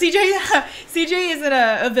 No, CJ isn't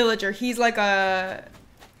a villager. He's like a...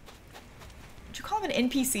 Would you call him an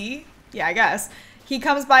NPC? Yeah, I guess. He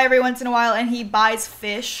comes by every once in a while and he buys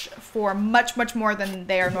fish for much, much more than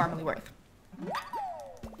they are normally worth.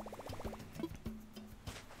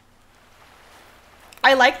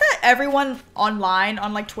 I like that everyone online,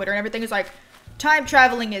 on like Twitter and everything, is like, time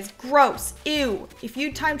traveling is gross. Ew. If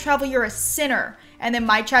you time travel, you're a sinner. And then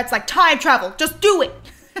my chat's like, time travel, just do it.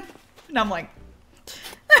 And I'm like...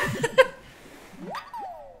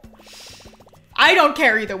 I don't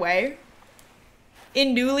care either way.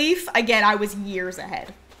 In New Leaf, again, I was years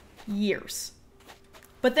ahead. Years.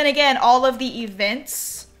 But then again, all of the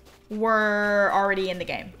events were already in the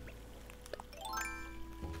game.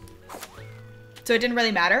 So it didn't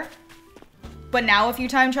really matter. But now if you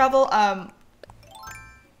time travel,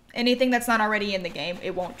 anything that's not already in the game,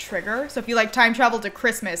 it won't trigger. So if you like time travel to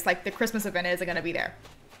Christmas, like the Christmas event isn't going to be there.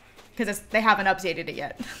 Because they haven't updated it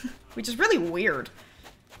yet. Which is really weird.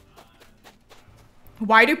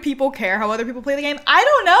 Why do people care how other people play the game? I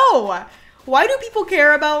don't know. Why do people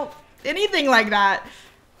care about anything like that?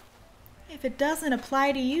 If it doesn't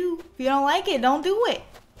apply to you, if you don't like it, don't do it.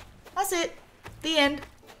 That's it. The end.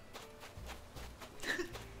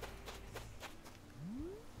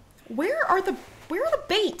 Where are the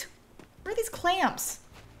bait? Where are these clams?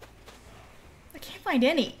 I can't find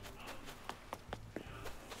any.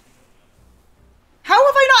 How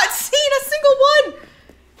have I not seen a single one?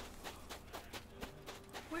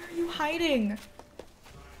 Where are you hiding?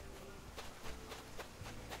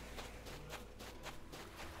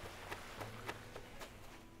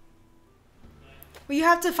 Well, you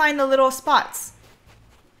have to find the little spots.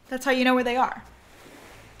 That's how you know where they are.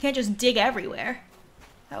 You can't just dig everywhere.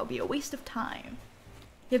 That would be a waste of time.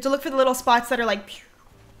 You have to look for the little spots that are like... Pew.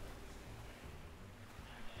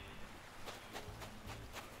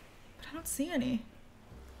 But I don't see any.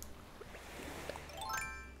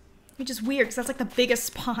 Which is weird, because that's like the biggest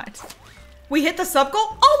spot. We hit the sub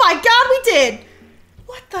goal? Oh my god, we did!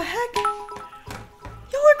 What the heck?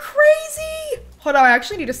 Y'all are crazy! Hold on, I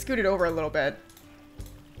actually need to scoot it over a little bit.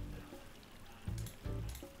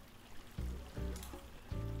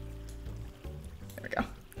 There we go.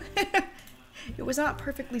 It was not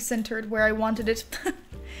perfectly centered where I wanted it.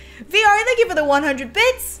 VR, thank you for the 100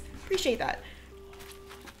 bits! Appreciate that.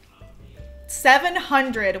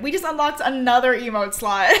 700. We just unlocked another emote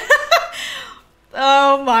slot.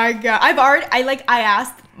 Oh my god. I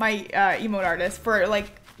asked my emote artist for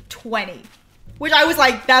like 20. Which I was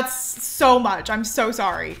like, that's so much. I'm so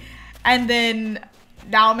sorry. And then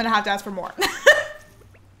now I'm gonna have to ask for more.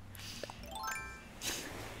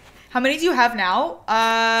 How many do you have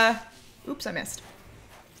now? Oops, I missed.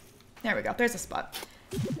 There we go. There's a spot.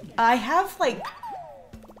 I have like,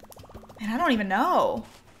 man, I don't even know.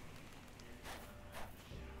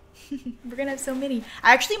 We're gonna have so many.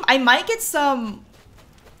 I might get some.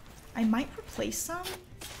 I might replace some.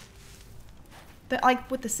 But like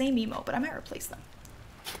with the same emote, but I might replace them.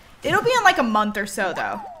 It'll be in like a month or so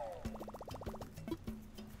though.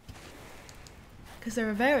 Because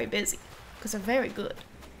they're very busy. Because they're very good.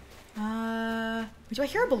 Do I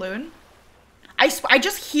hear a balloon? I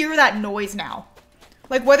just hear that noise now.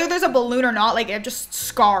 Like whether there's a balloon or not, like I'm just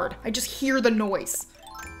scarred. I just hear the noise.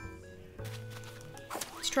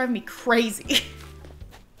 It's driving me crazy.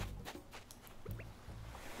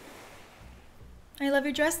 I love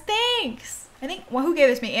your dress. Thanks. I think, well, who gave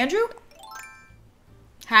this to me? Andrew?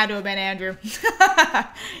 Had to have been Andrew.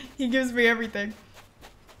 He gives me everything.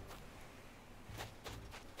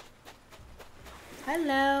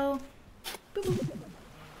 Hello. Boop, boop.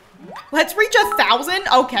 Let's reach 1,000?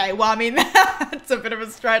 Okay, well, I mean, that's a bit of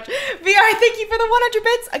a stretch. VR, thank you for the 100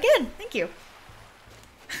 bits. Again, thank you.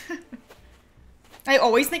 I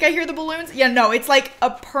always think I hear the balloons. Yeah, no, it's like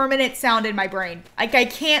a permanent sound in my brain. Like I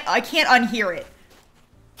can't unhear it.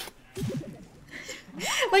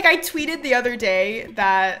 Like I tweeted the other day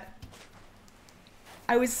that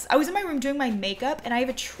I was in my room doing my makeup and I have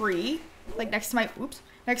a tree like next to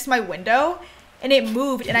my window and it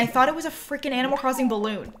moved and I thought it was a freaking Animal Crossing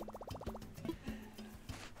balloon.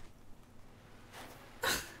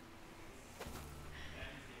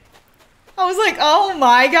 I was like, oh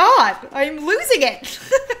my god, I'm losing it.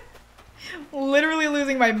 Literally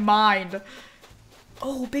losing my mind.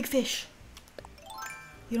 Oh, big fish.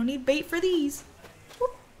 You don't need bait for these.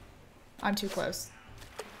 Whoop. I'm too close.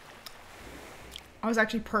 I was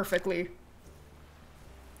actually perfectly.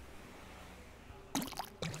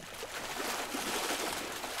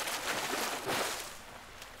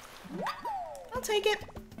 I'll take it.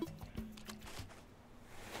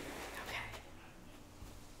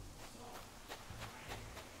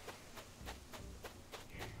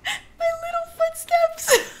 Footsteps.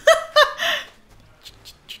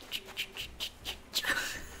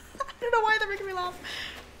 I don't know why they're making me laugh.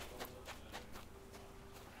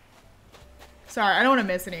 Sorry, I don't want to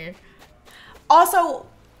miss any. Also,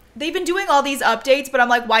 they've been doing all these updates, but I'm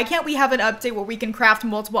like, why can't we have an update where we can craft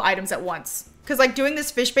multiple items at once? Because like doing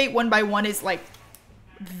this fish bait one by one is like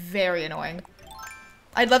very annoying.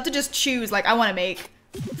 I'd love to just choose, like I want to make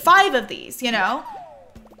 5 of these, you know?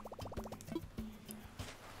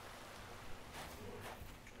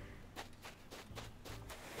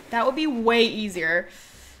 That would be way easier.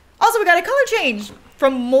 Also, we got a color change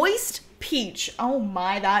from Moist Peach. Oh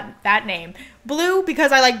my, that name. Blue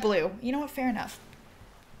because I like blue. You know what? Fair enough.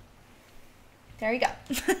 There you go.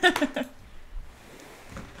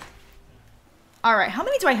 All right, how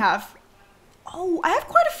many do I have? Oh, I have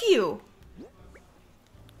quite a few.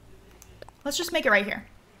 Let's just make it right here.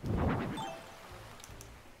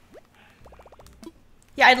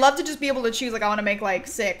 Yeah, I'd love to just be able to choose, like I want to make like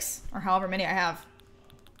 6 or however many I have.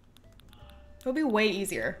 It'll be way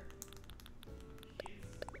easier.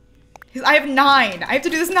 Because I have 9. I have to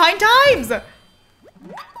do this 9 times.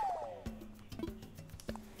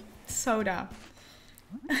 So dumb.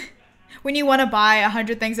 When you want to buy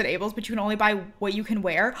 100 things at Abel's, but you can only buy what you can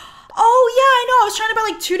wear. Oh, yeah, I know. I was trying to buy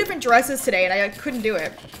like 2 different dresses today, and I like, couldn't do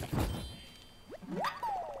it.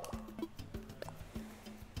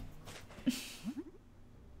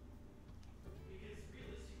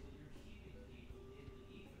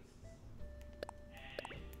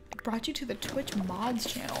 Brought you to the Twitch mods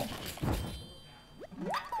channel.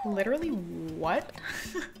 Literally what?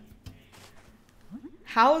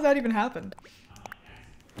 How has that even happened?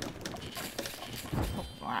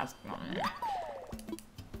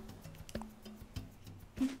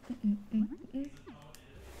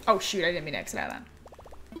 Oh shoot, I didn't mean to exit out of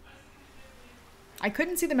that. I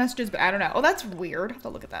couldn't see the messages, but I don't know. Oh, that's weird. I have to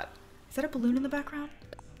look at that. Is that a balloon in the background?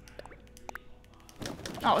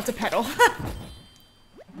 Oh, it's a pedal.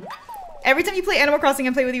 Every time you play Animal Crossing,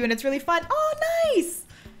 I play with you and it's really fun. Oh, nice.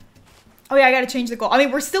 Oh yeah, I gotta change the goal. I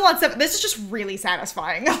mean, we're still on 7. This is just really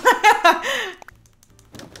satisfying.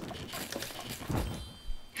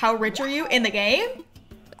 How rich are you in the game?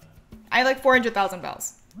 I have like 400,000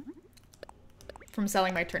 bells from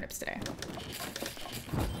selling my turnips today.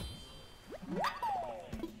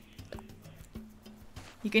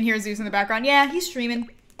 You can hear Zeus in the background. Yeah, he's streaming.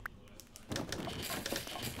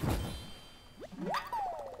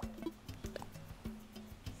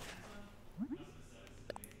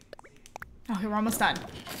 Okay, we're almost done.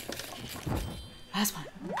 Last one.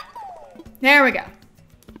 There we go.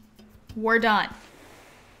 We're done.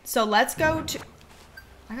 So let's go to...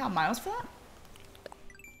 I got miles for that?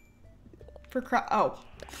 For oh.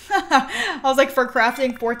 I was like, for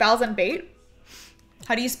crafting 4,000 bait?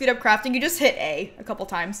 How do you speed up crafting? You just hit A couple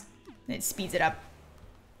times. And it speeds it up.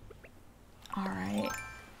 Alright.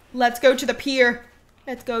 Let's go to the pier.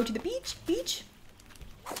 Let's go to the beach. Beach.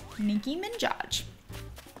 Nicki Minaj.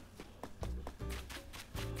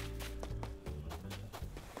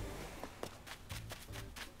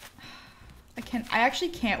 I actually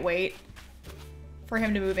can't wait for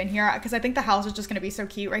him to move in here because I think the house is just going to be so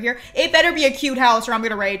cute right here. It better be a cute house or I'm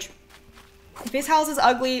going to rage. If his house is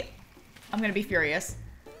ugly, I'm going to be furious.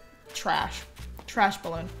 Trash. Trash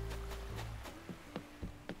balloon.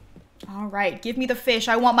 All right. Give me the fish.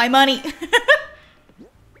 I want my money.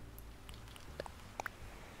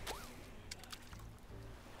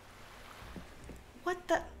 What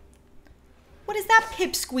the? What is that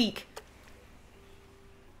pipsqueak?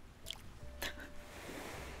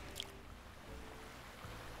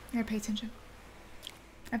 I gotta pay attention.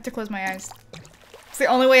 I have to close my eyes. It's the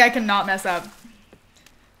only way I can not mess up.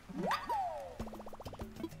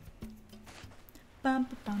 Bum,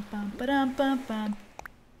 bum, bum, ba-dum, bum, bum.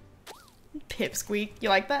 Pipsqueak. You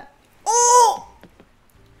like that? Oh!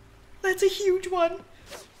 That's a huge one.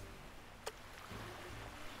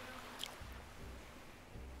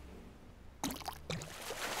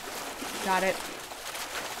 Got it.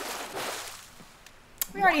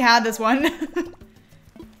 We already had this one.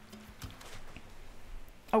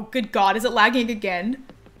 Oh, good God. Is it lagging again?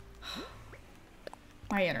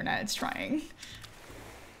 My internet is trying.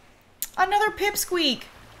 Another pipsqueak.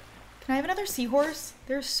 Can I have another seahorse?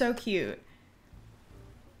 They're so cute.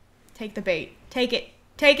 Take the bait. Take it.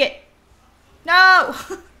 Take it. No!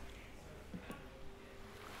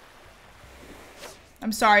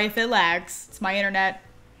 I'm sorry if it lags. It's my internet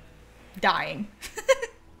dying.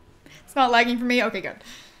 It's not lagging for me? Okay, good.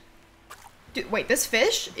 Dude, wait, this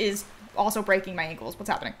fish is also breaking my ankles. What's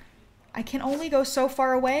happening? I can only go so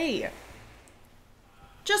far away.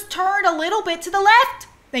 Just turn a little bit to the left.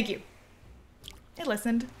 Thank you. It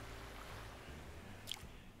listened.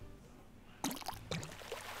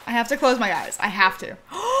 I have to close my eyes. I have to.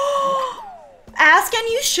 Ask and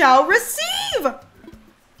you shall receive.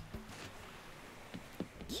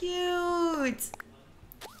 Cute.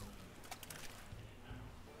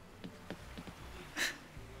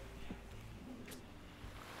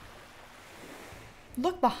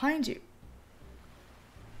 Look behind you.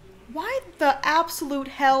 Why the absolute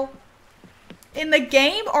hell? In the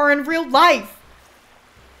game or in real life?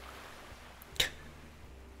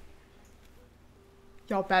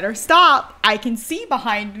 Y'all better stop. I can see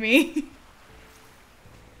behind me.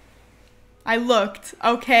 I looked,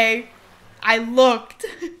 okay? I looked.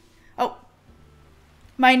 Oh.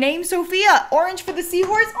 My name's Sophia. Orange for the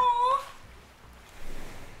seahorse. Aww.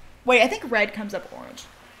 Wait, I think red comes up orange.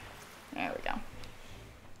 There we go.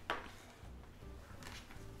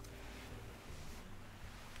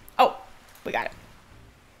 Oh, we got it.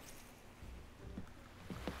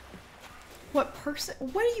 What person?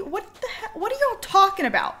 What the heck? What are y'all talking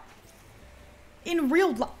about? In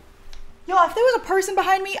real life? Yo, if there was a person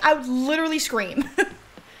behind me, I would literally scream.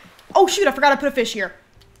 Oh shoot, I forgot to put a fish here.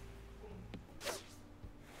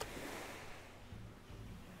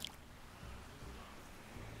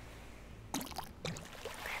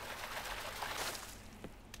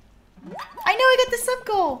 I know I got the sub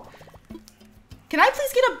goal. Can I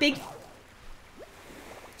please get a big...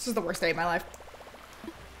 This is the worst day of my life.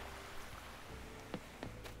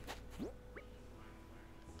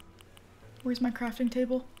 Where's my crafting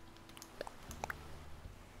table?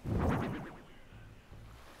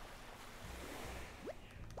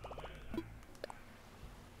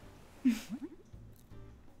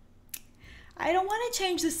 I don't want to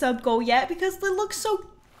change the sub goal yet because it looks so...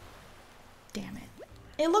 Damn it.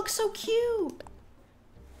 It looks so cute.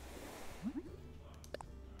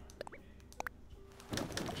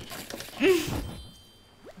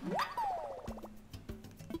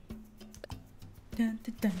 Dun,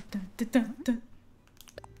 dun, dun, dun, dun, dun, dun.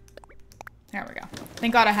 There we go.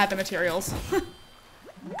 Thank God I had the materials.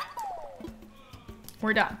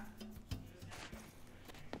 We're done.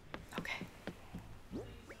 Okay.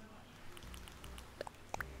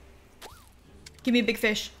 Give me a big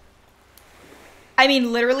fish. I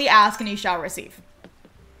mean, literally ask and you shall receive.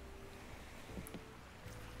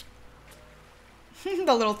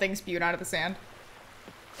 The little thing spewed out of the sand.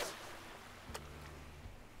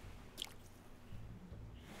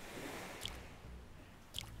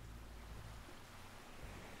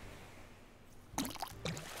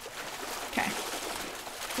 Okay.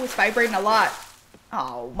 Oh, it's vibrating a lot.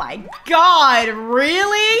 Oh my God,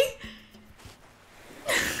 really?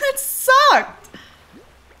 That sucked.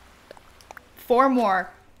 4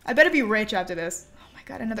 more. I better be rich after this. Oh my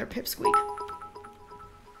God, another pipsqueak.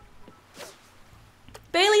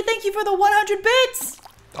 Bailey, thank you for the 100 bits.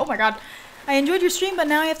 Oh my God. I enjoyed your stream, but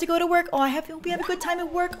now I have to go to work. Oh, hope you have a good time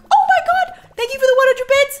at work. Oh my God. Thank you for the 100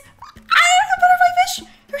 bits. I have a butterfly fish.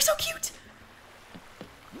 They're so cute.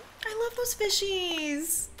 I love those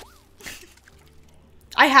fishies.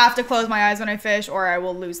 I have to close my eyes when I fish or I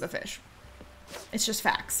will lose the fish. It's just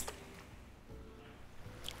facts.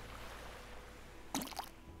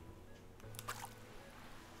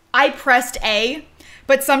 I pressed A,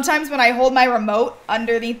 but sometimes when I hold my remote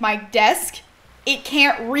underneath my desk, it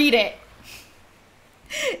can't read it.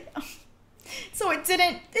 So it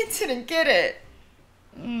didn't get it.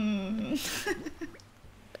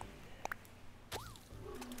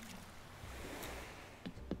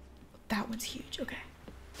 That one's huge, okay.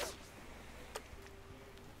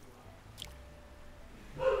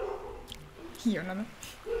 Yuna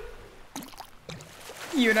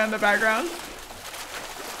in the background.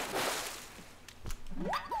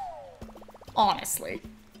 Honestly.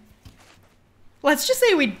 Let's just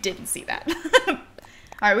say we didn't see that.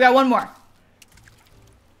 Alright, we got one more.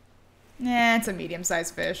 Nah, it's a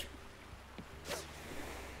medium-sized fish.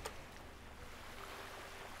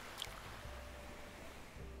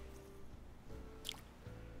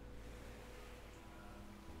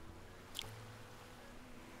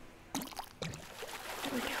 There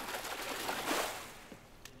we go.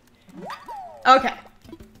 Okay.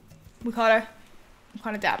 We caught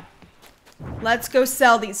a dab. Let's go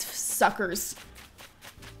sell these suckers.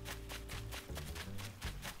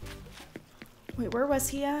 Wait, where was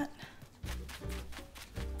he at?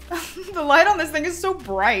 The light on this thing is so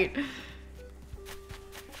bright.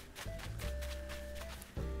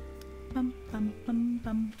 Bum, bum, bum,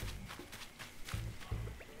 bum.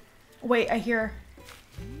 Wait, I hear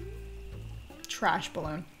trash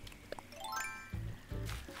balloon.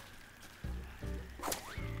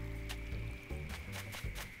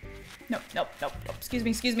 Nope, nope, nope, nope. Excuse me,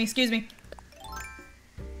 excuse me, excuse me.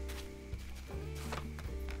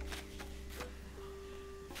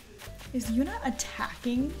 Is Yuna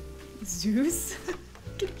attacking Zeus?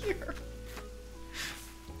 Get here.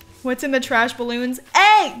 What's in the trash balloons?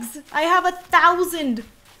 Eggs! I have 1,000.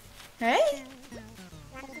 Hey?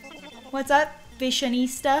 What's up,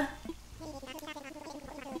 fashionista?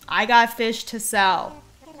 I got fish to sell.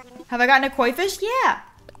 Have I gotten a koi fish? Yeah.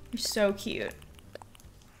 You're so cute.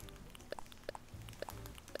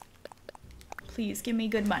 Please give me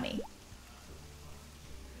good money.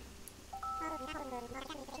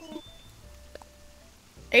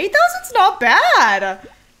 $8,000's not bad.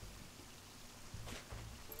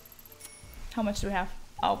 How much do we have?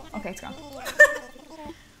 Oh, okay, it's gone. I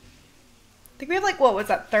think we have like, what was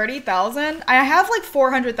that, 30,000? I have like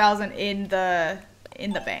 400,000 in the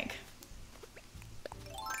bank.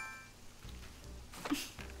 $8,000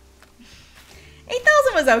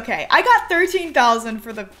 was okay. I got 13,000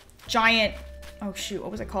 for the giant, oh shoot,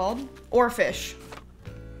 what was it called? Oarfish.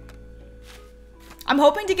 I'm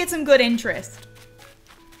hoping to get some good interest.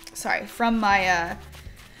 Sorry, from my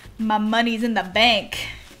my money's in the bank.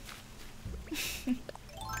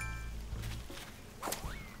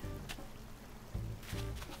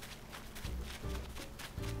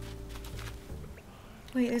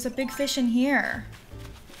 Wait, there's a big fish in here.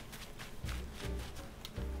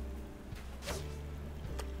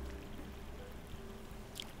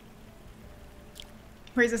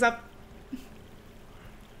 Raise this up.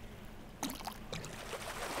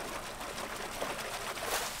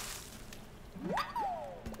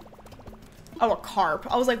 Oh, a carp.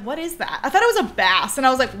 I was like, what is that? I thought it was a bass, and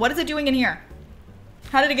I was like, what is it doing in here?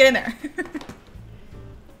 How did it get in there?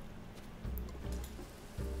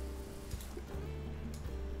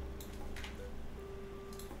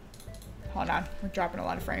 Hold on. We're dropping a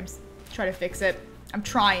lot of frames. Try to fix it. I'm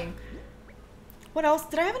trying. What else?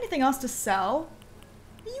 Did I have anything else to sell?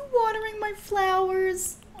 Are you watering my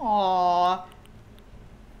flowers? Aww.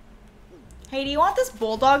 Hey, do you want this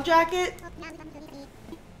bulldog jacket?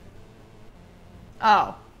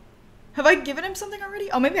 Oh. Have I given him something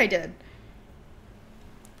already? Oh, maybe I did.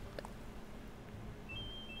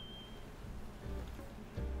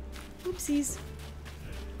 Oopsies.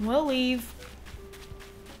 We'll leave.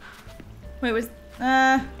 Wait,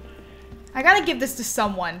 I gotta give this to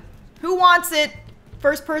someone. Who wants it?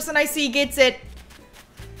 First person I see gets it.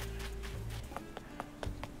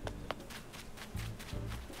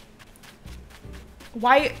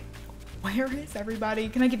 Why? Where is everybody?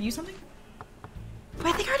 Can I give you something? Oh,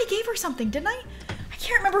 I think I already gave her something, didn't I? I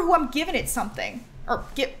can't remember who I'm giving it something. Or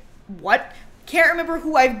what? Can't remember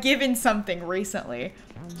who I've given something recently.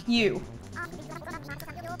 You.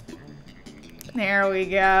 There we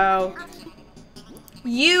go.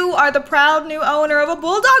 You are the proud new owner of a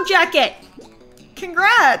bulldog jacket.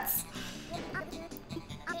 Congrats.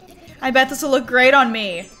 I bet this will look great on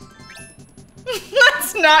me.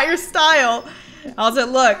 That's not your style. How's it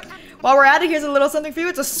look? While we're at it, here's a little something for you.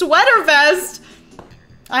 It's a sweater vest.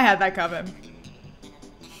 I had that coming.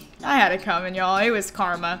 I had it coming, y'all. It was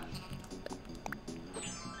karma.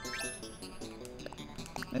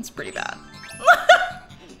 It's pretty bad.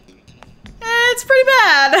 It's pretty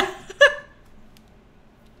bad.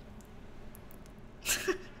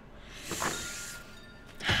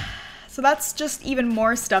 So that's just even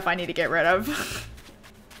more stuff I need to get rid of.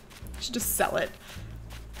 I should just sell it.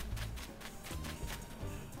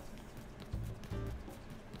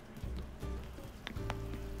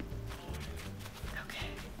 Okay.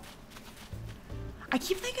 I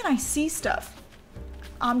keep thinking I see stuff.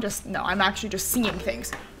 No, I'm actually just seeing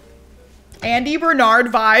things. Andy Bernard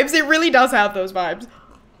vibes. It really does have those vibes.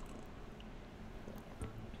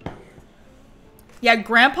 Yeah,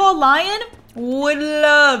 Grandpa Lion would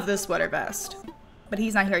love the sweater vest. But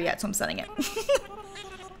he's not here yet, so I'm setting it.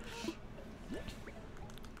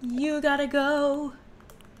 You gotta go.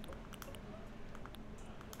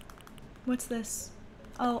 What's this?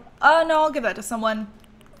 Oh, no, I'll give that to someone.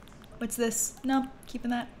 What's this? No,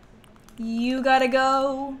 keeping that. You gotta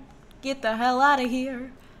go. Get the hell out of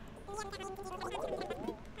here.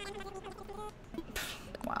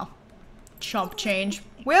 Wow. Chump change.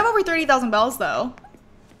 We have over 30,000 bells, though.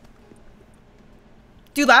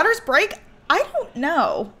 Do ladders break? I don't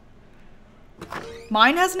know.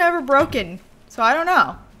 Mine has never broken, so I don't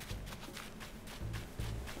know.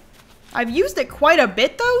 I've used it quite a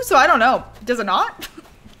bit, though, so I don't know. Does it not?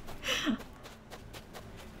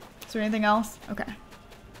 Is there anything else? Okay.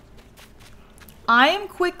 I am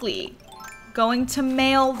quickly going to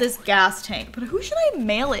mail this gas tank, but who should I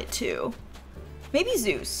mail it to? Maybe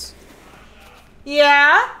Zeus.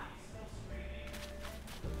 Yeah?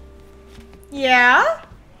 Yeah?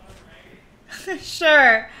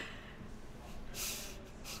 Sure.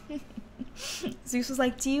 Zeus was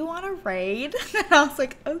like, do you want to raid? And I was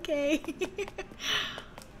like, okay. Who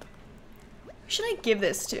should I give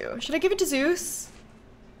this to? Should I give it to Zeus?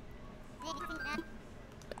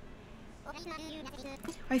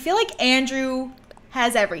 I feel like Andrew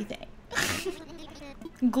has everything.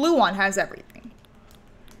 Gluon has everything.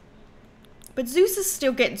 But Zeus is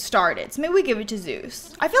still getting started, so maybe we give it to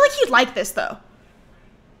Zeus. I feel like he'd like this, though.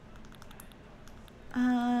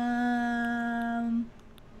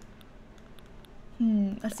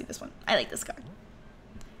 Let's see this one. I like this card.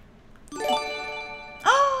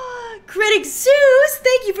 Oh, Critic Zeus,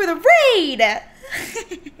 thank you for the raid.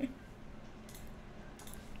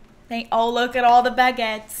 Oh, look at all the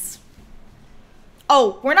baguettes.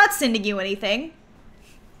 Oh, we're not sending you anything.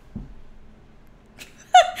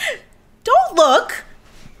 Don't look.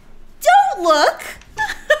 Don't look.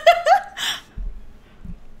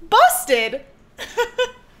 Busted.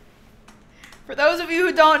 For those of you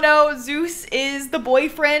who don't know, Zeus is the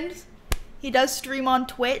boyfriend. He does stream on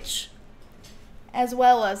Twitch, as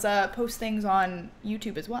well as post things on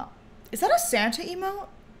YouTube as well. Is that a Santa emote?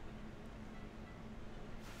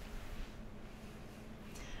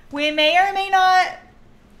 We may or may not.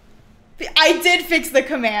 I did fix the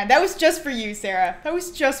command. That was just for you, Sarah. That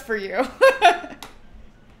was just for you.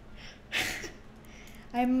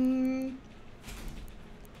 I'm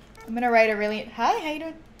gonna write a really. Hi, how you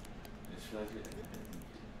doing?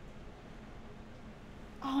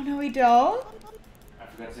 Oh no, we don't. I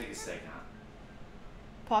forgot to take a steak out.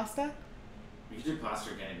 Pasta. We could do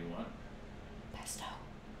pasta again if you want. Pesto.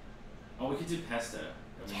 Oh, we could do pesto.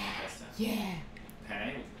 We need pesto. Yeah.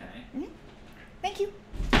 Penne with penne. Mm-hmm. Thank you.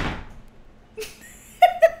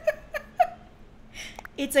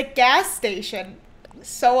 It's a gas station,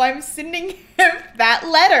 so I'm sending him that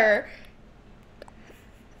letter.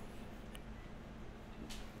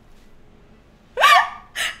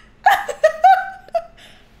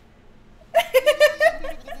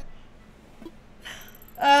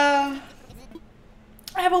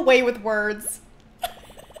 away with words.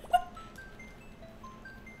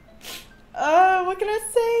 What can I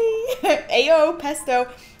say? Ayo, pesto.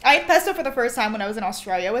 I had pesto for the first time when I was in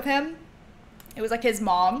Australia with him. It was like his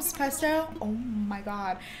mom's pesto. Oh my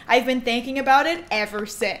god. I've been thinking about it ever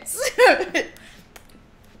since. It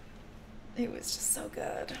was just so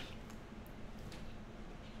good.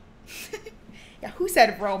 Yeah, who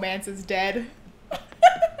said romance is dead?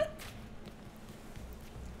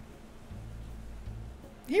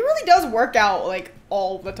 He really does work out, like,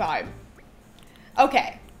 all the time.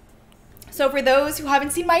 Okay. So for those who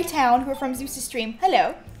haven't seen my town, who are from Zeus' stream,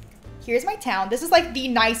 hello. Here's my town. This is, like, the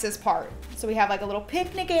nicest part. So we have, like, a little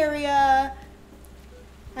picnic area.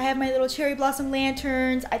 I have my little cherry blossom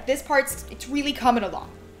lanterns. This part's, it's really coming along.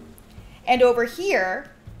 And over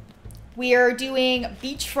here, we are doing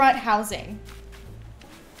beachfront housing.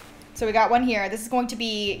 So we got one here. This is going to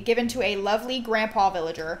be given to a lovely grandpa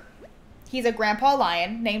villager. He's a grandpa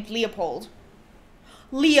lion named Leopold.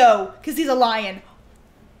 Leo, because he's a lion.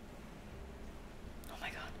 Oh my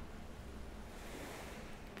god.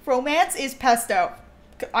 Romance is pesto.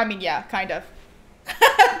 I mean, yeah, kind of.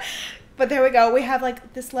 But there we go. We have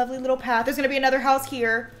like this lovely little path. There's going to be another house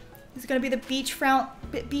here. This is going to be the beachfront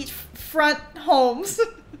homes.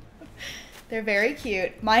 They're very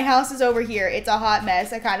cute. My house is over here. It's a hot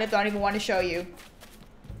mess. I kind of don't even want to show you.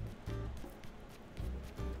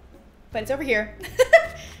 But it's over here.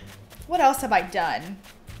 What else have I done?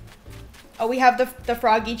 Oh, we have the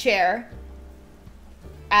froggy chair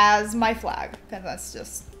as my flag. Because that's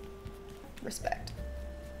just respect.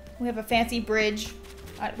 We have a fancy bridge.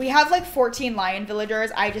 We have like 14 lion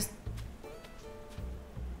villagers.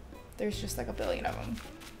 There's just like a billion of them.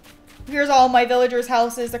 Here's all my villagers'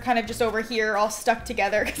 houses. They're kind of just over here all stuck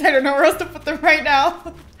together because I don't know where else to put them right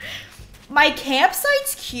now. My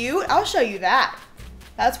campsite's cute. I'll show you that.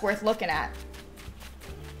 That's worth looking at.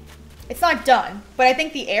 It's not done, but I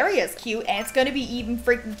think the area is cute and it's going to be even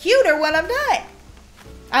freaking cuter when I'm done.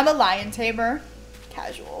 I'm a lion tamer.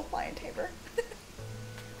 Casual lion tamer.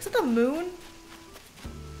 Is it the moon?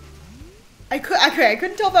 I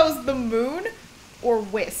couldn't tell if that was the moon or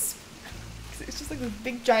Wisp. It's just like this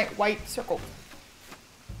big giant white circle.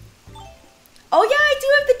 Oh yeah, I do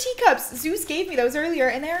have the teacups. Zeus gave me those earlier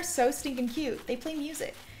and they are so stinking cute. They play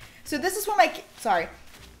music. So this is where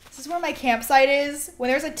this is where my campsite is.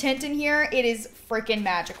 When there's a tent in here, it is freaking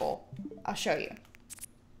magical. I'll show you.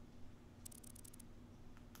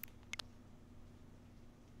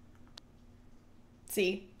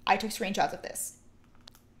 See, I took screenshots of this.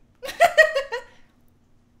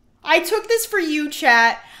 I took this for you,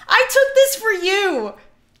 chat. I took this for you.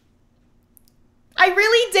 I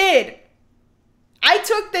really did. I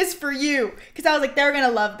took this for you because I was like, they're going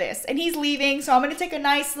to love this. And he's leaving, so I'm going to take a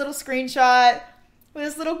nice little screenshot with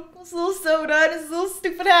this little soda and his little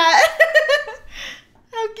stupid hat.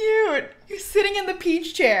 How cute. He's sitting in the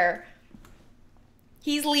peach chair.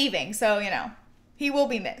 He's leaving, so, you know, he will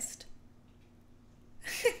be missed.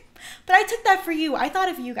 But I took that for you. I thought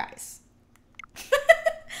of you guys.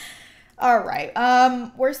 All right.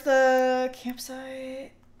 Where's the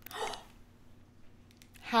campsite?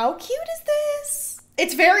 How cute is this?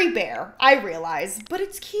 It's very bare, I realize, but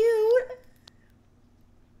it's cute.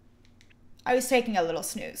 I was taking a little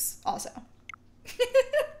snooze also.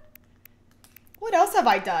 What else have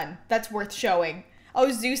I done that's worth showing?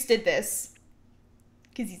 Oh, Zeus did this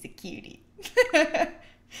because he's a cutie.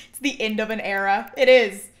 It's the end of an era. It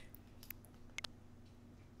is.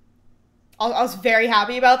 I was very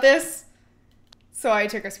happy about this, so I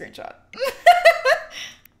took a screenshot.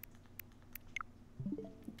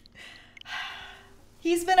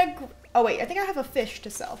 He's been a... Oh, wait. I think I have a fish to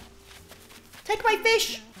sell. Take my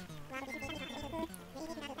fish!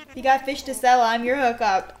 You got fish to sell, I'm your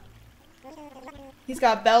hookup. He's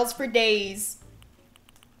got bells for days.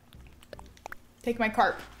 Take my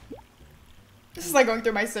carp. This is like going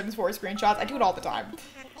through my Sims 4 screenshots. I do it all the time.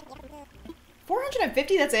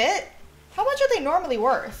 450, that's it? How much are they normally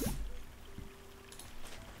worth?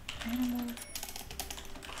 Animal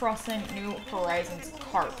Crossing New Horizons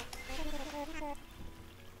carp.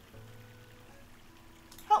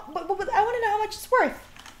 But I want to know how much it's worth.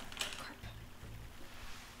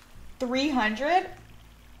 300?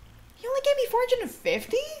 He only gave me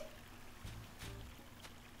 450?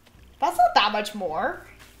 That's not that much more.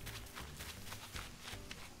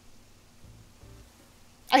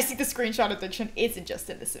 I see the screenshot addiction isn't just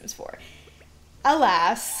in The Sims 4.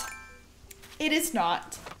 Alas, it is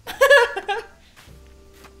not.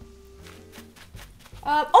 Oh,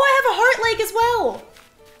 I have a heart lake as well.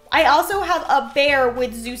 I also have a bear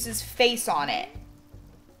with Zeus's face on it.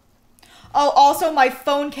 Oh, also my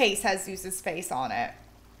phone case has Zeus's face on it.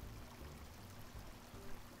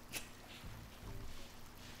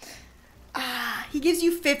 gives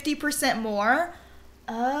you 50% more.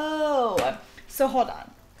 Oh. So hold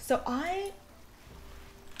on. So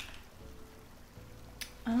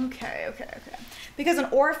Okay. Because an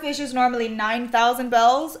oarfish is normally 9,000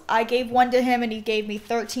 bells, I gave one to him and he gave me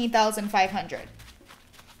 13,500.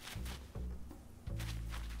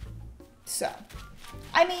 So,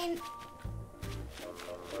 I mean,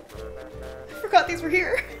 I forgot these were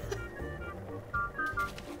here.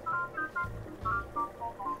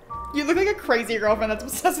 You look like a crazy girlfriend that's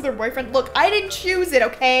obsessed with her boyfriend. Look, I didn't choose it,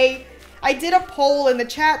 okay? I did a poll and the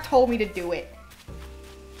chat told me to do it.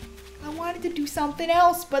 I wanted to do something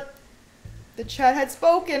else, but the chat had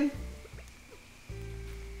spoken.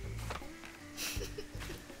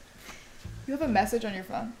 You have a message on your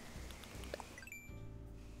phone?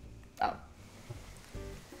 Oh.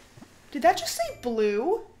 Did that just say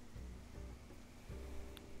blue?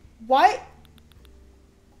 Why?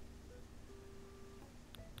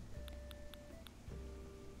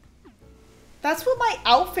 That's what my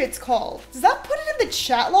outfit's called. Does that put it in the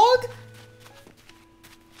chat log?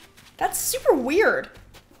 That's super weird.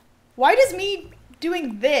 Why does me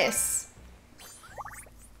doing this?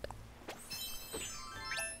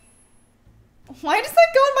 Why does that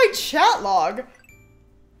go in my chat log?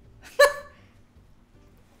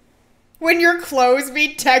 When your clothes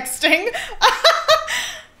be texting?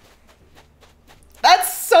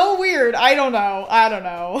 That's so weird. I don't know. I don't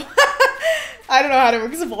know how to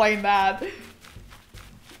explain that.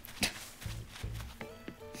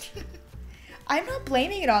 I'm not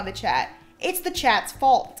blaming it on the chat. It's the chat's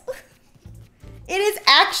fault. It is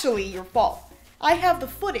actually your fault. I have the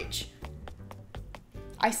footage.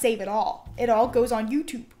 I save it all. It all goes on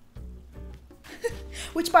YouTube.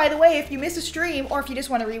 Which, by the way, if you miss a stream or if you just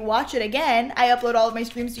want to rewatch it again, I upload all of my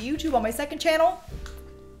streams to YouTube on my second channel.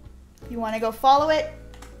 If you want to go follow it,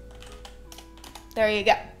 there you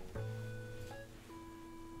go.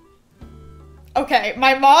 Okay,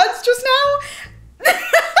 my mods just now.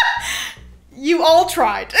 You all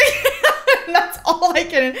tried. That's all I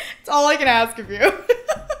can ask of you.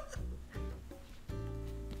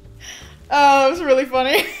 Oh, it was really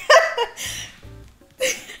funny.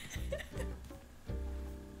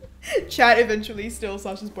 Chat eventually steals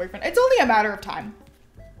Sasha's boyfriend. It's only a matter of time.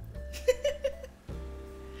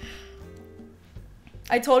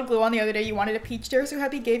 I told Gluon the other day you wanted a peach stir, so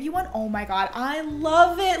happy gave you one. Oh my god, I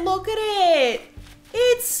love it. Look at it.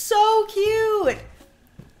 It's so cute.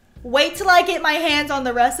 Wait till I get my hands on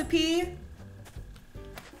the recipe.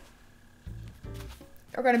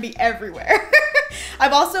 They're gonna be everywhere.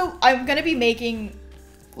 I'm gonna be making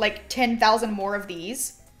like 10,000 more of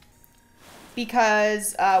these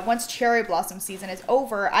because once cherry blossom season is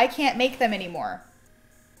over, I can't make them anymore.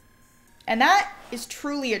 And that is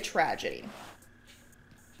truly a tragedy.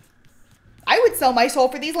 I would sell my soul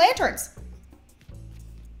for these lanterns.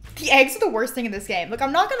 The eggs are the worst thing in this game. Look,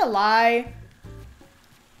 I'm not gonna lie.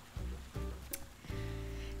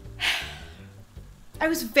 I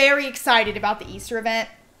was very excited about the Easter event.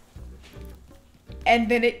 And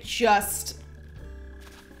then it just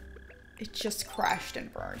crashed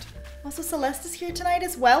and burned. Also, Celeste is here tonight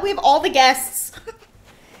as well. We have all the guests.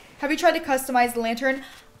 Have you tried to customize the lantern?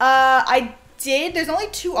 I did. There's only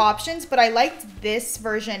 2 options, but I liked this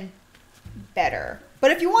version better. But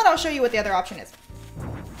if you want, I'll show you what the other option is.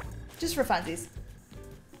 Just for funsies.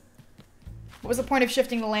 What was the point of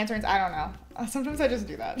shifting the lanterns? I don't know. Sometimes I just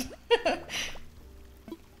do that.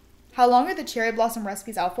 How long are the cherry blossom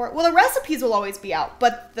recipes out for? Well, the recipes will always be out,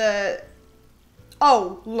 but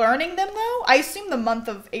learning them though? I assume the month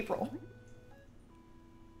of April.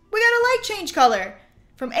 We got a light change color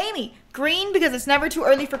from Amy. Green because it's never too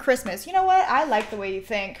early for Christmas. You know what? I like the way you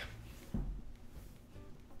think.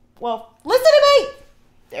 Well, listen to me!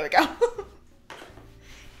 There we go.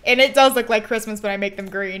 And it does look like Christmas when I make them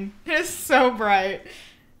green. It's so bright.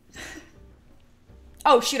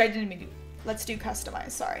 Oh shoot, I didn't mean to. Let's do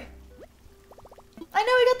customize, sorry. I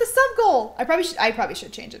know I got the sub goal. I probably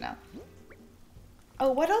should change it now.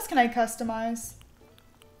 Oh, what else can I customize?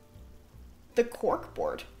 The cork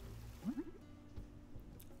board.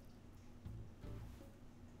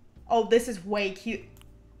 Oh, this is way cute.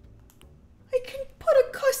 I can put a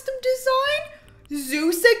custom design.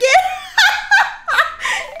 Zeus again?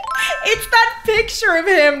 It's that picture of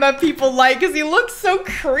him that people like because he looks so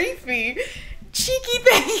creepy. Cheeky,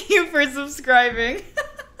 thank you for subscribing.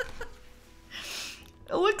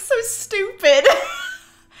 It looks so stupid.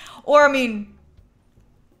 Or, I mean,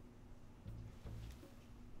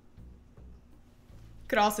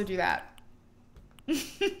 could also do that.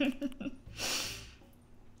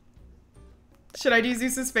 Should I do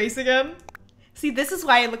Zeus's face again? See, this is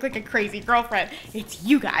why I look like a crazy girlfriend. It's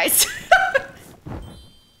you guys.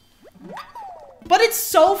 But it's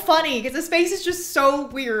so funny because his face is just so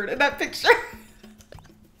weird in that picture. Oh,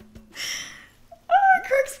 it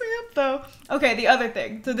cracks me up though. Okay, the other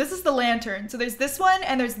thing. So this is the lantern. So there's this one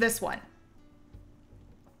and there's this one.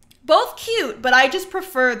 Both cute, but I just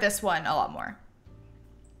prefer this one a lot more.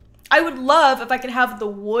 I would love if I could have the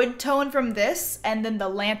wood tone from this and then the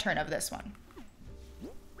lantern of this one.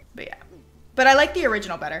 But yeah. But I like the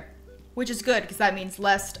original better, which is good because that means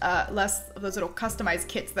less of those little customized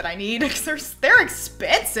kits that I need because they're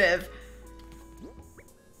expensive.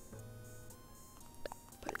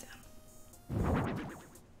 Put it down.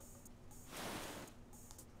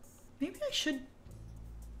 Maybe I should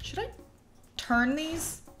I turn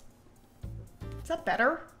these? Is that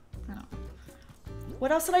better? I don't know.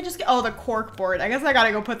 What else did I just get? Oh, the cork board. I guess I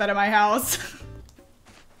gotta go put that in my house.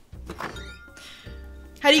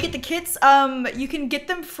 How do you get the kits? You can get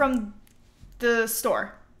them from the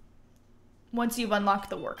store once you've unlocked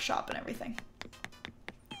the workshop and everything.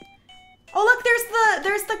 Oh look,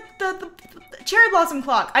 there's the cherry blossom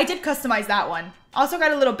clock. I did customize that one. Also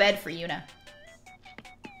got a little bed for Yuna.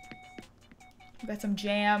 We got some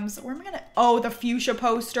jams. Where am I gonna? Oh, the fuchsia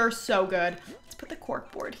poster, so good. Let's put the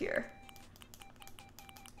cork board here.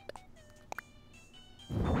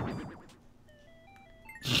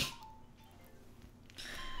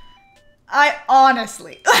 I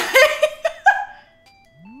honestly.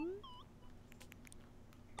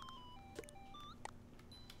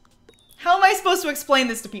 How am I supposed to explain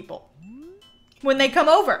this to people when they come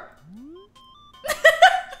over? How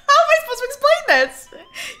am I supposed to explain this?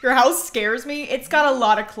 Your house scares me. It's got a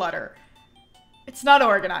lot of clutter. It's not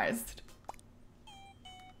organized.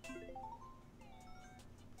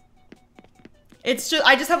 It's just,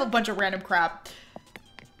 I just have a bunch of random crap.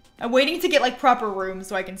 I'm waiting to get like proper rooms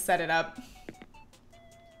so I can set it up.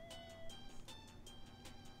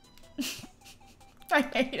 I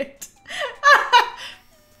hate it.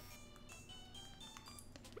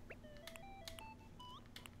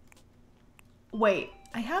 Wait,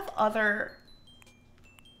 I have other...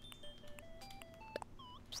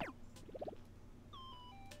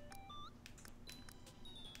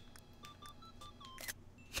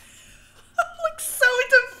 I'm like so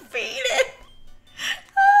defeated.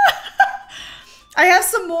 I have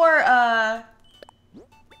some more, I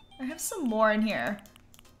have some more in here.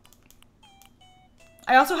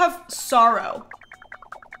 I also have sorrow.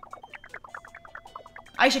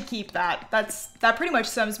 I should keep that. That pretty much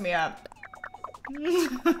sums me up.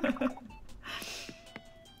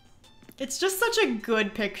 It's just such a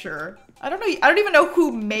good picture. I don't even know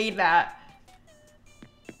who made that.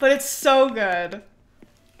 But it's so good.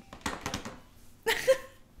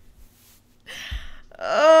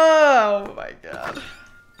 Oh my god.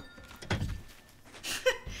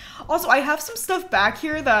 Also, I have some stuff back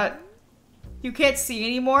here that you can't see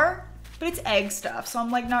anymore, but it's egg stuff, so I'm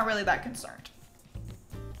like not really that concerned.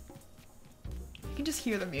 You can just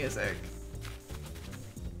hear the music.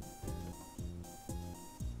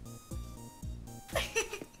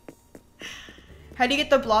 How do you get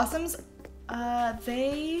the blossoms?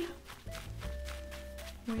 Wait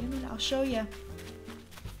a minute, I'll show you.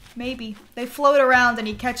 Maybe. They float around and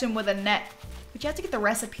you catch them with a net. But you have to get the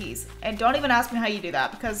recipes. And don't even ask me how you do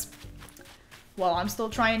that because, well, I'm still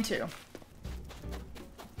trying to.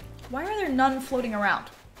 Why are there none floating around?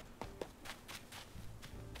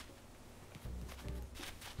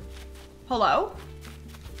 Hello?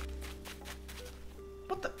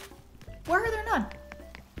 What the? Why are there none?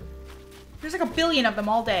 There's like a billion of them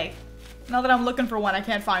all day. Now that I'm looking for one, I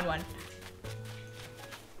can't find one.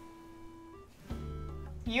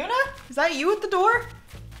 Yuna? Is that you at the door?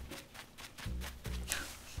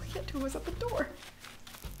 Forget who was at the door.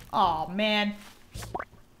 Aw, man.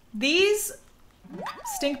 These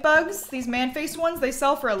stink bugs, these man-faced ones, they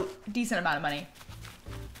sell for a decent amount of money.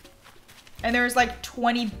 And there's like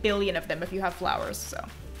 20 billion of them if you have flowers, so.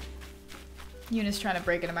 Yuna's trying to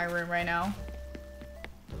break into my room right now.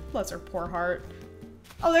 Bless her poor heart.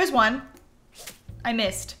 Oh, there's one. I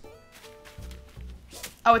missed.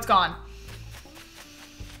 Oh, it's gone.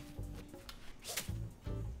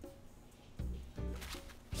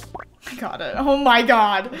 I got it. Oh my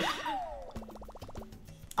god.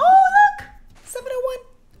 Oh, look! 701.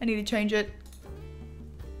 I need to change it.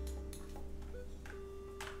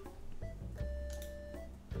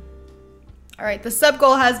 Alright, the sub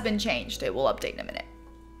goal has been changed. It will update in a minute.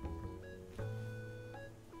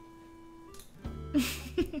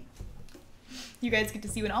 You guys get to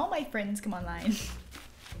see when all my friends come online.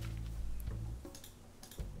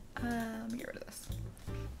 Let me get rid of this.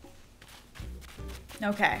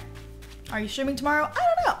 Okay. Are you streaming tomorrow? I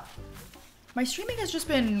don't know. My streaming has just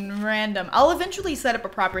been random. I'll eventually set up a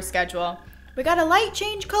proper schedule. We got a light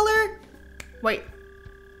change color. Wait.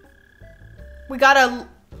 We got a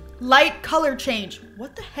light color change.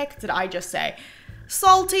 What the heck did I just say?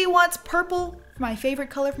 Salty wants purple, my favorite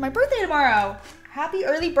color for my birthday tomorrow. Happy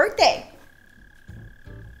early birthday.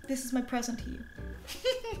 This is my present to you.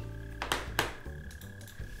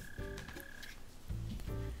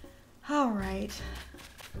 All right.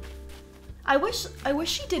 I wish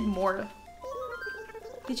she did more.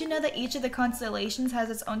 Did you know that each of the constellations has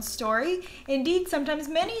its own story? Indeed, sometimes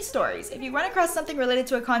many stories. If you run across something related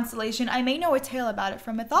to a constellation, I may know a tale about it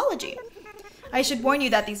from mythology. I should warn you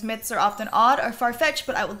that these myths are often odd or far-fetched,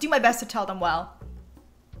 but I will do my best to tell them well.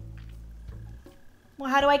 Well,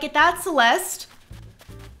 how do I get that, Celeste?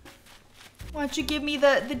 Why don't you give me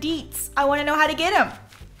the deets? I want to know how to get them.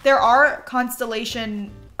 There are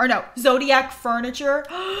constellation, or no, zodiac furniture.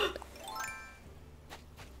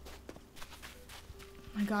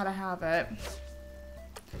 I gotta have it.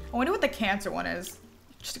 I wonder what the Cancer one is.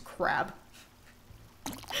 Just a crab.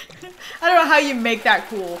 I don't know how you make that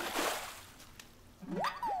cool.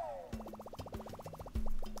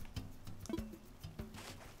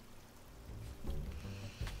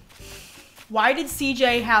 Why did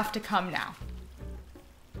CJ have to come now?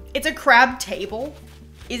 It's a crab table.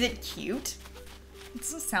 Is it cute? It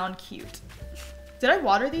doesn't sound cute. Did I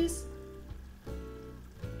water these?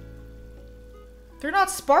 They're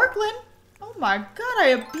not sparkling. Oh my god, I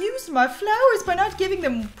abused my flowers by not giving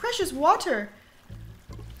them precious water.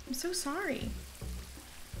 I'm so sorry.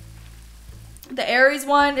 The Aries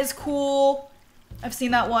one is cool. I've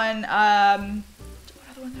seen that one. What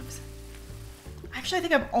other one was? Actually, I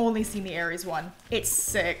think I've only seen the Aries one. It's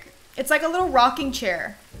sick. It's like a little rocking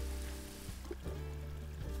chair.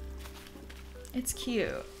 It's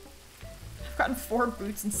cute. I've gotten 4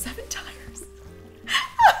 boots and 7 tires.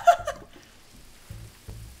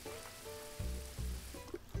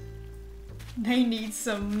 They need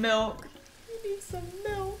some milk. They need some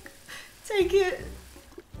milk. Take it.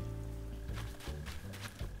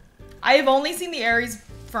 I have only seen the Aries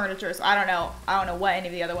furniture, so I don't know. I don't know what any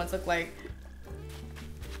of the other ones look like.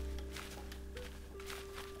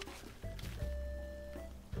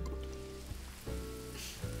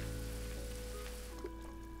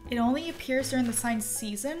 It only appears during the sign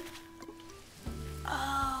season?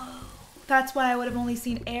 Oh, that's why I would have only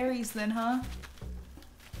seen Aries then, huh?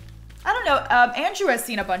 I don't know. Andrew has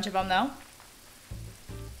seen a bunch of them, though.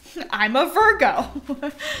 I'm a Virgo.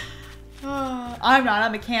 I'm not.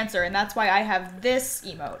 I'm a Cancer, and that's why I have this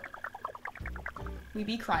emote. We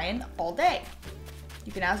be crying all day.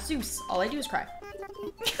 You can ask Zeus. All I do is cry.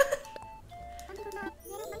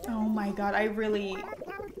 Oh my god. I really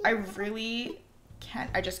can't.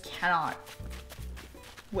 I just cannot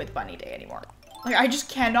with Bunny Day anymore. Like, I just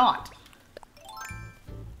cannot.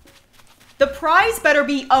 The prize better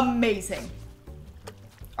be amazing,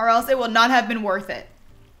 or else it will not have been worth it.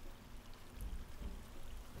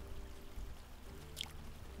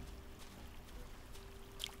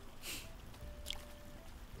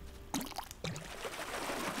 There we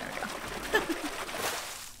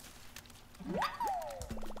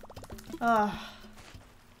go.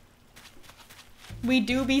 We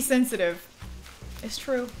do be sensitive. It's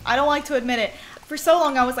true. I don't like to admit it. For so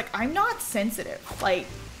long, I was like, I'm not sensitive. Like,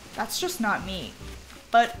 that's just not me.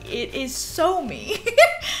 But it is so me.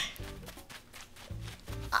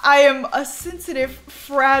 I am a sensitive,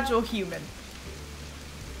 fragile human.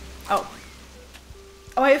 Oh.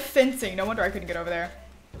 Oh, I have fencing. No wonder I couldn't get over there.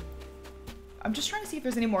 I'm just trying to see if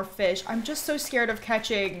there's any more fish. I'm just so scared of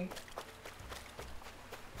catching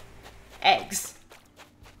eggs.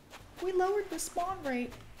 We lowered the spawn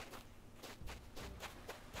rate.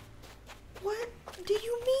 What do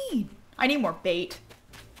you mean? I need more bait.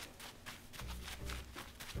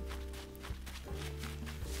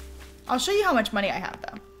 I'll show you how much money I have,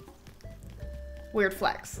 though. Weird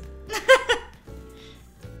flex.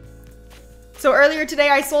 So earlier today,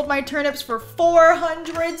 I sold my turnips for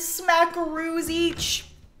 400 smackaroos each.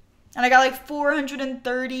 And I got like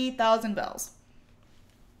 430,000 bells.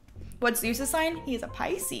 What's Zeus' sign? He is a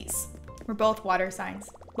Pisces. We're both water signs.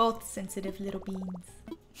 Both sensitive little beans.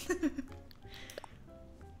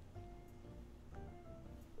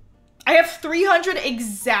 I have 300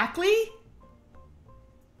 exactly?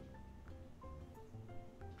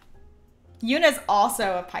 Yuna's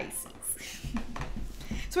also a Pisces.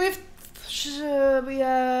 So we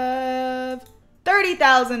have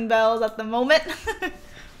 30,000 bells at the moment.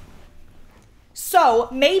 So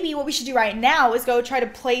maybe what we should do right now is go try to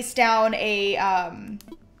place down a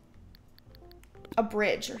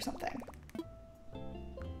bridge or something.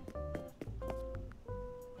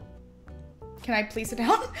 Can I place it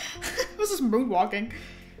down? I was just moonwalking.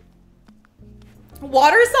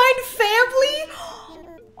 Water sign family?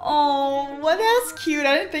 Oh, well, that's cute.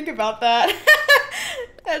 I didn't think about that.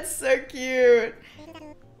 That's so cute.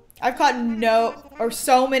 I've caught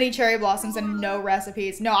so many cherry blossoms and no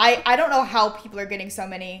recipes. No, I don't know how people are getting so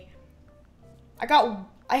many.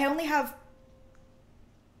 I only have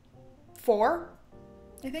 4,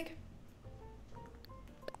 I think.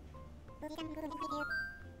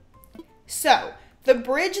 So, the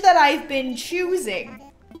bridge that I've been choosing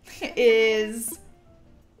is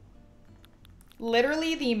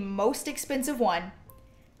literally the most expensive one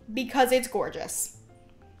because it's gorgeous.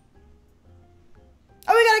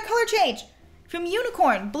 Oh, we got a color change from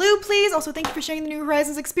Unicorn. Blue, please. Also, thank you for sharing the New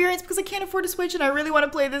Horizons experience because I can't afford a Switch and I really want to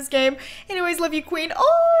play this game. Anyways, love you, Queen.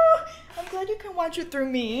 Oh, I'm glad you can watch it through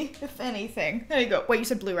me, if anything. There you go. Wait, you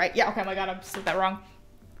said blue, right? Yeah, okay, oh my god, I said that wrong.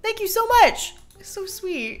 Thank you so much. It's so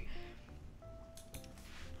sweet.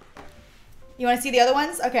 You want to see the other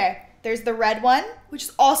ones? Okay, there's the red one, which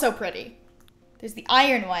is also pretty. There's the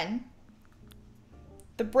iron one.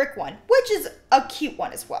 The brick one, which is a cute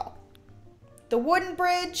one as well. The wooden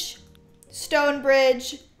bridge, stone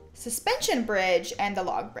bridge, suspension bridge, and the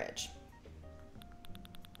log bridge.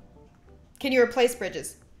 Can you replace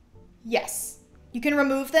bridges? Yes. You can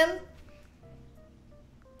remove them,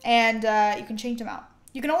 and you can change them out.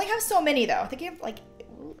 You can only have so many, though. I think you have, like,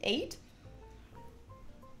 8?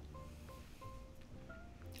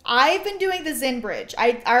 I've been doing the Zen bridge.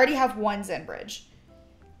 I already have 1 Zen bridge.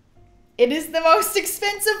 It is the most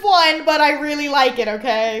expensive one, but I really like it,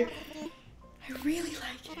 okay? I really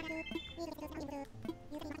like it.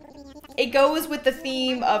 It goes with the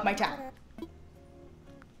theme of my town.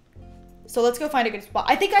 So let's go find a good spot.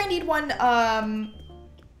 I think I need one, I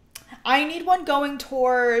need one going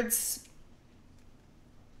towards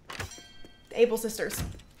the Able Sisters.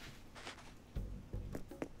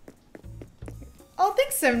 Oh,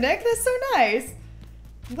 thanks, Simnick. That's so nice.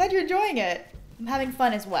 I'm glad you're enjoying it. I'm having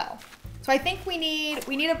fun as well. So I think we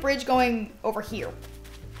need a bridge going over here.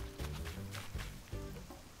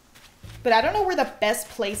 But I don't know where the best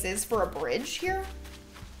place is for a bridge here.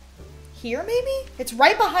 Here, maybe? It's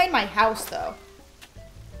right behind my house, though.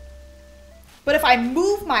 But if I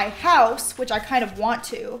move my house, which I kind of want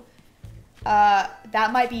to,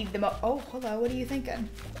 that might be the oh, hello. What are you thinking?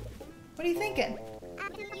 What are you thinking?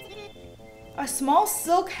 A small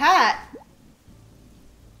silk hat.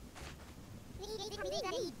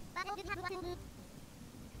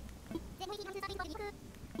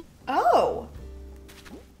 Oh.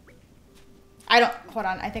 Hold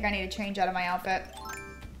on. I think I need to change out of my outfit.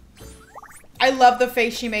 I love the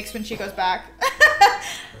face she makes when she goes back.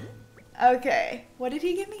 Okay. What did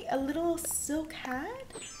he give me? A little silk hat?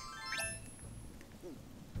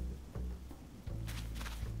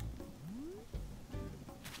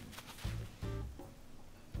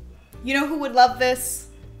 You know who would love this?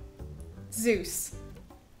 Zeus.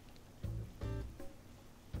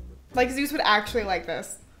 Like, Zeus would actually like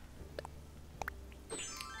this.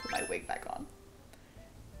 Put my wig back on.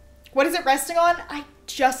 What is it resting on? I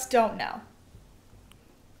just don't know.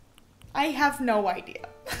 I have no idea.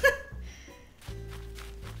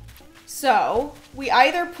 So, we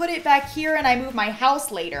either put it back here and I move my house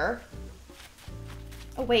later.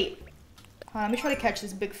 Oh, wait. Hold on, let me try to catch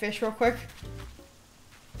this big fish real quick.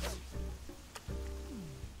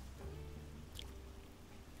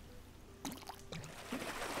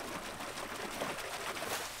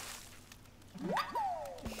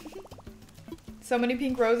 So many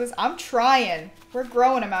pink roses. I'm trying. We're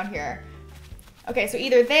growing them out here. Okay, so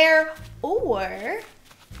either there or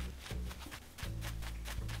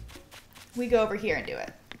we go over here and do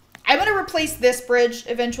it. I'm gonna replace this bridge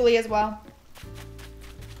eventually as well.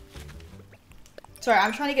 Sorry,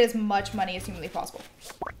 I'm trying to get as much money as humanly possible.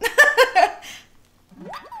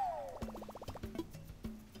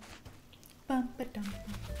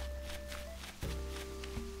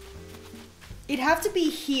 It'd have to be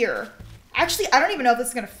here. Actually, I don't even know if this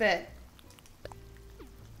is gonna fit.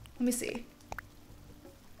 Let me see.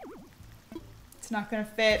 It's not gonna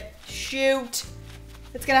fit. Shoot.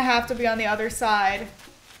 It's gonna have to be on the other side.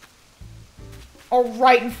 Or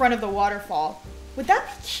right in front of the waterfall. Would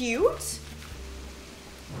that be cute?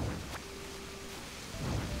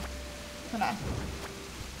 Hold on.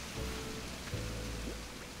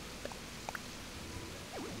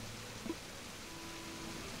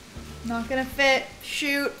 Not gonna fit.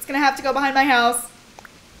 Shoot. It's gonna have to go behind my house.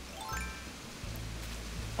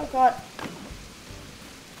 Oh god.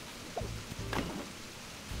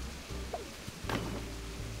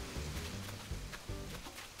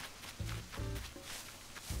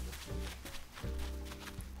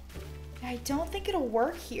 I don't think it'll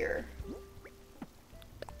work here.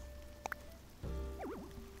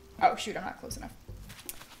 Oh, shoot, I'm not close enough.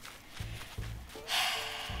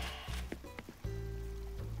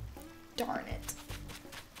 Darn it.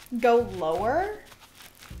 Go lower?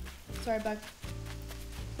 Sorry, bug.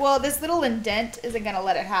 Well, this little indent isn't gonna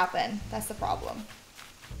let it happen. That's the problem.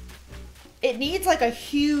 It needs like a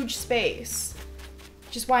huge space,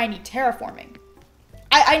 which is why I need terraforming.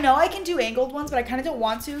 I know I can do angled ones, but I kind of don't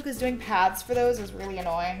want to because doing paths for those is really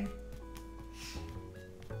annoying.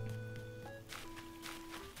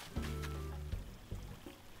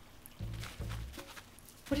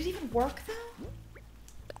 Would it even work though?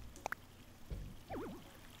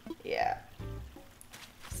 Yeah.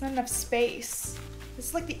 There's not enough space. This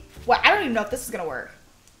is like the... Well, I don't even know if this is gonna work.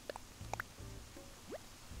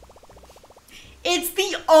 It's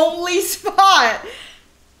the only spot!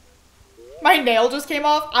 My nail just came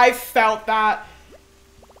off. I felt that.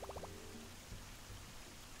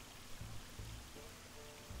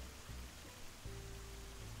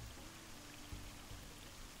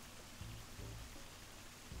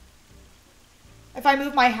 If I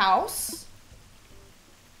move my house...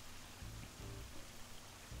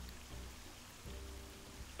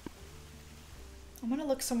 I'm gonna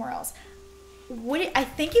look somewhere else. Would it, I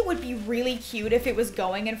think it would be really cute if it was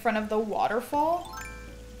going in front of the waterfall.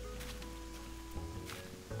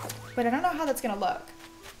 But I don't know how that's gonna look.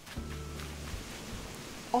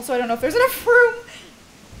 Also, I don't know if there's enough room.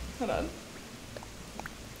 Hold on.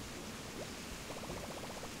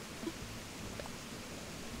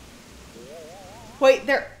 Wait,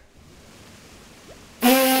 there...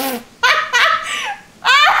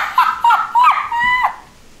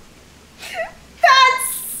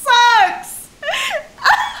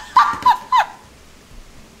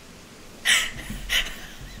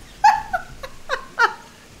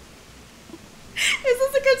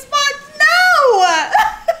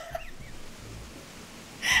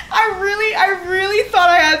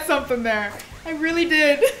 there. I really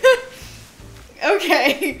did.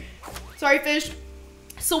 Okay. Sorry, fish.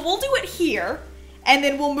 So we'll do it here, and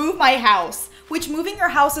then we'll move my house, which moving your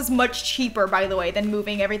house is much cheaper, by the way, than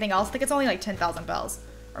moving everything else. I think it's only like 10,000 bells,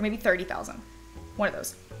 or maybe 30,000. One of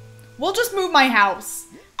those. We'll just move my house.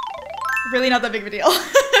 Really not that big of a deal.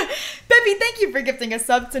 Peppy, thank you for gifting a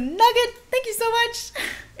sub to Nugget. Thank you so much.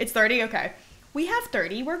 It's 30? Okay. We have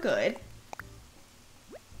 30. We're good.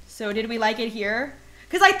 So did we like it here?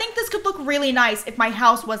 Because I think this could look really nice if my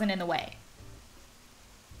house wasn't in the way.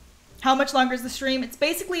 How much longer is the stream? It's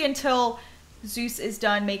basically until Zeus is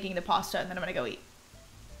done making the pasta, and then I'm gonna go eat.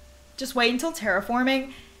 Just wait until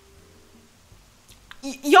terraforming.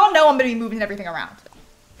 Y'all know I'm gonna be moving everything around.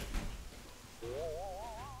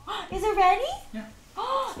 Is it ready? Yeah.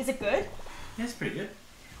 Is it good? Yeah, it's pretty good.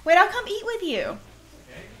 Wait, I'll come eat with you.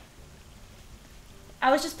 Okay.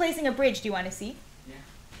 I was just placing a bridge. Do you want to see? Yeah.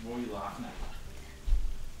 What were you laughing at?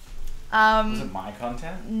 Was it my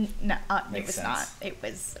content? No, Makes it was sense. not.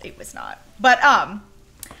 It was not. But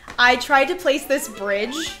I tried to place this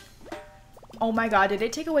bridge. Oh my god, did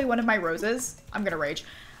it take away one of my roses? I'm gonna rage.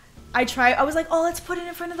 I was like, oh, let's put it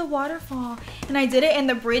in front of the waterfall. And I did it, and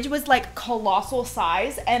the bridge was like colossal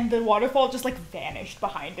size, and the waterfall just like vanished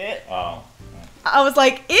behind it. Oh. I was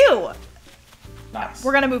like, ew. Nice.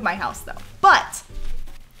 We're gonna move my house though. But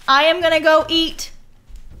I am gonna go eat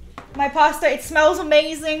my pasta. It smells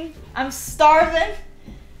amazing. I'm starving.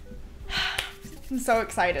 I'm so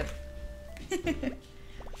excited.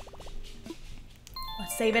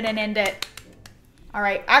 Let's save it and end it. All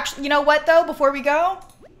right. Actually, you know what though? Before we go,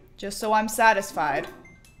 just so I'm satisfied.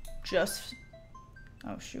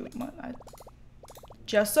 Oh shoot.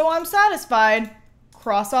 Just so I'm satisfied.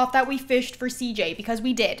 Cross off that we fished for CJ because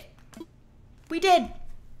we did. We did.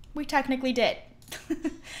 We technically did.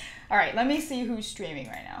 All right. Let me see who's streaming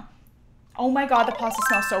right now. Oh my god, the pasta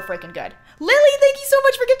smells so freaking good. Lily, thank you so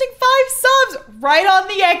much for gifting 5 subs right on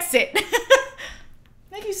the exit.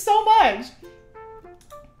 Thank you so much.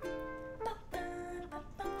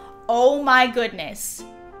 Oh my goodness.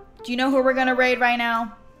 Do you know who we're gonna raid right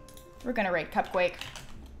now? We're gonna raid Cupquake.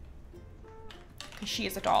 Because she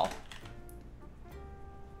is a doll.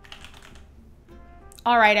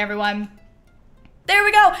 Alright, everyone. There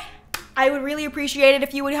we go. I would really appreciate it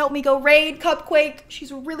if you would help me go raid Cupquake.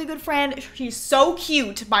 She's a really good friend. She's so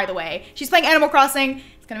cute, by the way. She's playing Animal Crossing.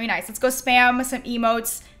 It's gonna be nice. Let's go spam some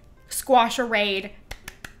emotes. Squasha raid.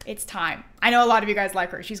 It's time. I know a lot of you guys like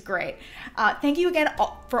her. She's great. Thank you again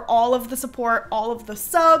for all of the support, all of the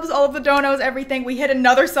subs, all of the donos, everything. We hit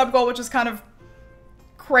another sub goal, which is kind of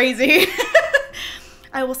crazy.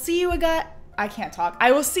 I will see you again. I can't talk.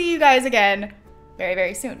 I will see you guys again very,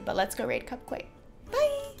 very soon. But let's go raid Cupquake.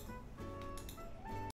 Bye.